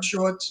with hot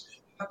shorts,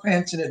 hot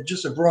pants, and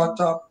just a bra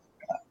top?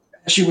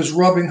 She was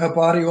rubbing her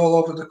body all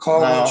over the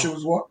car when she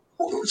was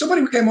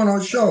somebody came on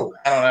our show.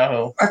 I don't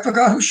know who. I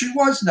forgot who she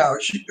was now.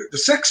 The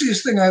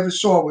sexiest thing I ever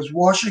saw was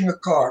washing a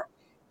car.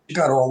 She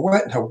got all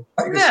wet and her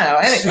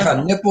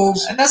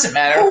nipples. It doesn't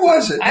matter. Who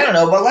was it? I don't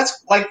know, but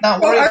let's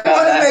not worry about that. I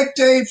want to make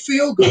Dave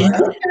feel good. I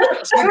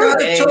got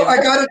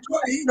to,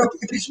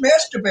 if he's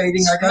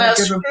masturbating, I got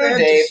to give him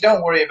fantasy. Dave,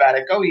 don't worry about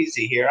it. Go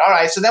easy here. All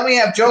right, so then we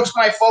have Jokes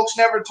My Folks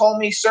Never Told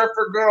Me,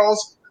 Surfer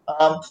Girls.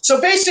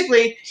 So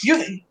basically,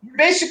 you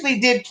basically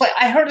did play.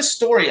 I heard a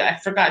story. I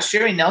forgot.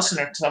 Sherry Nelson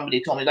or somebody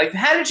told me. Like,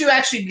 how did you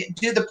actually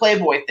do the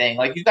Playboy thing?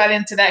 Like, you got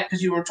into that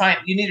because you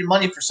needed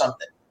money for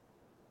something.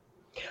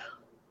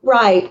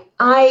 Right.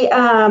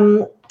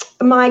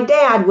 My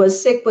dad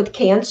was sick with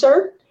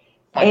cancer,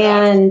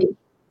 and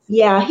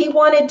yeah, he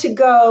wanted to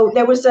go.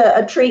 There was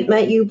a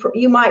treatment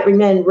you might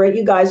remember it.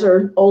 You guys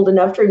are old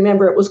enough to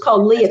remember. It was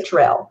called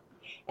Leotrel,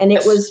 and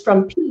it was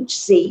from peach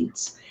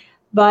seeds,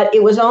 but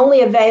it was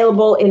only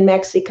available in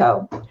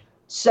Mexico.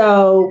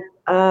 So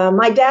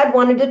my dad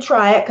wanted to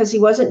try it because he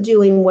wasn't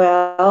doing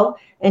well,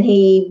 and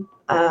he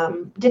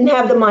didn't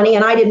have the money,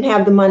 and I didn't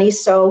have the money.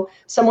 So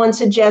someone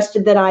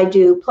suggested that I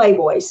do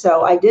Playboy.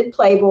 So I did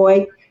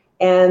Playboy,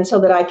 and so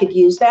that I could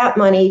use that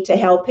money to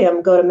help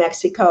him go to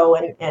Mexico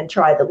and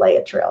try the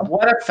Leotrel.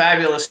 What a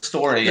fabulous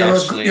story,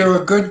 actually.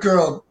 You're a good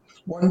girl.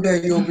 One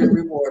day you'll be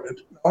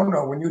rewarded. Oh,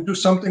 no, when you do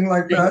something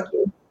like that,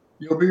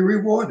 you'll be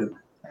rewarded.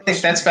 I think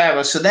that's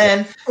fabulous. So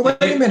then... Wait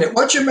a minute.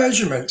 What's your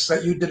measurements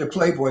that you did a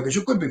Playboy? Because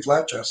you could be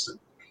flat-chested.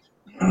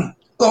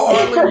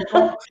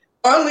 So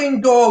Arlene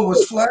Dahl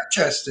was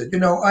flat-chested.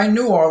 I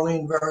knew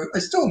Arlene I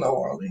still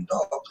know Arlene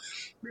Dahl,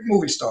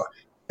 movie star.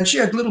 And she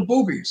had little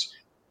boobies.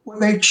 When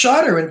they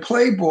shot her in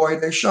Playboy,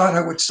 they shot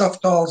her with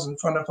stuffed dolls in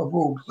front of her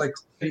boobs, like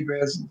teddy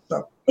bears and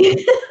stuff.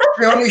 They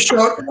only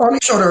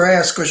showed her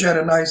ass because she had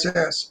a nice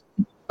ass.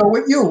 So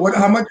with you,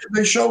 how much did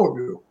they show of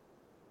you?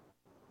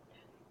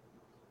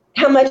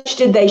 How much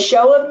did they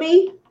show of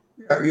me?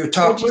 Yeah, you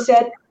topless? What you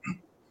said?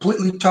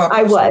 Completely topless.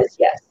 I was,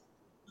 yes.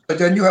 But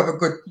then you have a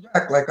good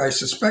back, like I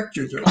suspect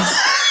you do. But,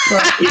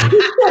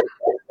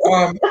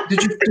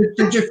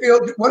 did you feel?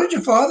 What did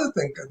your father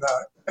think of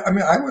that? I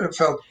mean, I would have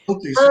felt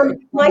guilty.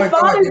 My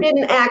father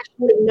didn't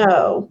actually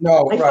know.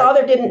 No, my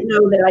father didn't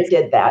know that I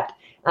did that.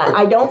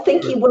 I don't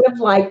think he would have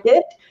liked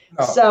it.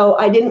 No. So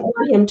I didn't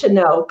want him to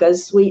know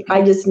because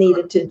I just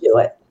needed to do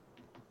it.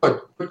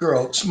 Good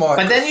girl, smart.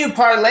 But then you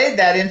parlayed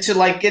that into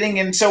like getting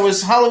in. So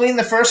was Halloween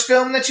the first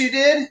film that you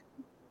did?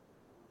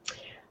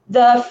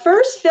 The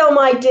first film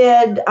I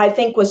did, I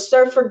think, was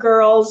Surfer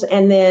Girls,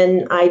 and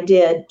then I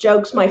did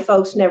Jokes My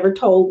Folks Never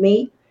Told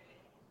Me,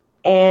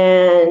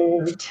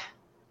 and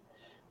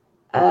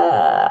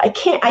I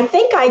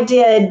think I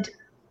did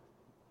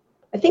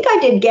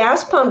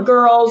Gas Pump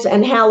Girls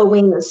and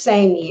Halloween the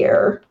same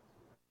year,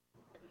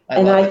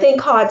 and I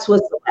think HOTS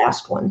was the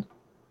last one.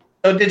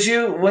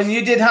 So when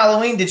you did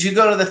Halloween, did you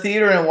go to the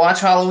theater and watch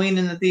Halloween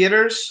in the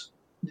theaters?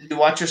 Did you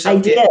watch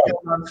yourself get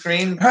killed on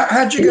screen?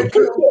 How'd you get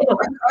killed?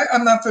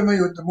 I'm not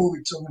familiar with the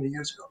movie so many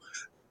years ago.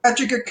 How'd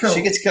you get killed?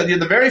 She gets killed. You're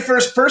the very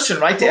first person,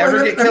 right, to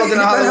ever get killed in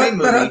a Halloween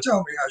movie. Tell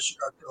me how she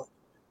got killed.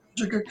 How'd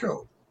you get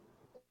killed?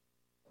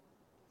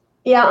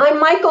 Yeah, I'm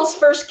Michael's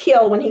first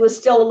kill when he was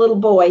still a little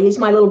boy. He's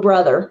my little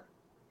brother.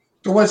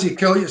 So was he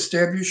kill you,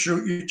 stab you,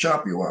 shoot you,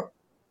 chop you up?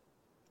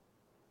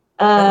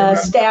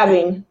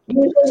 Stabbing.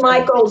 Usually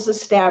Michael's the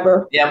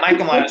stabber. Yeah,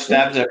 Michael Myers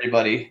stabs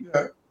everybody.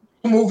 Yeah.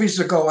 2 movies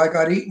ago, I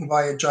got eaten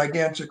by a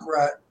gigantic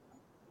rat.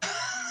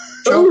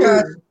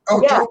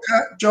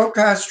 Joe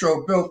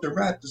Castro built a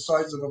rat the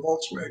size of a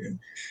Volkswagen.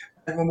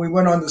 And when we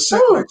went on the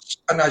set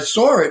and I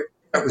saw it,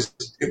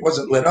 it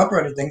wasn't lit up or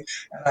anything.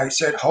 And I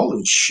said,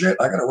 holy shit,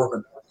 I got to work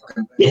on that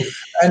fucking thing.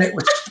 And it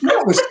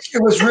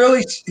was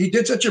really, he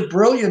did such a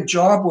brilliant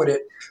job with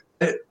it.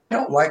 I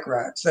don't like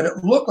rats. And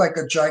it looked like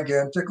a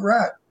gigantic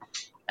rat.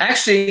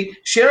 Actually,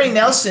 Sherry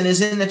Nelson is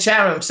in the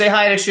chat room. Say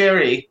hi to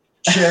Sherry.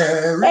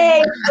 Sherry.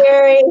 Hey,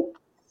 Sherry.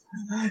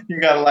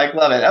 You gotta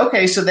love it.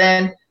 Okay, so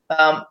then,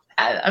 I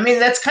mean,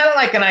 that's kind of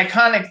like an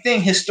iconic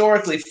thing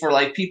historically for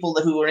like people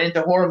who are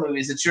into horror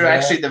movies. That you're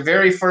actually the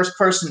very first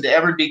person to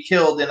ever be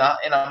killed in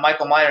a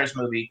Michael Myers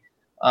movie,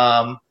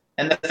 and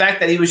the fact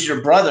that he was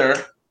your brother,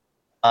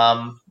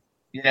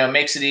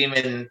 makes it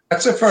even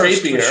That's a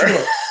first, creepier. for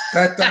sure.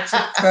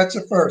 That's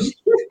a first.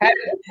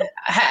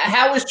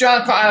 How was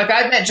John? Like,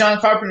 I met John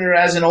Carpenter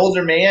as an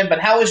older man, but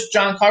how was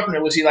John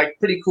Carpenter? Was he like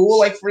pretty cool?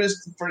 Like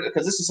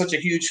because this is such a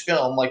huge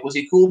film. Like, was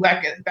he cool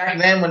back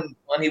then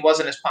when he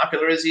wasn't as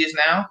popular as he is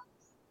now?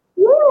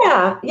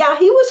 Yeah,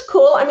 he was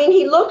cool. I mean,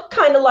 he looked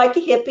kind of like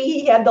a hippie.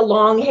 He had the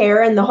long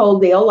hair and the whole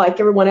deal, like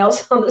everyone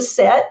else on the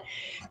set.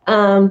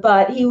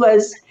 But he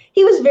was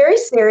very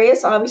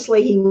serious.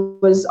 Obviously, he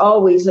was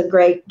always a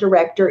great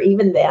director,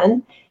 even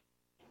then.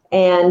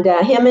 And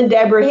him and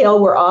Deborah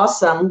Hill were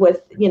awesome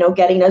with,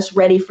 getting us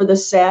ready for the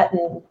set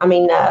and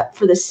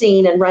for the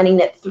scene and running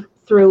it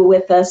through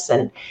with us.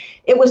 And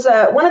it was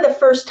one of the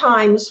first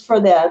times for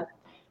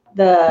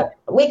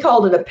we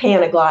called it a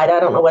Panaglide. I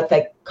don't know what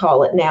they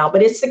call it now,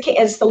 but it's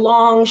the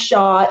long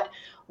shot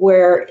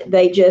where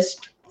they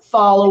just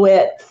follow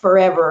it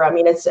forever. I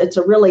mean, it's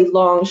a really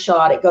long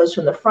shot. It goes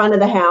from the front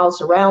of the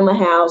house, around the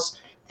house,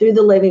 through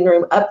the living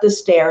room, up the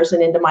stairs,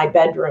 and into my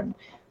bedroom.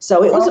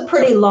 So it was a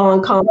pretty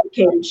long,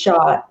 complicated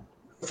shot.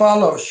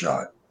 Follow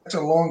shot. That's a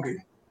longie.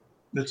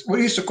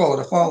 We used to call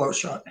it a follow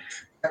shot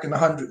back in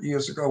 100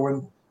 years ago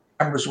when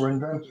cameras were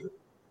invented.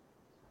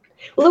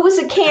 Well, it was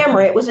a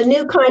camera. It was a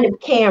new kind of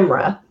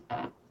camera.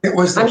 It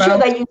was. I'm sure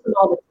they use it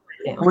all the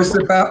time now. It was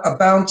a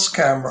bounce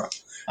camera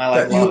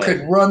that you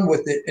could run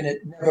with it, and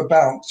it never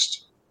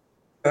bounced.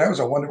 That was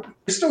a wonderful.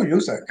 We still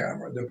use that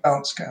camera, the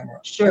bounce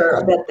camera. Sure,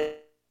 I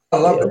bet. I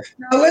love it.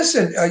 Now,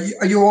 listen.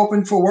 Are you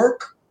open for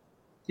work?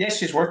 Yes,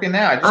 she's working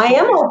now. I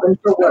am open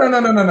for work.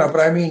 No.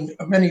 But I mean,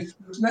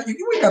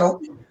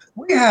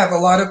 we have a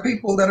lot of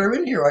people that are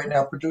in here right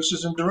now,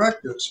 producers and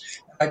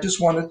directors. I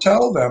just want to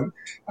tell them,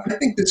 I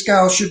think this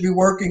gal should be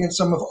working in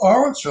some of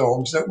our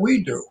films that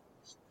we do.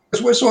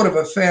 Because we're sort of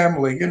a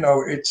family,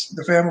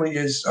 the family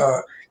is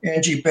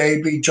Angie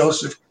Baby,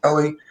 Joseph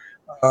Kelly,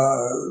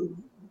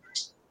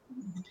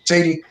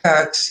 Sadie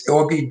Katz,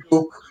 Augie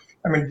Duke.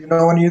 I mean, do you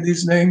know any of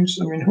these names?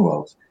 I mean, who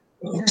else?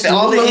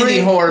 All the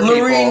indie horror people.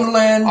 Lorene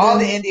Landon. All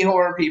the indie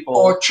horror people.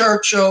 Or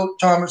Churchill,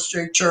 Thomas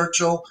J.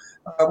 Churchill.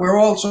 We're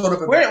all sort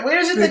of Where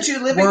is it that you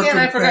live again?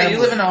 I forgot. Family. You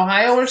live in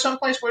Ohio or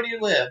someplace? Where do you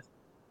live?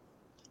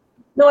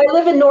 No, I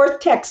live in North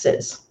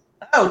Texas.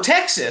 Oh,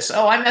 Texas.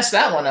 Oh, I messed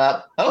that one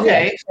up.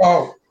 Okay. Yeah.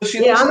 Oh.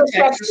 I'm a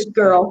Texas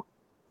girl.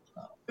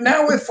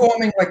 Now we're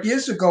forming, like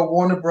years ago,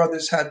 Warner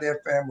Brothers had their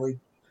family.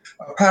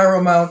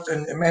 Paramount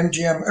and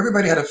MGM,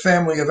 everybody had a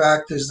family of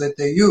actors that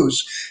they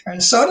use.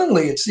 And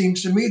suddenly it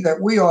seems to me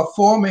that we are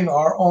forming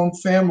our own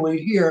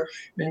family here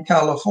in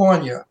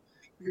California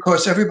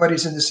because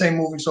everybody's in the same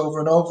movies over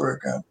and over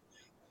again.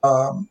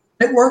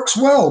 It works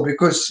well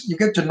because you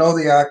get to know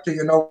the actor,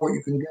 you know what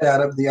you can get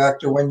out of the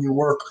actor when you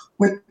work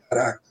with that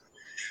actor.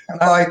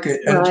 And I like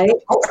it. And, right.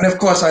 And of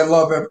course I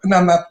love it. And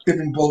I'm not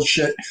giving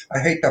bullshit. I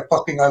hate that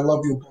fucking I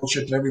love you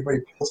bullshit that everybody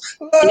pulls.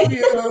 Love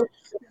you.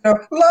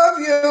 Love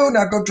you.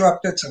 Now go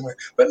drop that somewhere.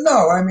 But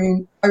no, I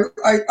mean,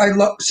 I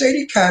love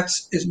Sadie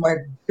Katz is my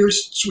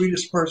dearest,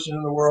 sweetest person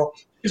in the world.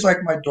 She's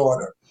like my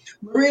daughter.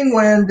 Lorene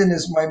Landon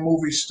is my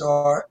movie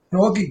star.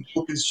 And Augie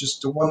Duke is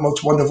just the one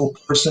most wonderful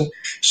person.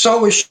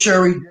 So is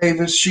Sherry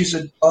Davis. She's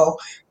a doll.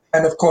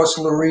 And of course,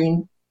 my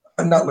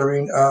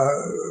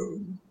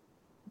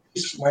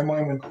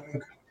mind went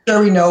blank.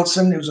 Sherry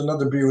Nelson, who's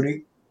another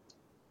beauty.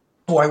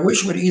 who I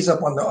wish would ease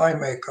up on the eye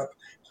makeup.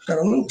 She's got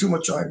a little too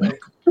much eye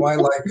makeup for my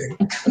liking.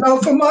 No,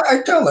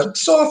 I tell her,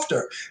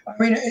 softer. I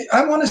mean,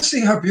 I want to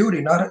see her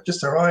beauty, not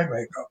just her eye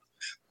makeup.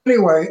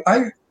 Anyway,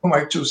 I put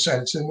my 2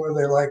 cents in whether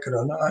they like it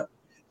or not.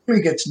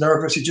 Jimmy gets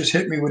nervous. He just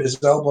hit me with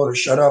his elbow to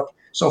shut up.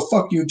 So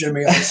fuck you,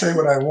 Jimmy. I say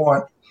what I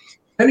want.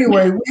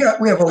 Anyway,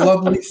 we have a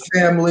lovely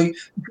family.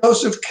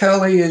 Joseph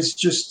Kelly is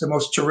just the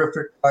most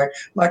terrific guy.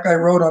 Like I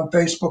wrote on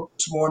Facebook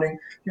this morning,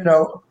 you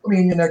know, me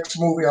in your next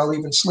movie, I'll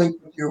even sleep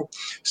with you.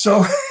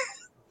 So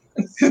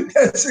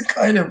that's a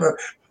kind of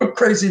a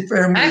crazy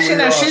family. Actually,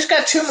 no, she's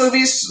got 2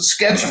 movies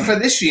scheduled for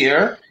this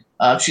year.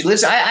 She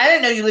lives. I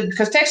didn't know you lived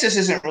because Texas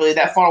isn't really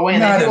that far away,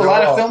 and they do a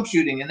lot of film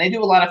shooting, and they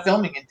do a lot of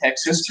filming in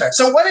Texas.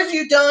 So what have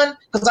you done?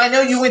 Because I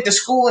know you went to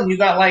school and you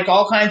got like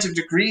all kinds of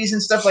degrees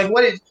and stuff. Like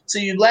so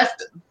you left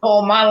the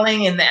whole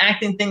modeling and the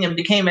acting thing and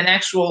became an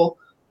actual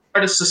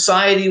part of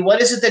society.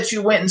 What is it that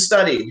you went and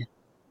studied?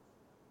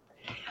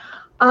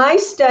 I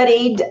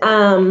studied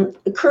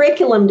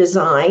curriculum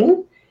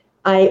design.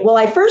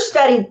 I first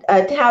studied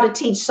how to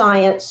teach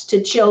science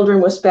to children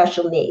with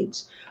special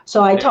needs.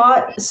 So I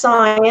taught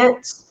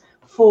science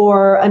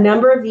for a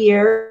number of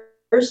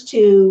years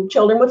to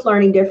children with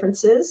learning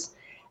differences.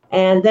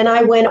 And then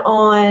I went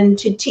on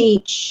to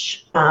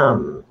teach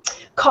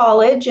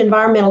college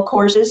environmental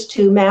courses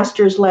to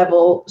master's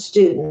level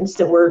students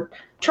that were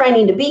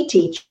training to be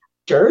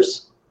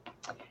teachers.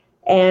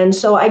 And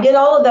so I did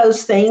all of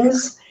those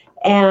things.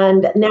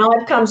 And now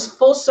it comes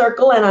full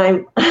circle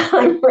and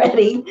I'm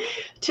ready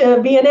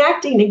to be in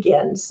acting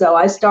again. So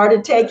I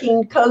started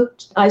getting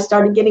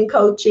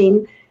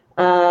coaching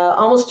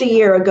almost a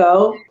year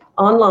ago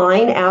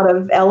online out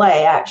of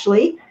LA,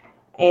 actually.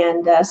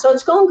 And so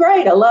it's going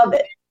great. I love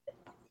it.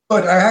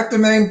 But I have to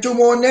name 2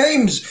 more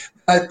names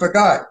I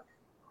forgot.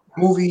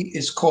 The movie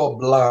is called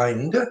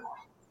Blind.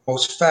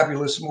 Most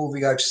fabulous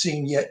movie I've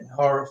seen yet in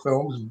horror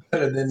films,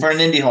 better than For an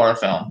indie horror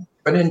film.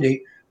 an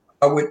indie,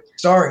 with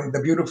starring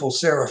the beautiful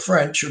Sarah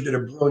French, who did a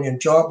brilliant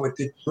job with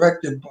it,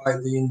 directed by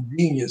the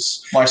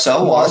ingenious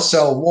Marcel Waltz.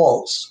 Marcel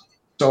Waltz.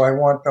 So I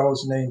want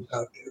those names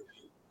out there.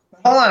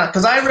 Hold on,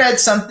 because I read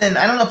something.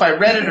 I don't know if I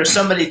read it or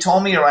somebody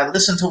told me, or I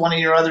listened to one of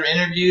your other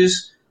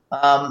interviews.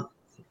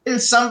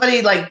 Didn't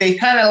somebody they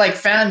kind of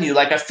found you,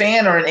 like a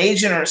fan or an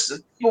agent, or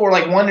people were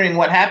wondering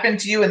what happened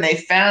to you, and they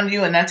found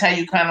you, and that's how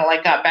you kind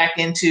of got back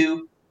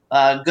into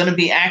going to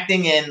be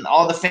acting and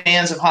all the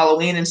fans of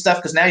Halloween and stuff,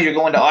 because now you're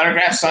going to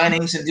autograph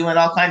signings and doing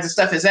all kinds of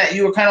stuff. Is that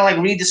you were kind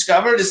of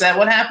rediscovered? Is that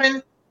what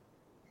happened?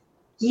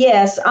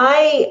 Yes,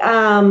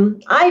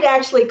 I'd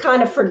actually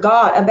kind of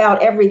forgot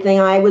about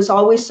everything. I was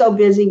always so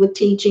busy with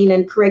teaching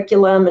and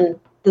curriculum and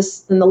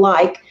this and the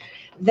like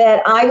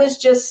that I was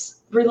just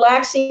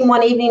relaxing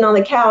one evening on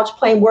the couch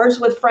playing Words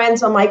with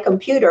Friends on my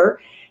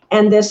computer,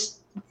 and this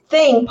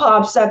thing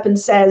pops up and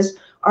says,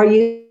 "Are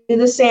you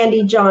the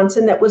Sandy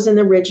Johnson that was in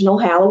the original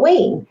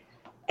Halloween?"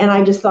 And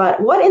I just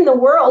thought, what in the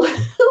world?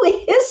 Who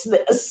is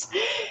this?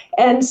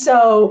 And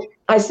so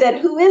I said,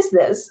 "Who is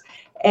this?"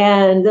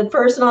 And the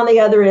person on the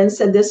other end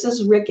said, "This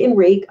is Rick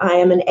Enrique. I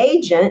am an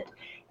agent,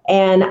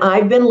 and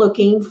I've been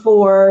looking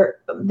for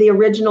the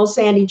original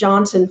Sandy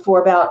Johnson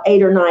for about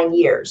 8 or 9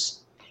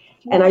 years."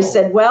 And I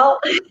said, "Well,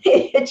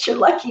 it's your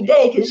lucky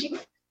day because you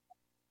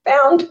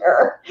found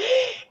her."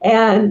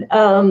 And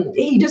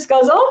he just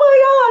goes, "Oh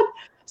my God."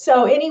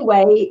 So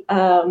anyway,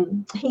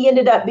 he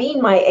ended up being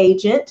my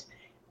agent.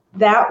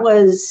 That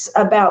was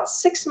about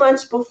 6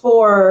 months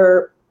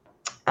before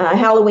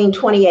Halloween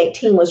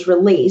 2018 was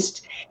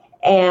released.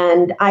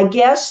 And I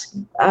guess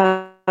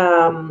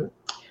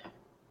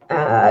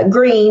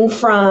Green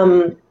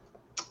from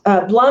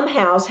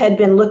Blumhouse had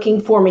been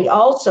looking for me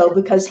also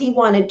because he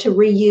wanted to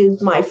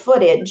reuse my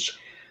footage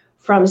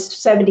from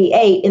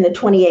 78 in the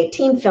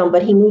 2018 film,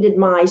 but he needed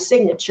my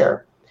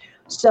signature.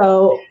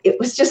 So it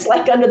was just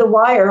under the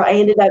wire. I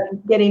ended up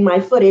getting my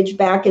footage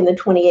back in the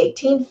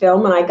 2018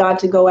 film, and I got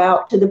to go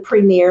out to the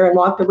premiere and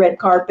walk the red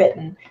carpet,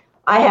 and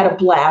I had a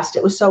blast.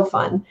 It was so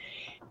fun.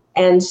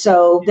 And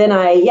so then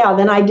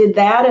I did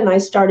that, and I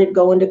started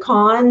going to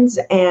cons,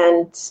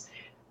 and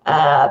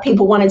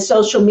people wanted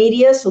social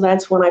media, so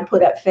that's when I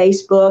put up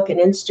Facebook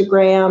and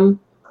Instagram,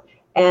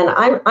 and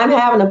I'm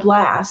having a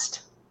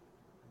blast.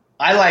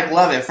 I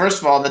love it. First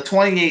of all, the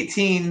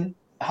 2018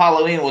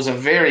 Halloween was a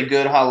very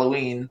good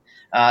Halloween,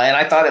 and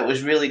I thought it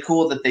was really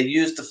cool that they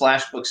used the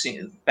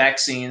flashback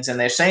scenes, and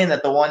they're saying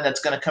that the one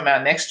that's going to come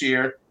out next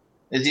year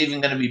is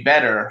even going to be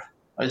better.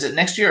 Is it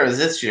next year or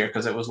this year?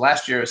 Because it was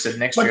last year. It said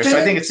next year, so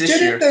I think it's this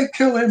year. Didn't they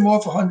kill him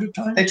off 100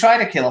 times? They try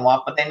to kill him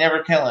off, but they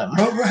never kill him.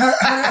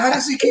 How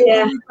does he keep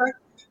coming back?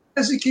 How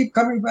does he keep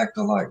coming back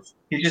to life?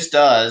 He just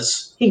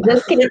does. He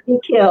just can't be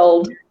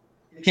killed.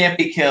 He can't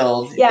be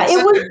killed. Yeah,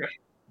 Go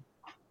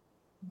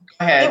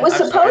ahead. It was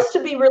supposed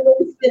to be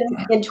released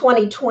in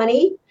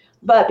 2020,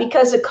 but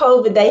because of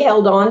COVID, they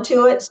held on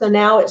to it. So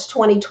now it's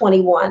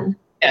 2021.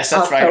 Yes,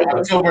 that's right.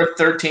 October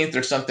 13th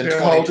or something,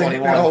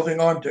 2021. They're holding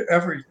on to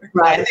everything.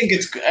 Right. I think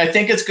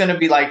it's going to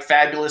be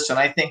fabulous, and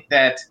I think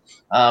that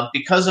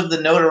because of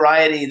the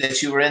notoriety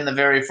that you were in the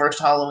very first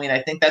Halloween,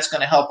 I think that's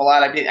going to help a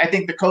lot. I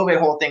think the COVID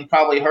whole thing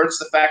probably hurts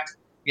the fact,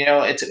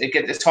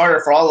 it's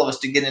harder for all of us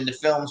to get into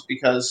films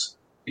because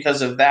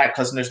of that,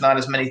 because there's not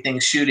as many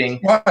things shooting.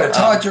 Well, it's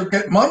hard to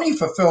get money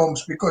for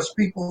films because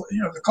people,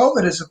 the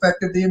COVID has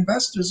affected the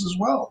investors as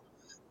well.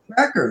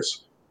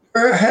 Backers.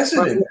 They're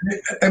hesitant,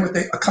 and with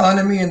the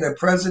economy and the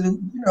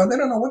president, they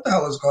don't know what the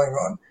hell is going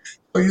on.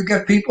 So you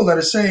get people that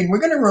are saying, "We're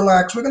going to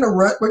relax, we're going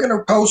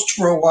to coast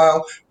for a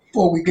while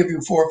before we give you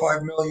 $4 or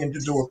 $5 million to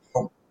do a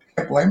film."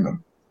 Can't blame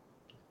them.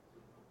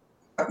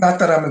 Not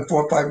that I'm in $4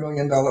 or $5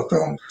 million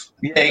films.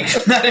 Yeah,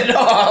 not at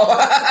all.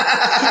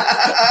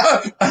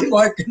 I'm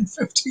like in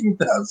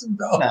 $15,000.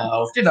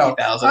 No,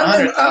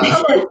 $50,000.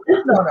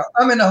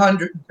 I'm in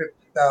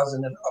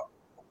 150,000 and up.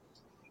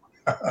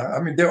 I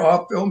mean, there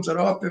are films that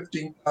are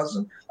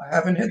 15,000. I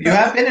haven't hit that. You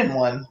have been in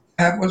one.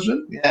 Was it?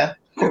 Yeah.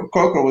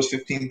 Croker was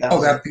 15,000. Oh,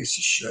 that piece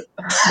of shit.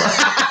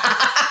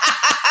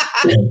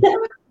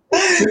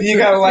 You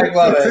gotta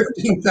love it.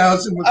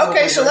 15,000 was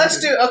okay. So let's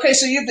do. Okay,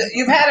 so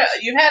you've had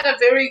a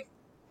very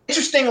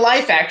interesting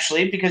life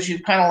actually, because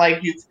you've kind of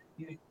you've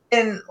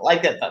been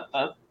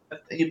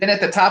you've been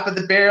at the top of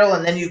the barrel,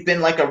 and then you've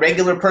been a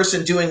regular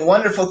person doing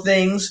wonderful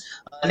things.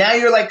 Now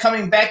you're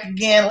coming back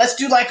again. Let's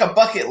do a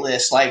bucket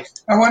list. I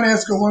want to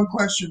ask you one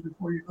question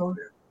before you go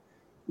there.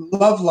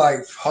 Love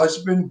life,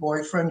 husband,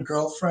 boyfriend,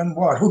 girlfriend,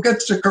 what? Who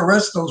gets to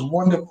caress those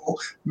wonderful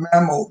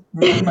mammals?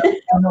 Who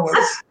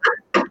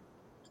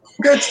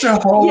gets to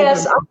hold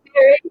Yes, them? I'm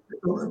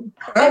married.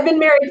 I've been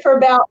married for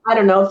about,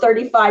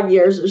 35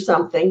 years or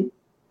something.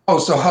 Oh,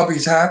 so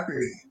hubby's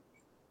happy.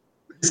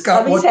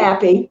 Hubby's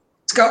happy.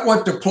 It's got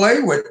what to play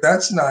with.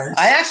 That's nice.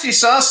 I actually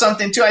saw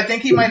something too. I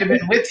think he might have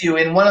been with you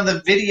in one of the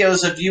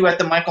videos of you at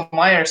the Michael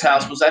Myers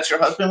house. Was that your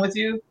husband with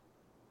you?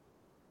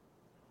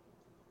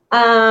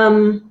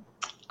 In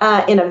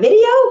a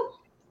video?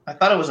 I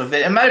thought it was a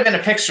video. It might have been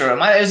a picture. It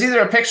was either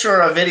a picture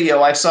or a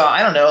video I saw.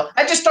 I don't know.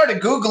 I just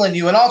started Googling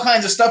you, and all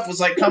kinds of stuff was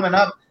like coming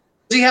up.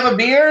 Does he have a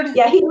beard?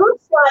 Yeah, he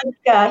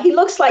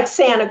looks like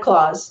Santa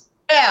Claus.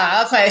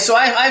 Yeah. Okay. So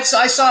I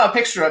saw a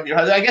picture of you.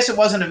 I guess it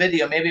wasn't a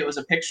video. Maybe it was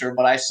a picture.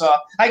 But I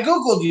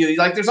Googled you.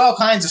 Like, there's all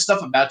kinds of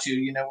stuff about you.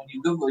 You know, when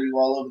you Google you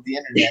all over the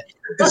internet.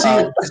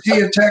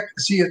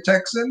 Is he a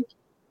Texan?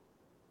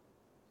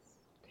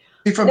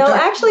 He from No,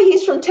 Texas? actually,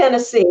 he's from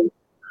Tennessee.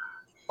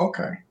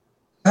 Okay.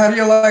 How do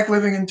you like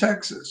living in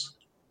Texas?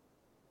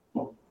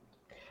 Well,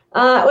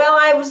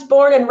 I was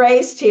born and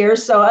raised here,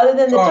 so other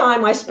than the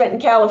time I spent in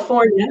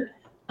California,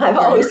 I've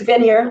always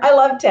been here. I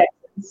love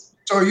Texas.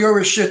 So you're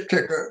a shit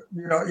kicker.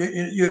 You know,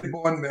 you're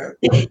born there.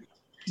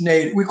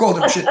 Native. We call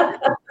them shit kickers.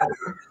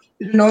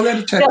 Did you know that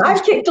in Texas? Yeah,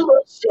 I've kicked a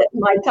little shit in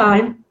my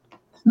time.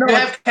 No, Do you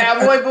have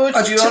cowboy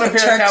boots? Do you own a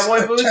pair of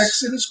cowboy boots? A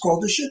Texan is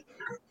called a shit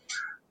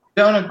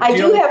kicker. I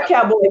do have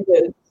cowboy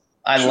boots.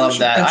 I love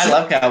that. I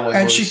love cowboy boots.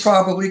 And she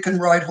probably can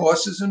ride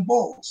horses and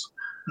bulls.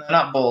 No,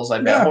 not bulls. I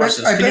bet Yeah,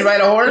 horses. I Can you bet-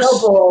 ride a horse? No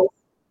bulls.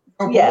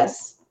 No bull.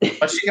 Yes.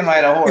 But she can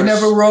ride a horse. You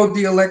never rode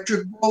the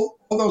electric bull?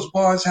 All those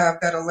bars have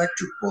that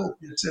electric bull.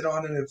 You sit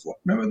on it and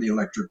remember the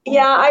electric bull?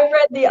 Yeah, I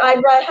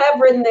have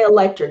ridden the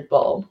electric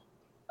bull.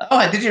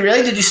 Oh, did you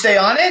really? Did you stay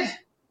on it?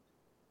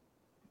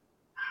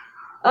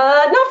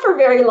 Not for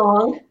very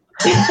long.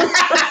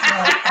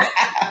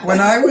 When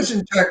I was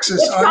in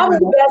Texas, It's probably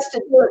best to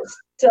do it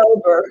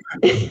sober.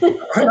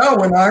 No,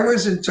 when I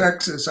was in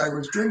Texas, I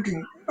was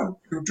drinking a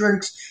few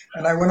drinks,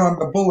 and I went on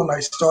the bull and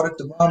I started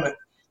to vomit.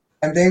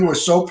 And they were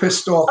so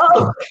pissed off.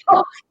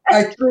 Oh,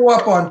 I threw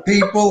up on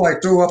people. I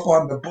threw up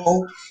on the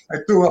bull. I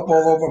threw up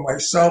all over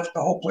myself.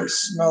 The whole place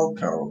smelled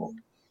terrible.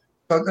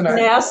 So then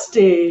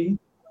nasty.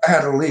 I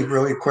had to leave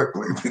really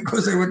quickly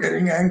because they were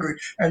getting angry.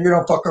 And you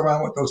don't fuck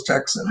around with those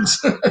Texans.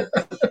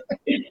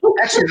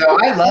 Actually, though,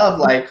 I love,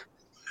 like...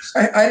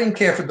 I didn't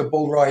care for the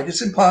bull ride.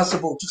 It's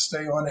impossible to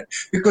stay on it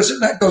because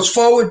it goes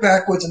forward,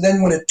 backwards, and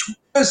then when it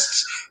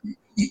twists,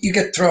 you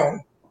get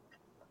thrown.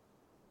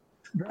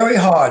 Very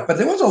hard. But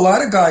there was a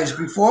lot of guys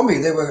before me.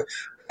 They were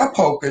cup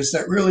hokers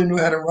that really knew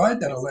how to ride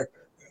that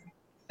electric thing.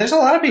 There's a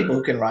lot of people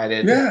who can ride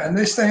it. Yeah, and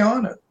they stay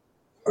on it.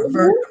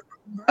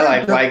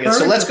 I like it.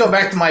 So let's go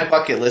back to my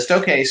bucket list.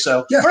 Okay,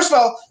 so first of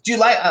all, do you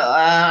like?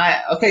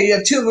 Okay, you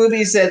have two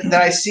movies that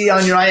I see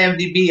on your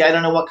IMDb. I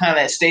don't know what kind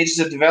of stages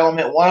of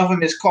development. One of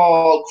them is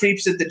called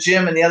Creeps at the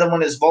Gym, and the other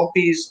one is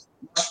Volpe's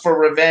Lust for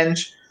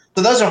Revenge.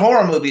 So those are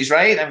horror movies,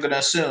 right? I'm going to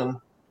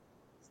assume.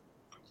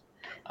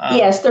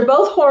 Yes, they're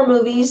both horror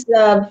movies.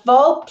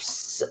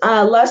 Volpe's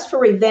Lust for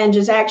Revenge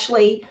is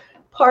actually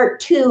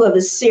part 2 of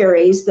a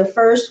series. The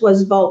first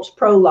was Volpe's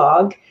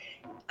Prologue.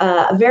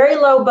 A very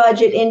low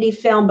budget indie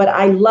film, but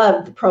I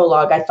loved the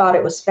prologue. I thought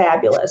it was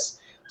fabulous.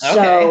 Okay.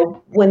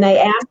 So when they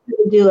asked me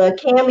to do a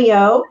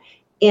cameo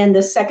in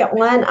the second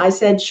one, I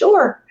said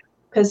sure,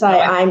 because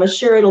I'm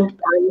sure I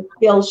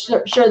feel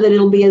sure that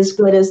it'll be as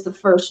good as the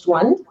first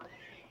one.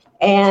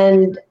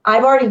 And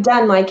I've already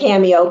done my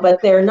cameo,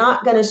 but they're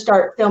not going to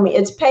start filming.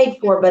 It's paid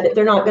for, but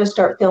they're not going to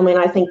start filming,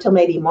 I think, till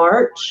maybe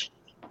March.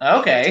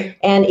 Okay.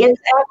 And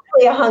it's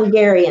actually a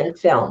Hungarian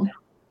film.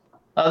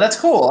 Oh, that's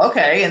cool.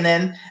 Okay, and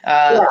then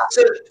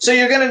so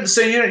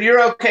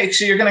you're okay.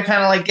 So you're gonna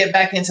kind of like get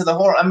back into the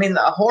horror. I mean,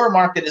 the horror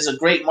market is a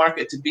great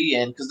market to be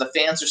in because the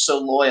fans are so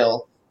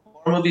loyal.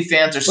 Horror movie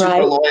fans are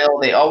super loyal.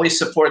 They always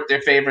support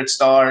their favorite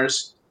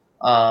stars,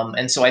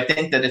 and so I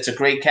think that it's a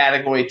great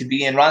category to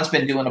be in. Ron's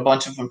been doing a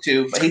bunch of them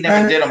too, but he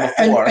never did them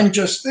before. And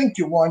just think,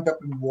 you wind up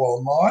in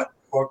Walmart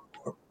or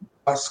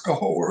Costco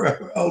or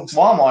wherever else.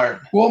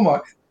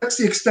 Walmart. That's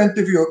the extent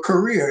of your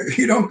career.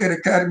 You don't get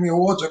Academy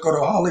Awards or go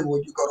to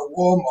Hollywood. You go to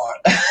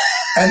Walmart.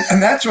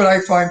 and that's what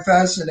I find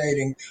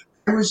fascinating.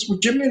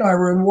 Jimmy and I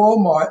were in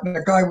Walmart, and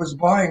the guy was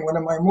buying one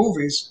of my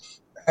movies.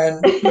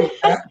 And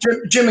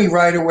Jimmy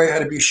right away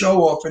had to be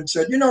show off and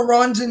said,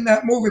 Ron's in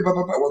that movie. Blah,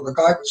 blah, blah. Well, the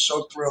guy was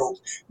so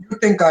thrilled. You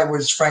think I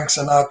was Frank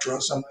Sinatra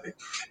or somebody.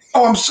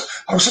 Oh,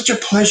 it was such a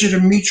pleasure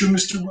to meet you,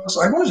 Mr.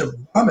 Russell. I wanted to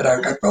vomit.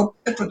 I felt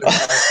bad for the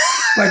guy.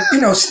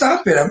 Like,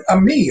 stop it.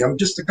 I'm me. I'm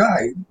just a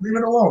guy. Leave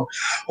it alone.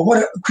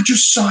 Well, could you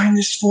sign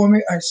this for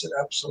me? I said,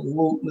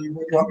 absolutely.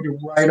 What do you want me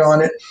to write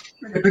on it?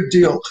 A big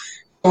deal.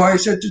 So I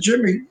said to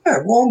Jimmy,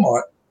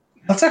 Walmart.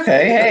 That's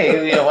okay.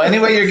 Hey,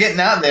 anyway you're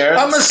getting out there.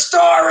 I'm a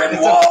star in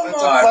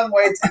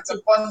Walmart. It's a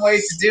fun way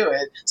to do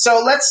it.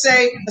 So let's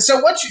say,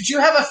 do you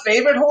have a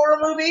favorite horror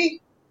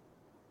movie?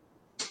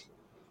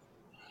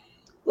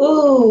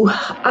 Ooh,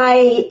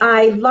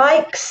 I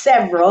like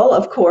several,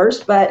 of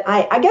course, but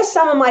I guess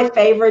some of my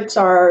favorites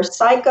are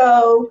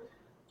Psycho,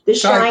 The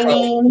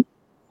Shining.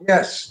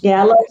 Yes.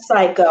 Yeah, I love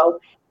Psycho.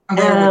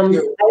 I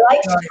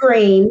like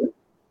Scream.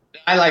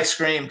 I like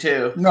Scream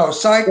too. No,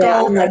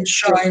 Psycho and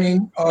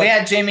Shining. We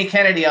had Jamie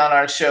Kennedy on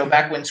our show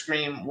back when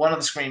one of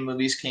the Scream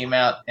movies came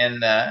out,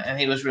 and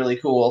he was really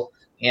cool.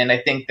 And I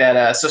think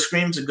that so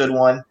Scream's a good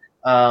one.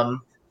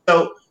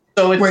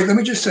 Wait, let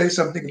me just say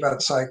something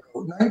about Psycho.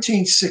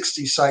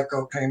 1960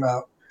 Psycho came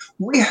out.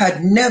 We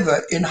had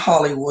never in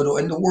Hollywood or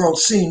in the world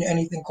seen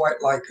anything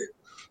quite like it.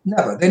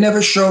 Never. They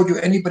never showed you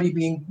anybody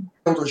being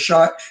killed or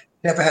shot,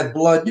 never had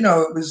blood.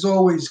 It was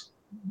always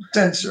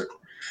censored.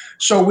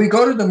 So we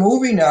go to the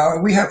movie now,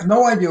 and we have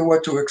no idea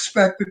what to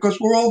expect because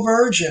we're all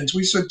virgins.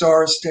 We saw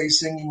Doris Day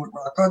singing with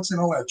Rock Hudson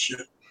and all that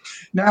shit.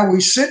 Now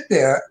we sit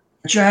there,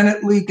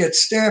 Janet Leigh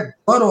gets stabbed,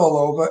 blood all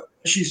over,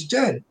 she's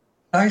dead.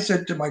 I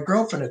said to my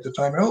girlfriend at the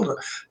time, Hilda,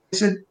 I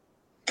said, you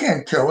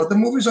can't kill her. The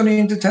movie's only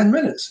into 10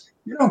 minutes.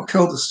 You don't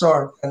kill the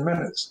star in 10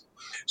 minutes.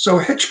 So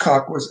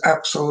Hitchcock was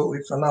absolutely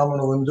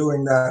phenomenal in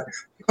doing that.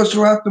 Because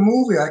throughout the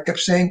movie, I kept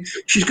saying,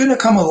 she's going to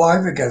come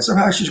alive again.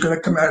 Somehow she's going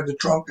to come out of the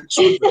trunk and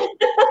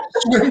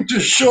swim to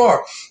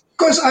shore.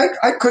 Because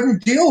I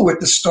couldn't deal with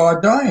the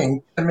star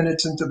dying 10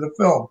 minutes into the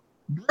film.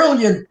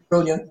 Brilliant,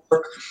 brilliant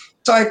work.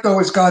 Psycho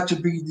has got to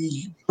be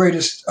the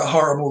greatest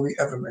horror movie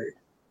ever made.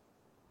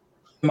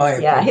 In my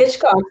opinion. Yeah,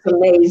 Hitchcock's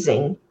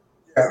amazing.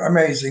 Yeah,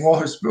 amazing. All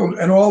his film,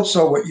 and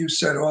also what you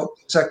said, the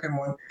second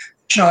one,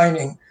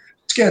 Shining,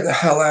 scared the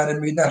hell out of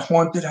me. That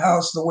haunted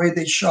house, the way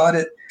they shot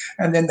it,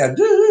 and then that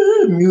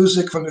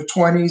music from the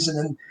 20s, and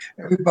then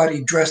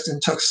everybody dressed in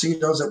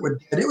tuxedos that were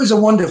dead. It was a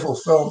wonderful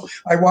film.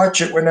 I watch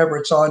it whenever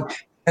it's on.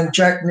 And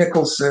Jack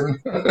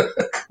Nicholson,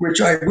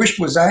 which I wish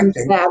was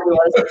acting.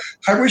 Fabulous.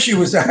 I wish he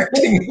was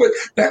acting, but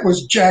that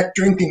was Jack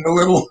drinking a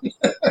little.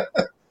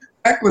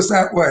 Jack was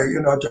that way,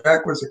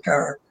 Jack was a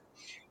character.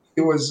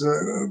 He was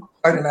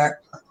quite an actor.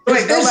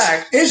 Wait, go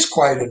back. Is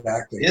quite an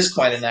actor. Is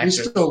quite an actor.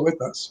 He's still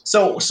with us.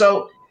 So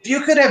if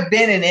you could have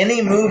been in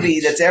any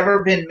movie that's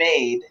ever been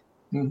made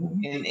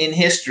in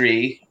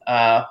history,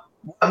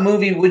 what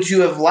movie would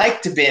you have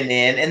liked to been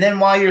in? And then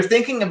while you're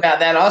thinking about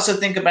that, also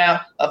think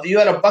about if you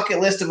had a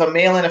bucket list of a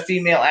male and a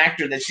female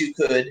actor that you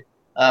could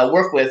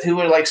work with, who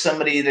would like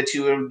somebody that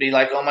you would be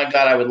like, oh my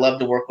God, I would love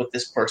to work with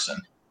this person.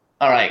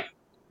 All right.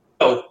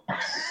 Go.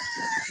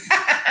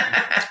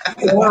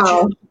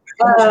 Wow.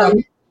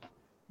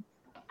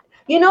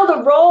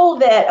 The role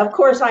that, of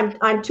course,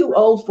 I'm too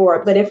old for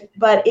it, but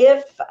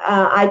if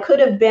I could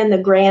have been the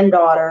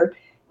granddaughter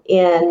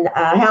in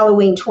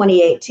Halloween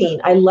 2018,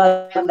 I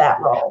love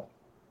that role.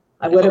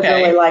 I would have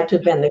really liked to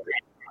have been the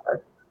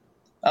granddaughter.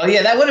 Oh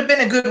yeah, that would have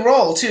been a good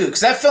role too, because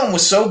that film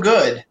was so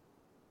good.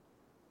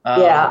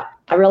 Yeah,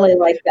 I really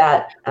like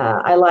that.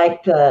 I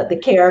liked the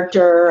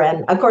character,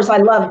 and of course, I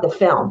loved the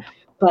film,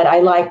 but I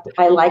liked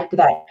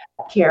that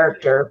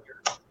character.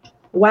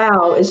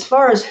 Wow, as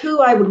far as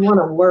who I would want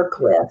to work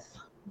with,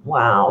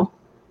 wow.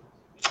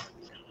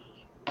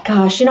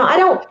 Gosh, I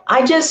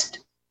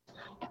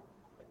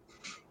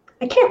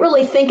can't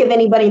really think of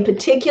anybody in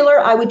particular.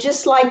 I would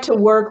just like to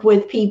work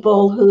with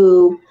people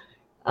who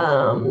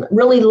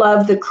really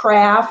love the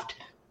craft,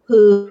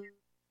 who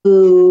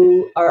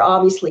are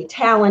obviously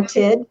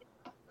talented,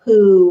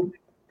 who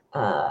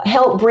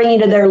help bring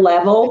it to their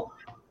level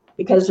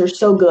because they're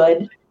so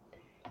good.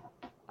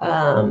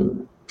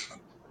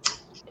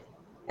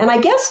 And I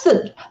guess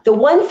the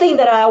one thing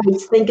that I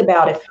always think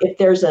about if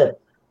there's a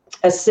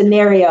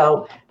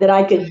scenario that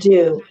I could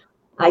do,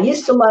 I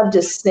used to love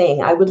to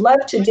sing. I would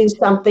love to do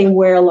something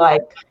where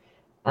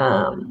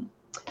I'm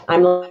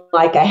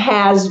like a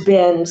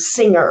has-been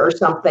singer or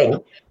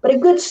something, but a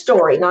good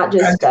story, not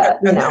just,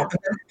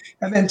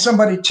 And then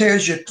somebody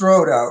tears your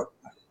throat out.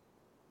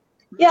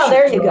 Yeah,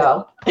 there you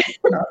go.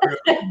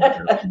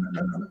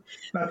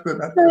 Not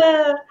good.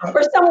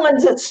 Or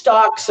someone's that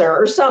stalks her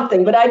or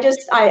something, but I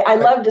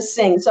love to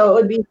sing, so it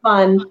would be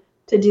fun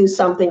to do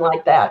something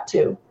like that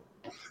too.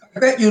 I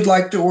bet you'd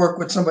like to work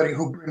with somebody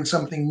who brings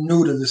something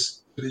new to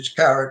this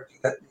character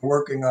that you're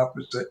working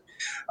opposite.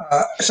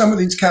 Some of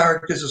these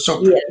characters are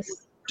so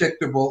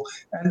predictable,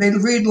 and they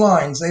read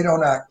lines, they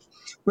don't act.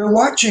 We're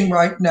watching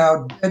right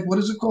now, what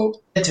is it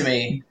called? Dead to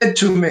Me. Dead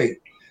to Me.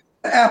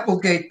 The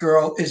Applegate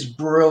girl is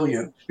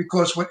brilliant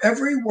because with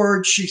every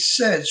word she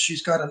says,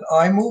 she's got an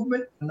eye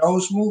movement, a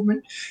nose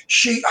movement.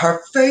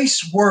 Her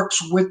face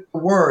works with the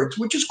words,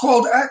 which is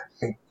called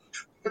acting.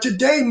 But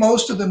today,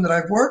 most of them that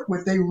I've worked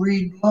with, they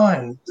read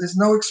lines. There's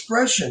no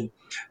expression.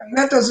 And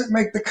that doesn't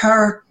make the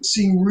character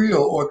seem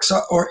real or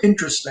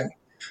interesting.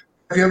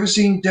 Have you ever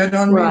seen Dead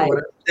on Me?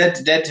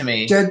 Dead to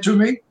Me. Dead to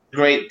Me?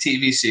 Great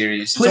TV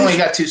series. It's only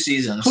got 2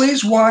 seasons.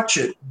 Please watch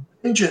it.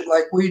 Binge it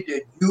like we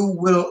did. You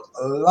will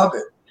love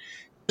it.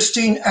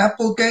 Christine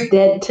Applegate.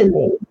 Dead to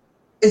Me.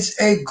 Is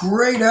a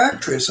great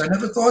actress. I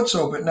never thought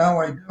so, but now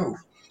I do.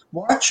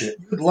 Watch it.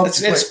 You'd love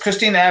to. It's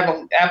Christine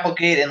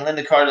Applegate and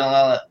Linda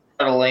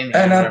Cardellini.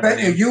 And I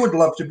bet you would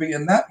love to be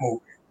in that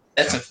movie.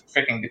 That's a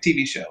freaking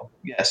TV show.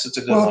 Yes, it's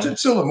a good one. Well, it's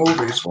still a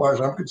movie as far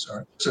as I'm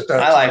concerned.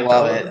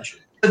 Love it.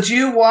 So do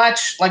you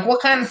watch, what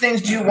kind of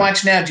things do you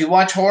watch now? Do you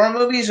watch horror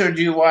movies or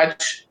do you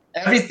watch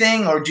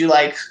everything? Or do you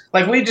like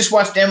we just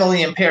watched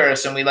Emily in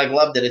Paris and we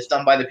loved it. It's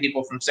done by the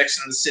people from Sex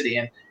and the City.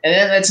 And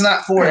then it's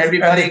not for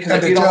everybody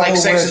because if you don't like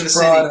Sex and the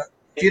City,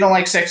 if you don't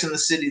like Sex and the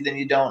City, then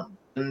you don't.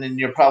 And then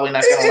you're probably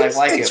not going to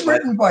like it. It's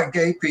written by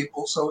gay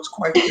people, so it's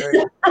quite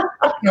gay.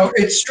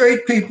 It's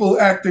straight people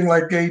acting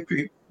like gay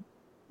people.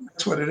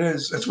 That's what it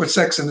is. That's what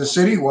Sex and the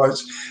City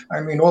was.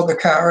 I mean, all the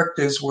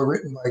characters were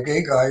written by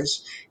gay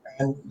guys,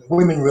 and the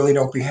women really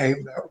don't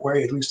behave that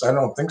way. At least I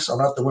don't think so.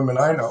 Not the women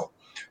I know.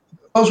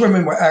 Those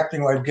women were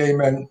acting like gay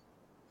men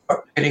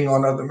hitting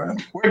on other men.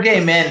 We're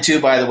gay men too,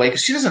 by the way,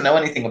 because she doesn't know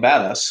anything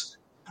about us.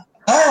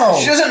 Oh,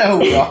 She doesn't know who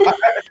we are.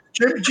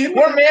 Jimmy,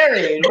 We're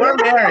married. We're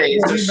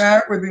married.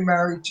 we'll be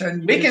married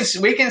 10 years.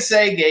 We can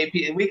say gay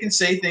people. We can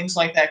say things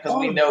like that because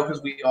we know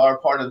because we are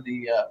part of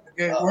the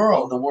Gay of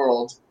world. the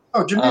world.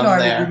 Oh, Jimmy and I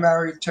will there. be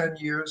married 10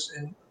 years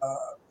in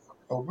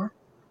October.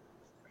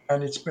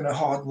 And it's been a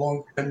hard,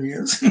 long 10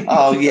 years.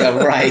 Oh yeah,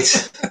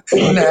 right.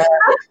 Nah,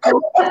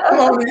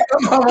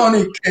 I'm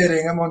only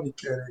kidding.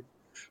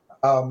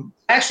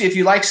 Actually, if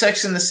you like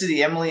Sex in the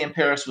City, Emily in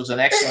Paris was an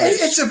excellent.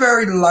 It's a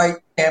very light,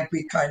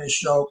 campy kind of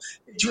show.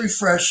 It's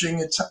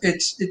refreshing.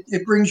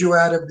 It brings you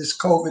out of this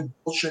COVID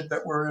bullshit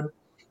that we're in.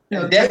 You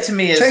know, That to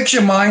me is takes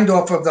your mind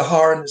off of the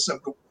horribleness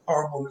of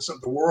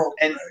the world.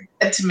 and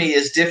Dead to Me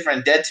is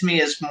different. Dead to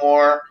Me is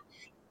more.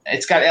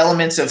 It's got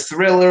elements of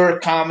thriller,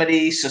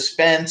 comedy,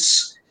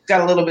 suspense. It's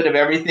got a little bit of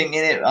everything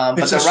in it. But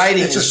the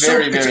writing is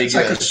very good. It's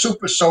like a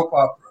super soap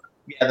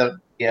opera.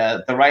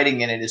 The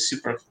writing in it is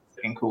super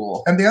freaking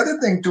cool. And the other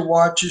thing to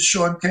watch is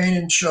Sean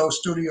Kanan's show,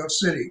 Studio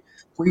City.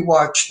 We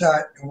watched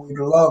that and we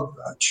love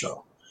that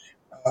show.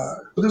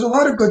 There's a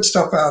lot of good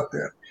stuff out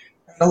there.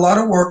 And a lot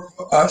of work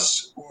for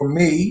us, or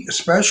me,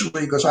 especially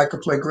because I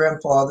could play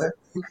grandfather.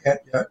 You can't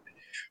yet.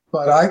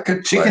 But I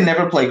could She play. can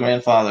never play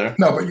grandfather.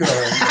 No, but you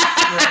know.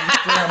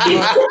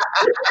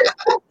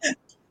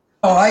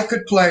 I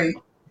could play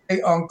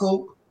a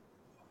uncle,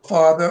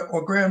 father,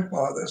 or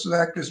grandfather. So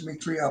that gives me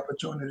 3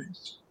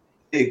 opportunities.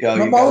 There you go.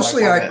 But You got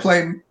mostly like I that.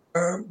 play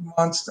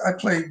monster. I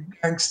play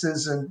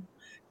gangsters and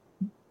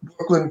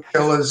Brooklyn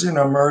killers,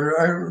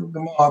 murder, the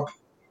mob.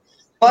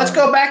 Well, let's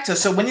go back to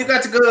so when you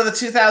got to go to the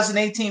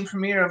 2018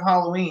 premiere of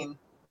Halloween.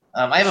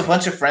 I have a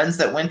bunch of friends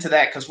that went to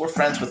that because we're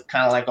friends with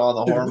kind of like all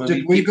the horror movie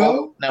Did we people.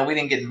 go? No, we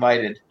didn't get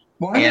invited.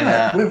 Why And,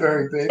 not? We're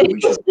very big. We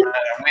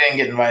didn't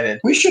get invited.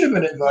 We should have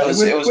been It invited.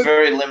 was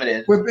very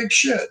limited. We're big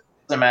shit.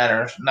 Doesn't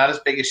matter. Not as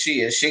big as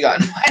she is. She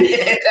got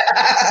invited.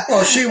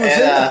 Well, she was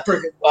And, in that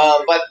friggin'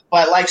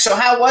 but like, so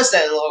how was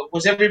that?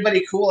 Was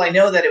everybody cool? I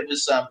know that it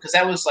was because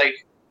that was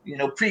like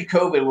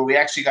pre-COVID where we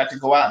actually got to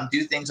go out and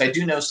do things. I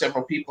do know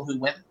several people who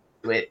went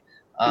to it.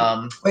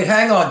 Wait,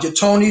 hang on. Did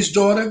Tony's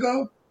daughter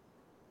go?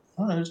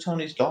 I don't know who's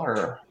Tony's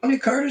daughter. Tony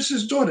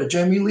Curtis's daughter,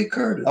 Jamie Lee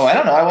Curtis. Oh, I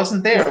don't know. I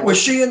wasn't there. Was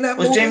she in that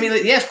Was movie? Jamie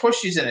Lee? Yes, of course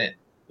she's in it.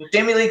 Was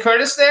Jamie Lee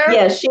Curtis there?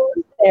 Yes, she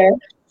was there.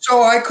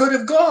 So I could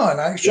have gone.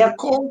 I should have Yep.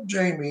 called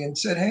Jamie and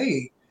said,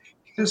 hey,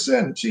 get this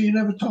in. See, you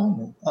never told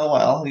me. Oh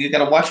well, you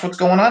got to watch what's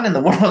going on in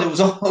the world. It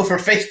was all over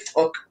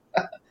Facebook.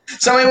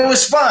 So it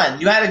was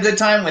fun. You had a good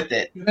time with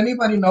it. Did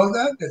anybody know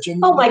that Jamie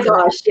Oh Lee my Curtis-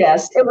 gosh,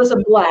 yes. It was a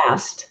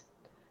blast.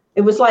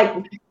 It was like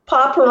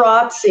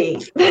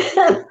paparazzi.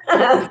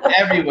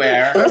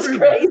 Everywhere. It was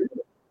crazy.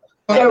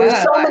 There were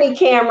so many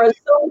cameras,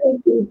 so many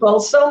people,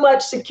 so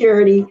much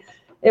security.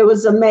 It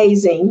was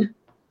amazing.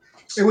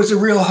 It was a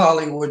real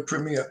Hollywood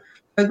premiere.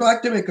 I'd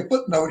like to make a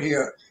footnote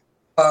here.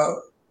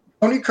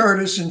 Tony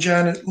Curtis and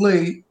Janet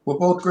Leigh were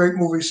both great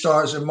movie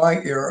stars in my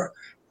era,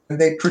 and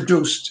they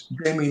produced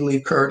Jamie Lee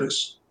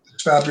Curtis,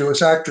 this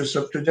fabulous actress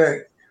of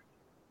today.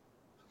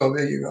 So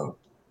there you go.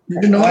 You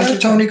didn't know that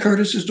Tony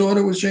Curtis's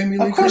daughter was Jamie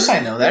Lee Of course Curtis? I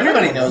know that.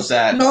 Everybody knows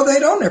that. No, they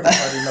don't.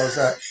 Everybody knows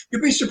that.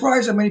 You'd be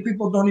surprised how many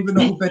people don't even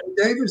know who Betty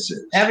Davis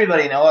is.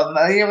 Everybody knows.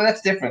 Yeah, well,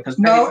 that's different because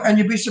No, and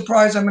you'd be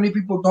surprised how many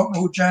people don't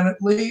know who Janet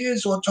Leigh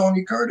is or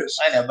Tony Curtis.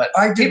 I know, but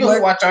I did people like-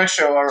 who watch our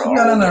show are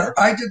No. older,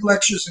 I did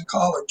lectures in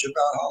college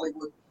about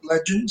Hollywood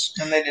legends,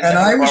 and they didn't and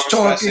know I who was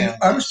Barbra talking. Streisand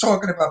I was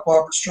talking about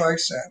Barbra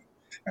Streisand,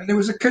 and there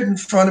was a kid in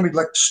front of me,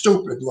 like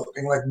stupid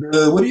looking, like,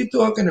 "What are you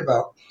talking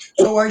about?"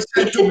 So I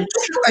said to him,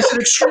 "I said,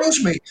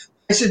 excuse me."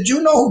 I said, "Do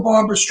you know who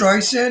Barbra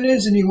Streisand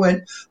is?" And he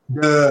went,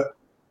 "No,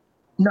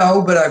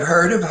 but I've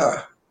heard of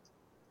her."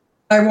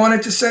 I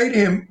wanted to say to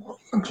him,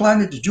 "What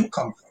planet did you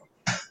come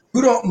from?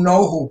 You don't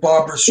know who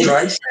Barbra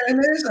Streisand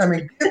is? I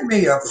mean, give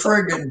me a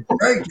friggin'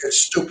 break, you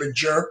stupid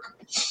jerk."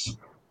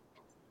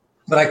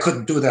 But I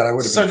couldn't do that. I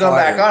would have So been go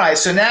fired. back. All right.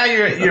 So now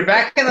you're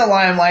back in the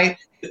limelight.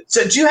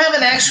 So do you have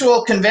an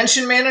actual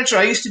convention manager?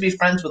 I used to be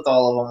friends with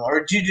all of them, or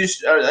are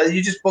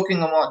you just booking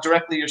them all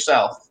directly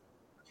yourself?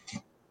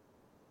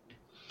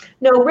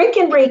 No, Rick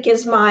Enrique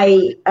is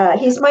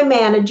he's my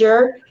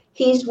manager.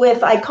 He's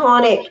with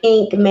Iconic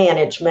Inc.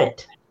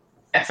 Management.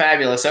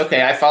 Fabulous.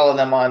 Okay, I follow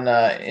them on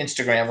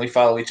Instagram. We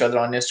follow each other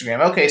on Instagram.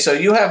 Okay, so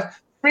you have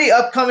 3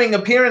 upcoming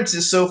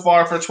appearances so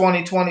far for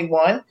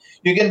 2021.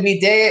 You're going to be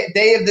Day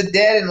of the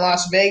Dead in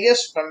Las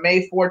Vegas from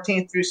May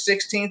 14th through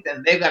 16th,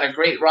 and they've got a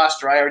great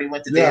roster. I already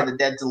went to Day of the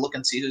Dead to look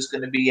and see who's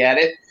going to be at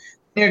it.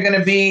 You're going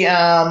to be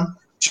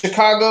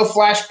Chicago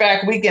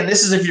Flashback Weekend.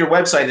 This is if your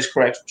website is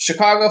correct.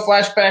 Chicago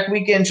Flashback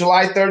Weekend,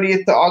 July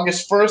 30th to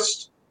August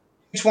 1st.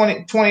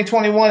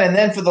 2021, and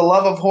then for the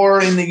Love of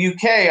Horror in the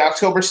UK,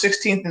 October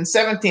 16th and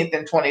 17th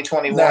in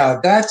 2021.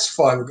 Now that's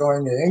fun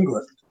going to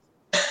England.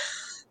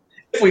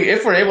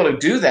 If we're able to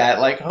do that,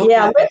 like hopefully,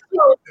 Yeah,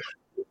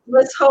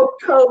 let's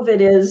hope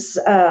COVID is.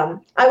 I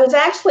was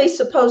actually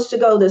supposed to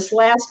go this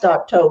last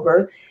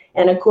October,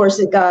 and of course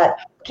it got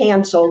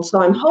canceled.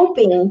 So I'm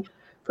hoping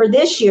for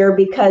this year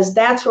because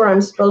that's where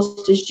I'm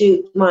supposed to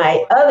shoot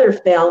my other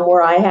film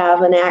where I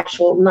have an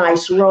actual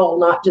nice role,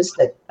 not just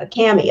a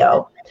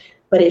cameo,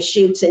 but it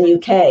shoots in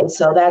UK.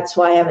 So that's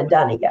why I haven't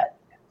done it yet.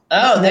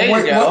 Oh, there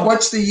you go.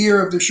 What's the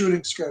year of the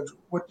shooting schedule?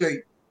 What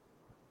date?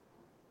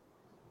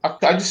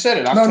 I just said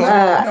it. No,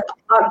 October.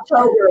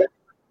 October.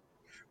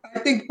 I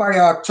think by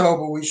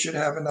October we should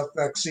have enough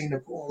vaccine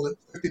for all the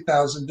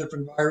 50,000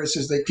 different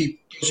viruses they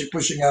keep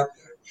pushing out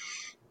there.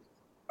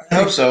 I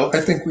hope so.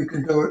 I think we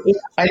can do it.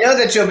 I know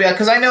that you'll be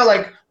because I know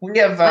like we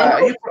have.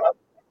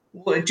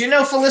 Do you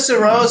know Felissa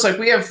Rose? Like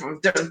we have.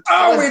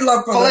 We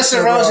love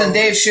Felissa Rose and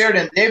Dave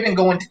Sheridan. They've been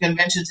going to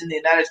conventions in the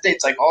United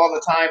States like all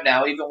the time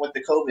now, even with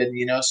the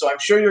COVID. So I'm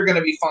sure you're going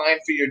to be fine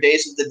for your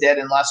Days of the Dead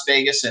in Las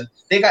Vegas, and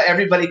they got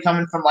everybody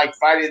coming from like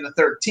Friday the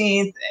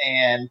 13th,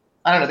 and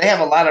I don't know. They have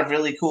a lot of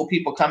really cool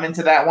people coming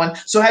to that one.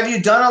 So have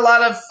you done a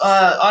lot of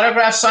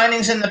autograph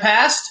signings in the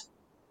past?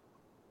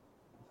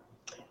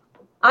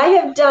 I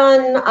have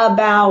done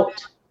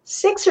about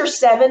 6 or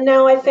 7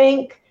 now, I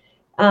think.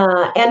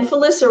 And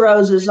Felissa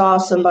Rose is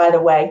awesome, by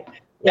the way.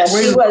 Yeah,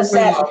 she was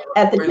at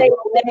the table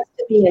next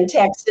to me in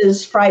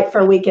Texas Fright for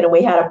a Weekend, and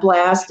we had a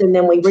blast. And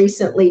then we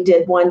recently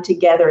did one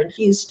together in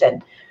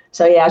Houston.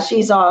 So, yeah,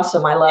 she's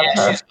awesome. I love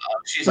her.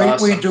 She's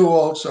awesome. We do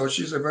also.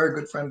 She's a very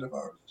good friend of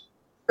ours.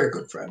 Very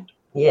good friend.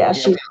 Yeah,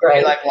 she's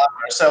great. Love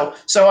her.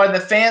 So are the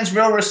fans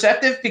real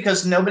receptive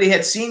because nobody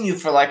had seen you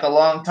for like a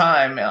long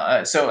time?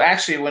 So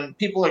actually, when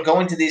people are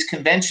going to these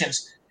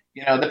conventions,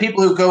 the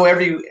people who go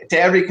to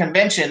every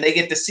convention, they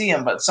get to see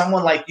them. But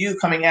someone like you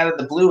coming out of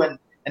the blue and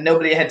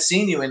nobody had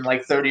seen you in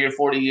like 30 or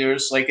 40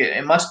 years, like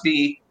it must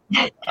be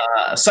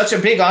such a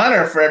big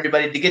honor for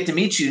everybody to get to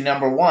meet you,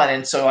 number one.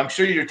 And so I'm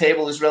sure your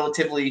table is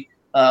relatively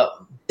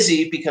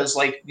busy because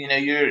like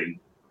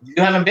you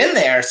haven't been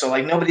there, so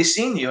like nobody's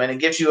seen you, and it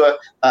gives you a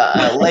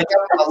leg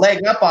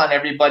up on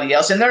everybody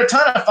else. And they're a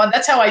ton of fun.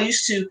 That's how I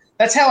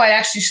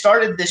actually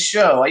started this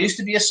show. I used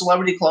to be a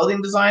celebrity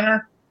clothing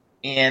designer,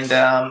 and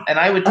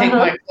I would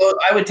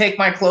take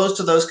my clothes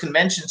to those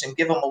conventions and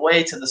give them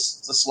away to the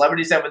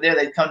celebrities that were there.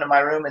 They'd come to my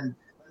room and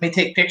let me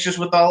take pictures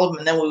with all of them,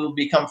 and then we would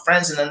become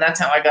friends. And then that's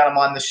how I got them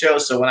on the show.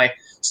 So when I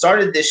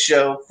started this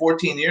show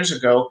 14 years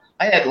ago,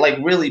 I had like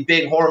really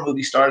big horror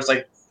movie stars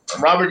like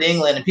Robert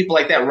Englund and people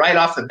like that right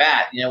off the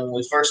bat, when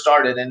we first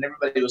started, and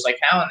everybody was like,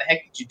 how in the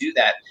heck did you do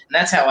that? And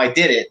that's how I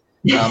did it,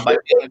 by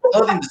being a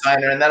clothing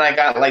designer. And then I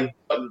got like,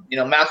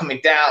 Malcolm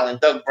McDowell and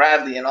Doug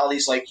Bradley and all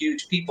these like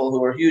huge people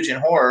who are huge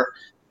in horror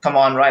come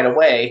on right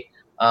away.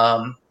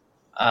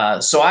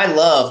 So I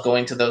love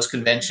going to those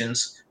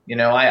conventions.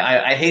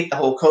 I hate the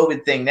whole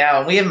COVID thing now,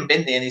 and we haven't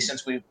been to any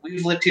since we've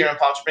lived here in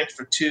Palm Springs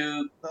for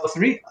 3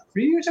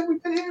 years. Have we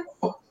been here?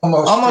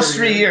 Almost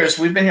 3 years.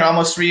 We've been here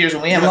almost 3 years,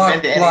 and we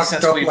haven't been to any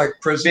since we've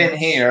been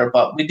here.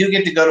 But we do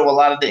get to go to a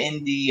lot of the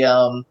indie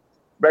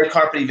red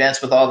carpet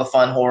events with all the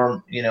fun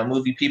horror,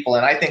 movie people.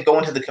 And I think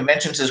going to the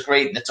conventions is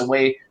great, and it's a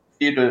way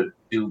for you to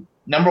do.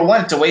 Number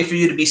one, it's a way for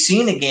you to be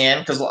seen again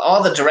because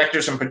all the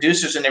directors and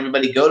producers and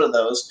everybody go to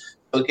those.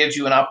 So it gives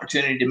you an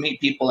opportunity to meet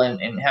people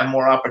and have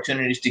more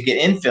opportunities to get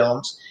in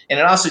films. And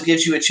it also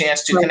gives you a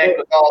chance to connect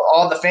with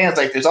all the fans.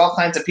 Like there's all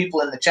kinds of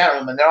people in the chat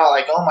room and they're all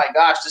like, oh my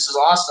gosh, this is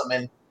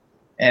awesome.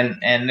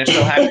 And they're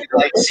so happy to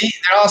like see,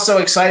 they're all so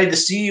excited to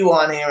see you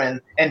on here.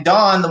 And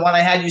Dawn, the one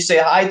I had you say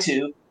hi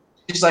to,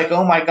 she's like,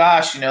 oh my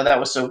gosh, that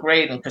was so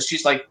great. And because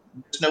she's like,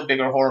 there's no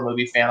bigger horror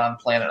movie fan on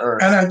planet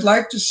Earth. And I'd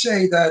like to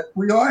say that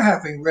we are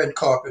having red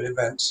carpet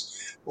events.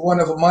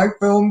 One of my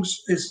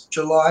films is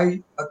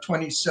July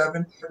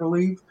 27th, I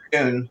believe.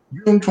 June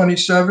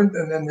 27th,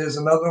 and then there's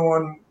another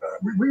one.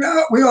 We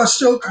are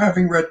still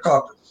having red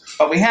carpet.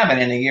 But we haven't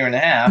in a year and a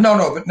half.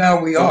 No, but now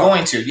we are. We're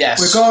going to,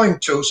 yes. We're going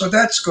to, so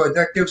that's good.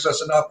 That gives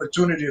us an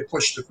opportunity to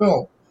push the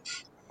film.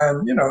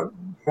 And, we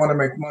want to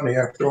make money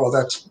after all.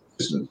 That's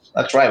business.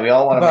 That's right. We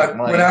all want to make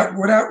money.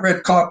 Without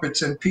red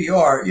carpets and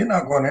PR, you're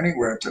not going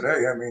anywhere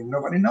today. I mean,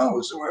 nobody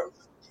knows.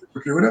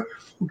 Computer,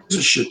 who gives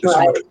a shit? There's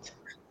so much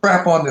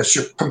crap on this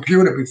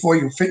computer before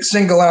you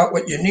single out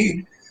what you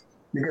need.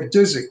 You get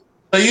dizzy.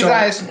 So you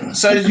guys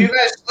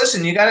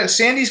listen.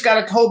 Sandy's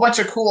got a whole bunch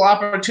of cool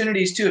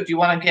opportunities too. If you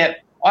want to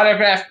get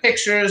autographed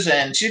pictures,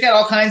 and she's got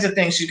all kinds of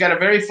things. She's got a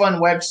very fun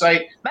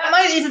website. That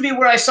might even be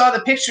where I saw the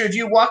picture of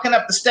you walking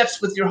up the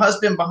steps with your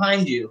husband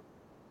behind you,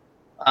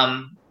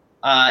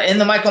 in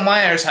the Michael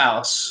Myers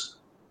house.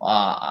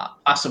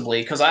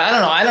 Possibly, because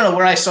I don't know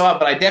where I saw it,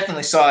 but I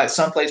definitely saw it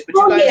someplace. But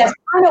yes,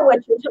 I know what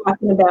you're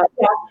talking about.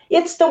 Yeah,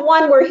 it's the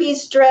one where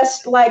he's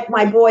dressed like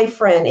my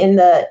boyfriend in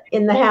the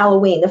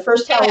Halloween, the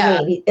first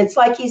Halloween. It's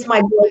like he's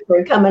my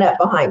boyfriend coming up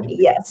behind me.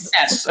 Yes.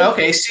 Yes.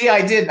 Okay. See,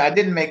 I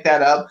didn't make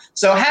that up.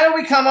 So how do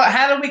we come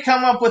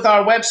up with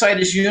our website?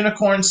 Is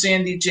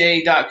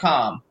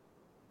unicornsandyj.com.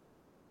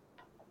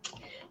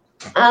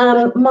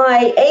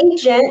 My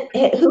agent,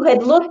 who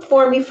had looked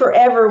for me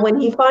forever,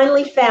 when he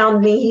finally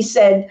found me, he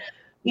said,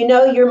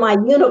 you're my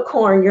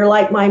unicorn. You're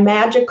like my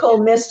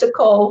magical,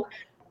 mystical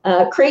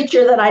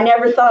creature that I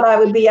never thought I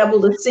would be able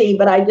to see,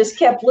 but I just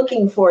kept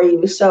looking for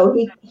you. So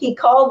he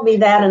called me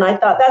that, and I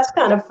thought that's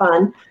kind of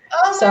fun.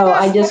 Oh my So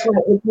gosh. I just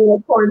went with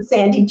Unicorn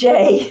Sandy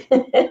J.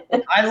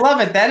 I love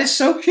it. That is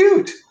so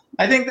cute.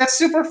 I think that's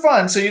super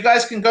fun. So you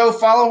guys can go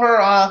follow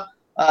her.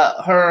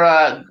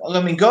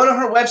 Go to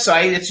her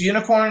website. It's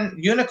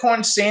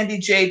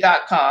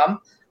unicornsandyj.com.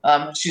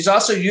 She's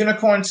also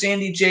Unicorn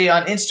Sandy J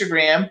on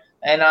Instagram,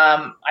 and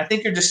I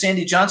think you're just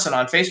Sandy Johnson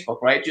on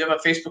Facebook, right? Do you have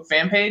a Facebook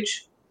fan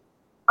page?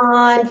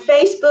 On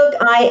Facebook,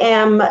 I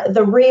am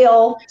the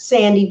real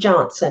Sandy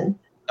Johnson.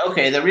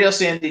 Okay, the real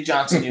Sandy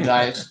Johnson, you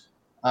guys.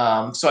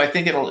 So I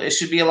think it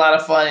should be a lot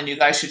of fun, and you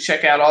guys should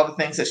check out all the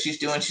things that she's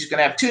doing. She's going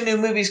to have 2 new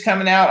movies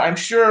coming out. I'm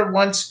sure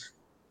once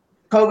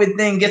COVID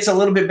thing gets a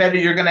little bit better,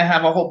 you're going to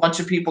have a whole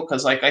bunch of people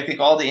because, I think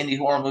all the indie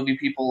horror movie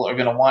people are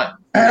going to want.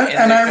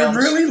 And I would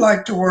really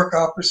like to work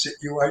opposite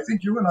you. I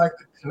think you and I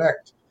could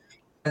connect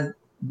and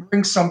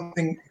bring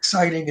something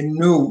exciting and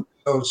new to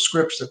those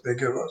scripts that they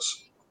give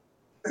us.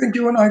 I think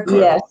you and I could.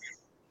 Yes.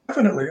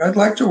 Definitely. I'd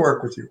like to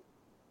work with you.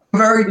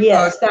 I'm a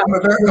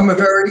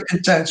very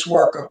intense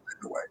worker, by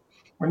the way.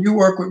 When you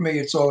work with me,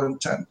 it's all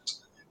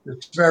intense.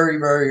 It's very,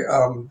 very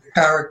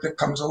character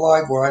comes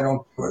alive where I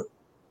don't do it.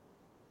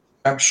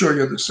 I'm sure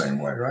you're the same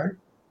way, right?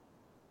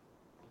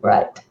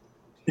 Right.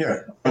 Yeah.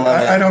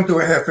 I don't do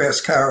a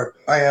half-assed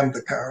character. I am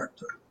the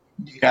character.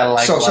 You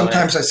gotta so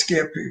sometimes I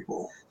scare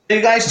people.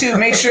 You guys too.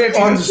 Make sure if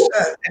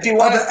you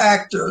want the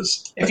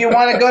actors. If you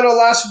want to go to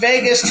Las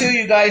Vegas too,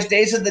 you guys.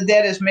 Days of the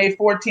Dead is May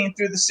 14th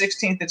through the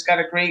 16th. It's got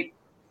a great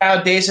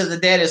crowd. Days of the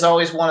Dead is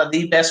always one of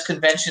the best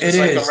conventions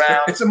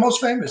around. It's the most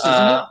famous, isn't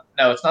it?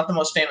 No, it's not the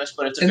most famous,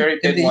 but it's a very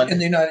big one in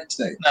the United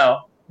States.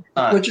 No.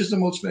 Which is the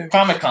most famous?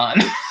 Comic-Con.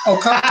 Oh,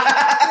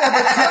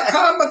 but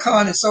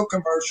Comic-Con is so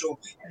commercial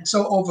and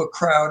so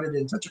overcrowded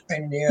and such a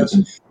pain in the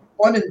ass.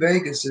 One in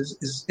Vegas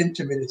is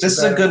intimate. This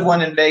is a good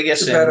one in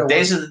Vegas. And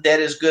Days of the Dead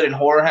is good, and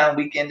Horror Hound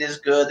Weekend is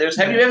good.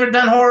 Have you ever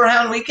done Horror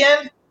Hound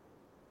Weekend?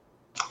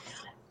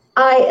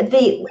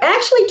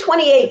 Actually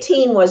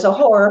 2018 was a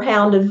Horror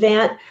Hound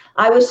event.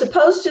 I was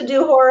supposed to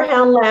do Horror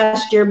Hound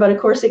last year, but of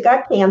course it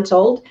got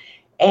canceled.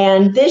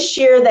 And this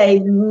year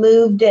they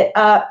moved it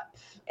up,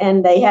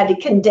 and they had to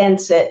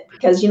condense it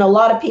because, a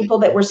lot of people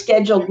that were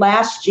scheduled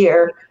last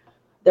year,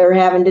 they're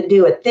having to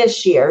do it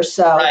this year.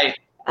 So, right.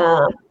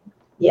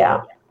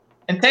 Yeah.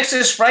 And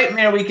Texas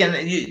Frightmare Weekend,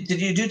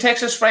 did you do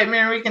Texas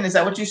Frightmare Weekend? Is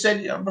that what you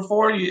said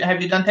before? Have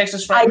you done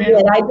Texas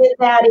Frightmare? I did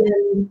that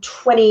in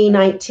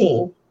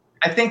 2019.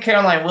 I think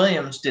Caroline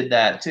Williams did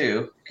that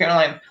too.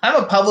 I'm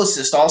a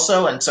publicist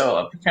also, and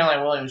so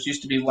Caroline Williams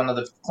used to be one of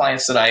the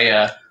clients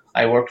that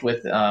I worked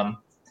with.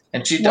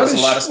 And she does a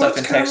lot of stuff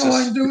in Texas. What's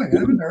Caroline doing? I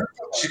haven't heard of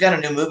her. She's got a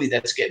new movie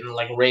that's getting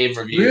rave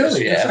reviews.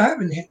 Really? Yeah. I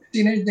haven't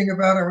seen anything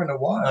about her in a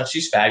while. No,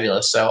 she's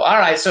fabulous. So, all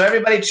right. So,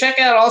 everybody, check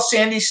out all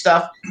Sandy's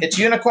stuff. It's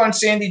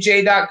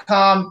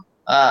unicornsandyj.com,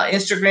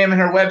 Instagram, and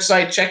her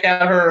website. Check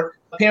out her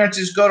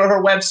appearances. Go to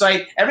her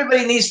website.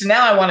 Everybody needs to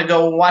now. I want to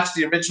go watch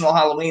the original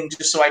Halloween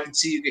just so I can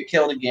see you get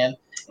killed again,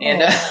 and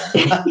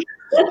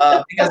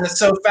because it's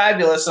so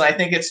fabulous, and I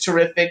think it's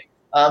terrific.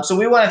 So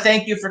we want to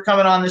thank you for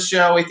coming on the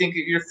show. We think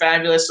you're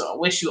fabulous. I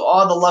wish you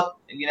all the luck,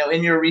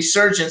 in your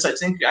resurgence. I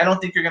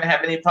don't think you're going to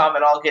have any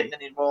problem at all getting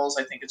any roles.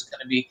 I think it's going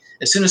to be,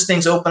 as soon as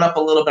things open up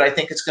a little bit, I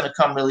think it's going to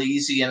come really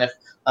easy. And if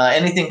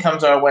anything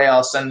comes our way,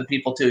 I'll send the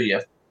people to you.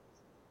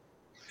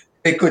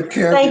 Take good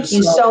care of yourself. Thank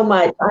you so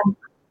much.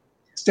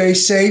 Stay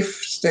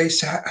safe, stay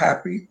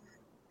happy,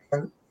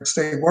 and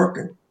stay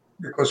working,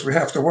 because we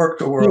have to work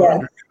till we're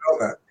 100. You know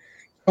that.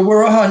 So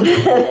we're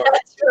 100.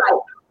 That's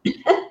right.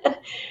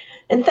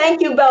 And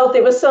thank you both.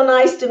 It was so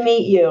nice to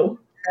meet you.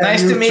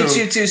 Nice to meet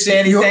you too,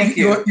 Sandy. Thank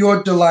you.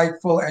 You're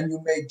delightful, and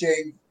you made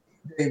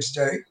Dave's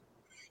day.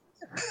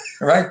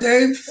 All right,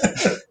 Dave?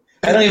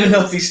 I don't even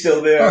know if he's still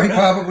there. Oh, he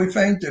probably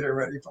fainted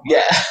already.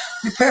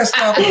 He passed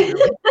out.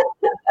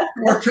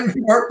 Worked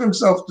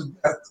himself to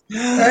death.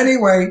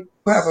 Anyway,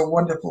 have a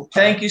wonderful time.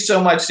 Thank you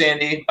so much,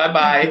 Sandy.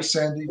 Bye-bye. Thank you,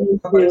 Sandy.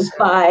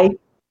 Bye.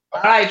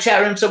 All right,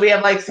 chat room. So we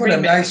have 3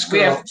 minutes. Nice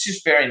girl.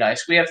 She's very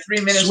nice. We have 3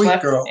 minutes Sweet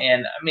left. Girl.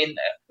 And it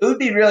would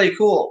be really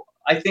cool.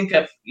 I think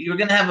if you're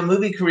going to have a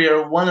movie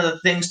career, one of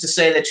the things to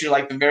say that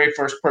you're the very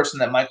first person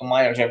that Michael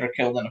Myers ever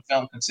killed in a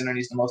film, considering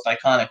he's the most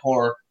iconic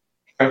horror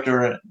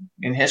character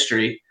in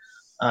history.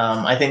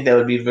 I think that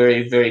would be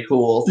very, very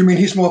cool. You mean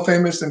he's more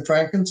famous than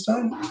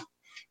Frankenstein? I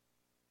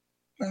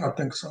don't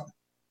think so.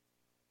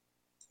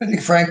 I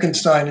think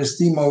Frankenstein is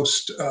the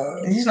most...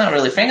 He's not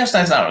really.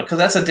 Frankenstein's not, because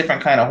that's a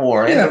different kind of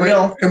horror. Yeah,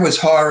 it was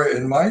horror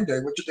in my day.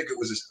 What do you think it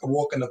was, a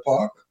walk in the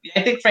park?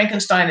 I think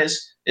Frankenstein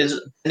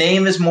the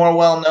name is more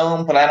well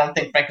known, but I don't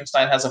think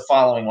Frankenstein has a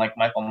following like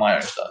Michael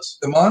Myers does.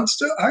 The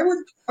monster? I would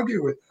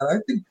argue with that. I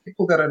think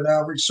people that are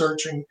now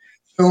researching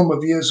film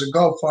of years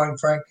ago find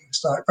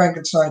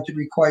Frankenstein to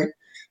be quite...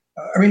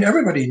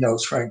 everybody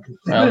knows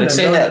Frankenstein. Well, they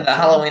say that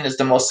Halloween is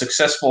the most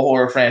successful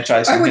horror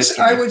franchise in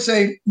history. I would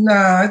say,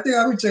 I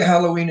would say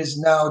Halloween is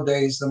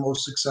nowadays the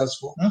most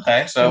successful.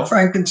 Okay, so... And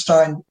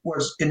Frankenstein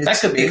was in its...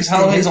 That could be, because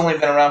Halloween's only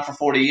been around for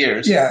 40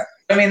 years. Yeah.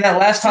 I mean, that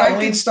last Halloween.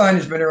 Frankenstein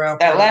has been around.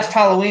 That last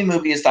Halloween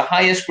movie is the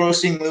highest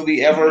grossing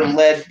movie ever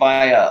led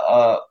by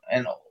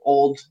an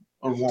old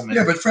woman.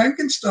 Yeah, but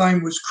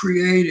Frankenstein was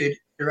created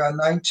around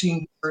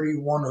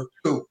 1931 or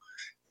 2.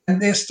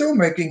 And they're still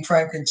making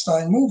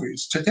Frankenstein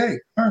movies today,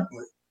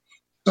 currently.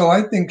 So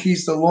I think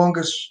he's the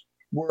longest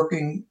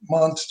working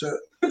monster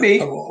Could be.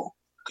 of all.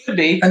 Could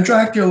be. And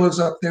Dracula's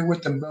up there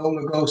with them. Bela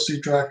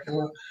Lugosi,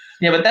 Dracula.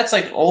 Yeah, but that's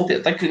like old.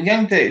 Like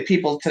young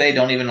people today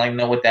don't even like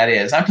know what that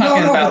is. I'm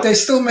talking No, about. but they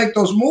still make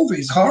those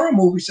movies, horror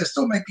movies. They're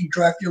still making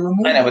Dracula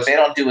movies. I know, but they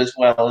don't do as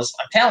well as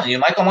I'm telling you.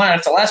 Michael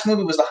Myers. The last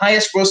movie was the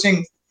highest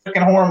grossing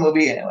freaking horror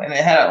movie, and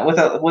it had with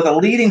a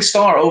leading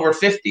star over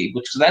 50,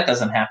 which that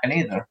doesn't happen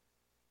either.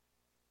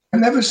 I've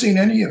never seen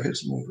any of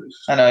his movies.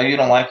 I know you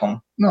don't like them.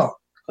 No,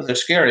 because they're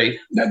scary.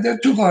 They're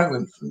too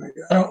violent for me.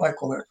 I don't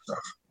like all that stuff.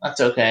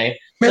 That's okay.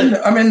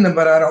 I'm in them,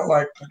 but I don't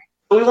like them.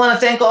 We want to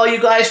thank all you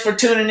guys for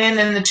tuning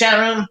in the chat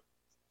room.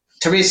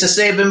 Teresa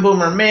Sabin,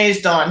 Boomer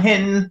Mays, Don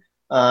Hinton.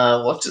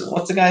 What's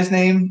the guy's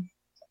name?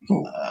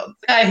 The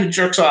guy who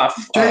jerks off.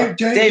 Dave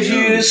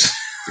Hughes.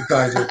 The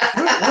guy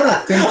what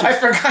a thing. I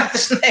forgot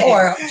his name.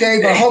 Oh,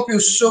 Dave, I hope you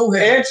sue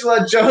him.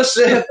 Angela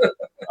Joseph.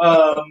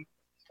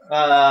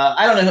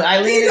 I don't know.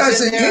 Eileen he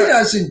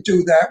doesn't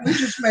do that. We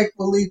just make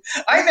believe.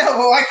 I know.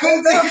 Well, I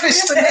couldn't think of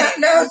his name.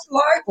 Now it's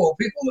libel.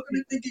 People are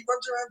going to think he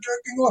runs around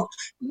jerking off.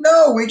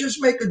 No, we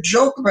just make a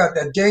joke about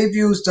that. Dave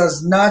Hughes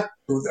does not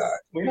do that.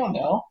 We don't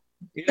know.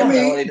 You don't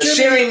know.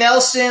 Sherry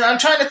Nelson. I'm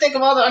trying to think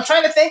of I'm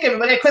trying to think of it,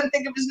 but I couldn't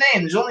think of his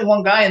name. There's only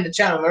one guy in the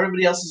chat room.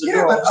 Everybody else is a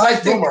girl. But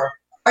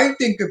I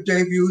think of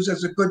Dave Hughes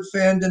as a good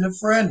fan and a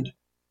friend.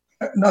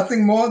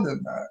 Nothing more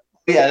than that.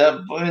 Yeah,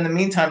 but in the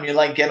meantime, you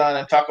get on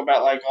and talk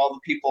about all the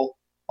people,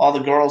 all the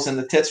girls in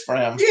the tits for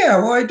him. Yeah,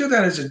 well, I do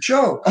that as a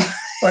joke,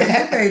 but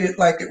you made it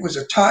like it was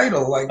a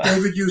title, like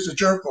David Hughes a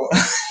jerk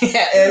off.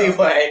 Yeah.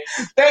 Anyway,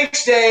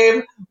 thanks,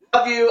 Dave.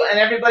 Love you, and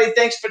everybody.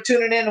 Thanks for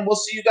tuning in, and we'll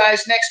see you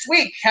guys next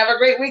week. Have a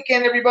great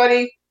weekend,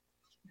 everybody.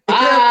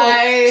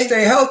 Bye.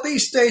 Stay healthy.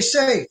 Stay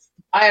safe.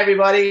 Bye,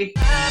 everybody.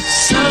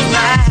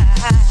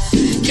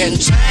 Can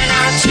turn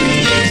out to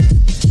be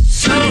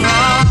so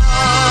wrong.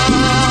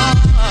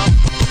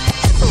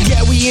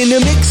 Yeah, we in the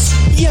mix.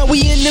 Yeah,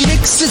 we in the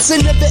mix. It's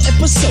another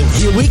episode.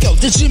 Here we go.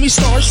 The Jimmy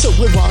Star Show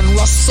with Ron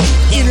Russell.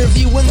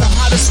 Interviewing the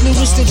hottest,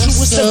 newest, and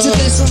truest of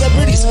today's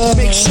celebrities.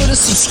 Make sure to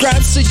subscribe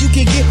so you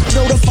can get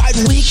notified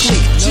weekly.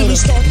 Jimmy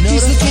Star,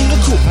 he's the king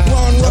of cool.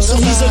 Ron Russell,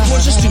 he's a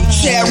gorgeous dude.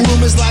 Chat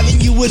room is live and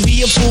you would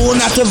be a fool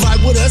not to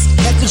vibe with us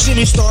at the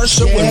Jimmy Star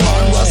Show with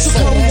Ron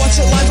Russell. Come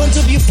watch it live on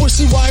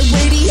W4CY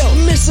Radio.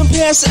 Miss some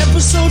past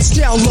episodes?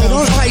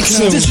 Download on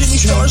iTunes. The Jimmy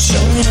Star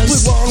Show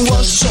with Ron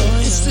Russell.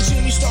 It's the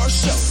Jimmy Star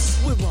Show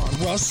with Ron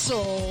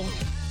Russell.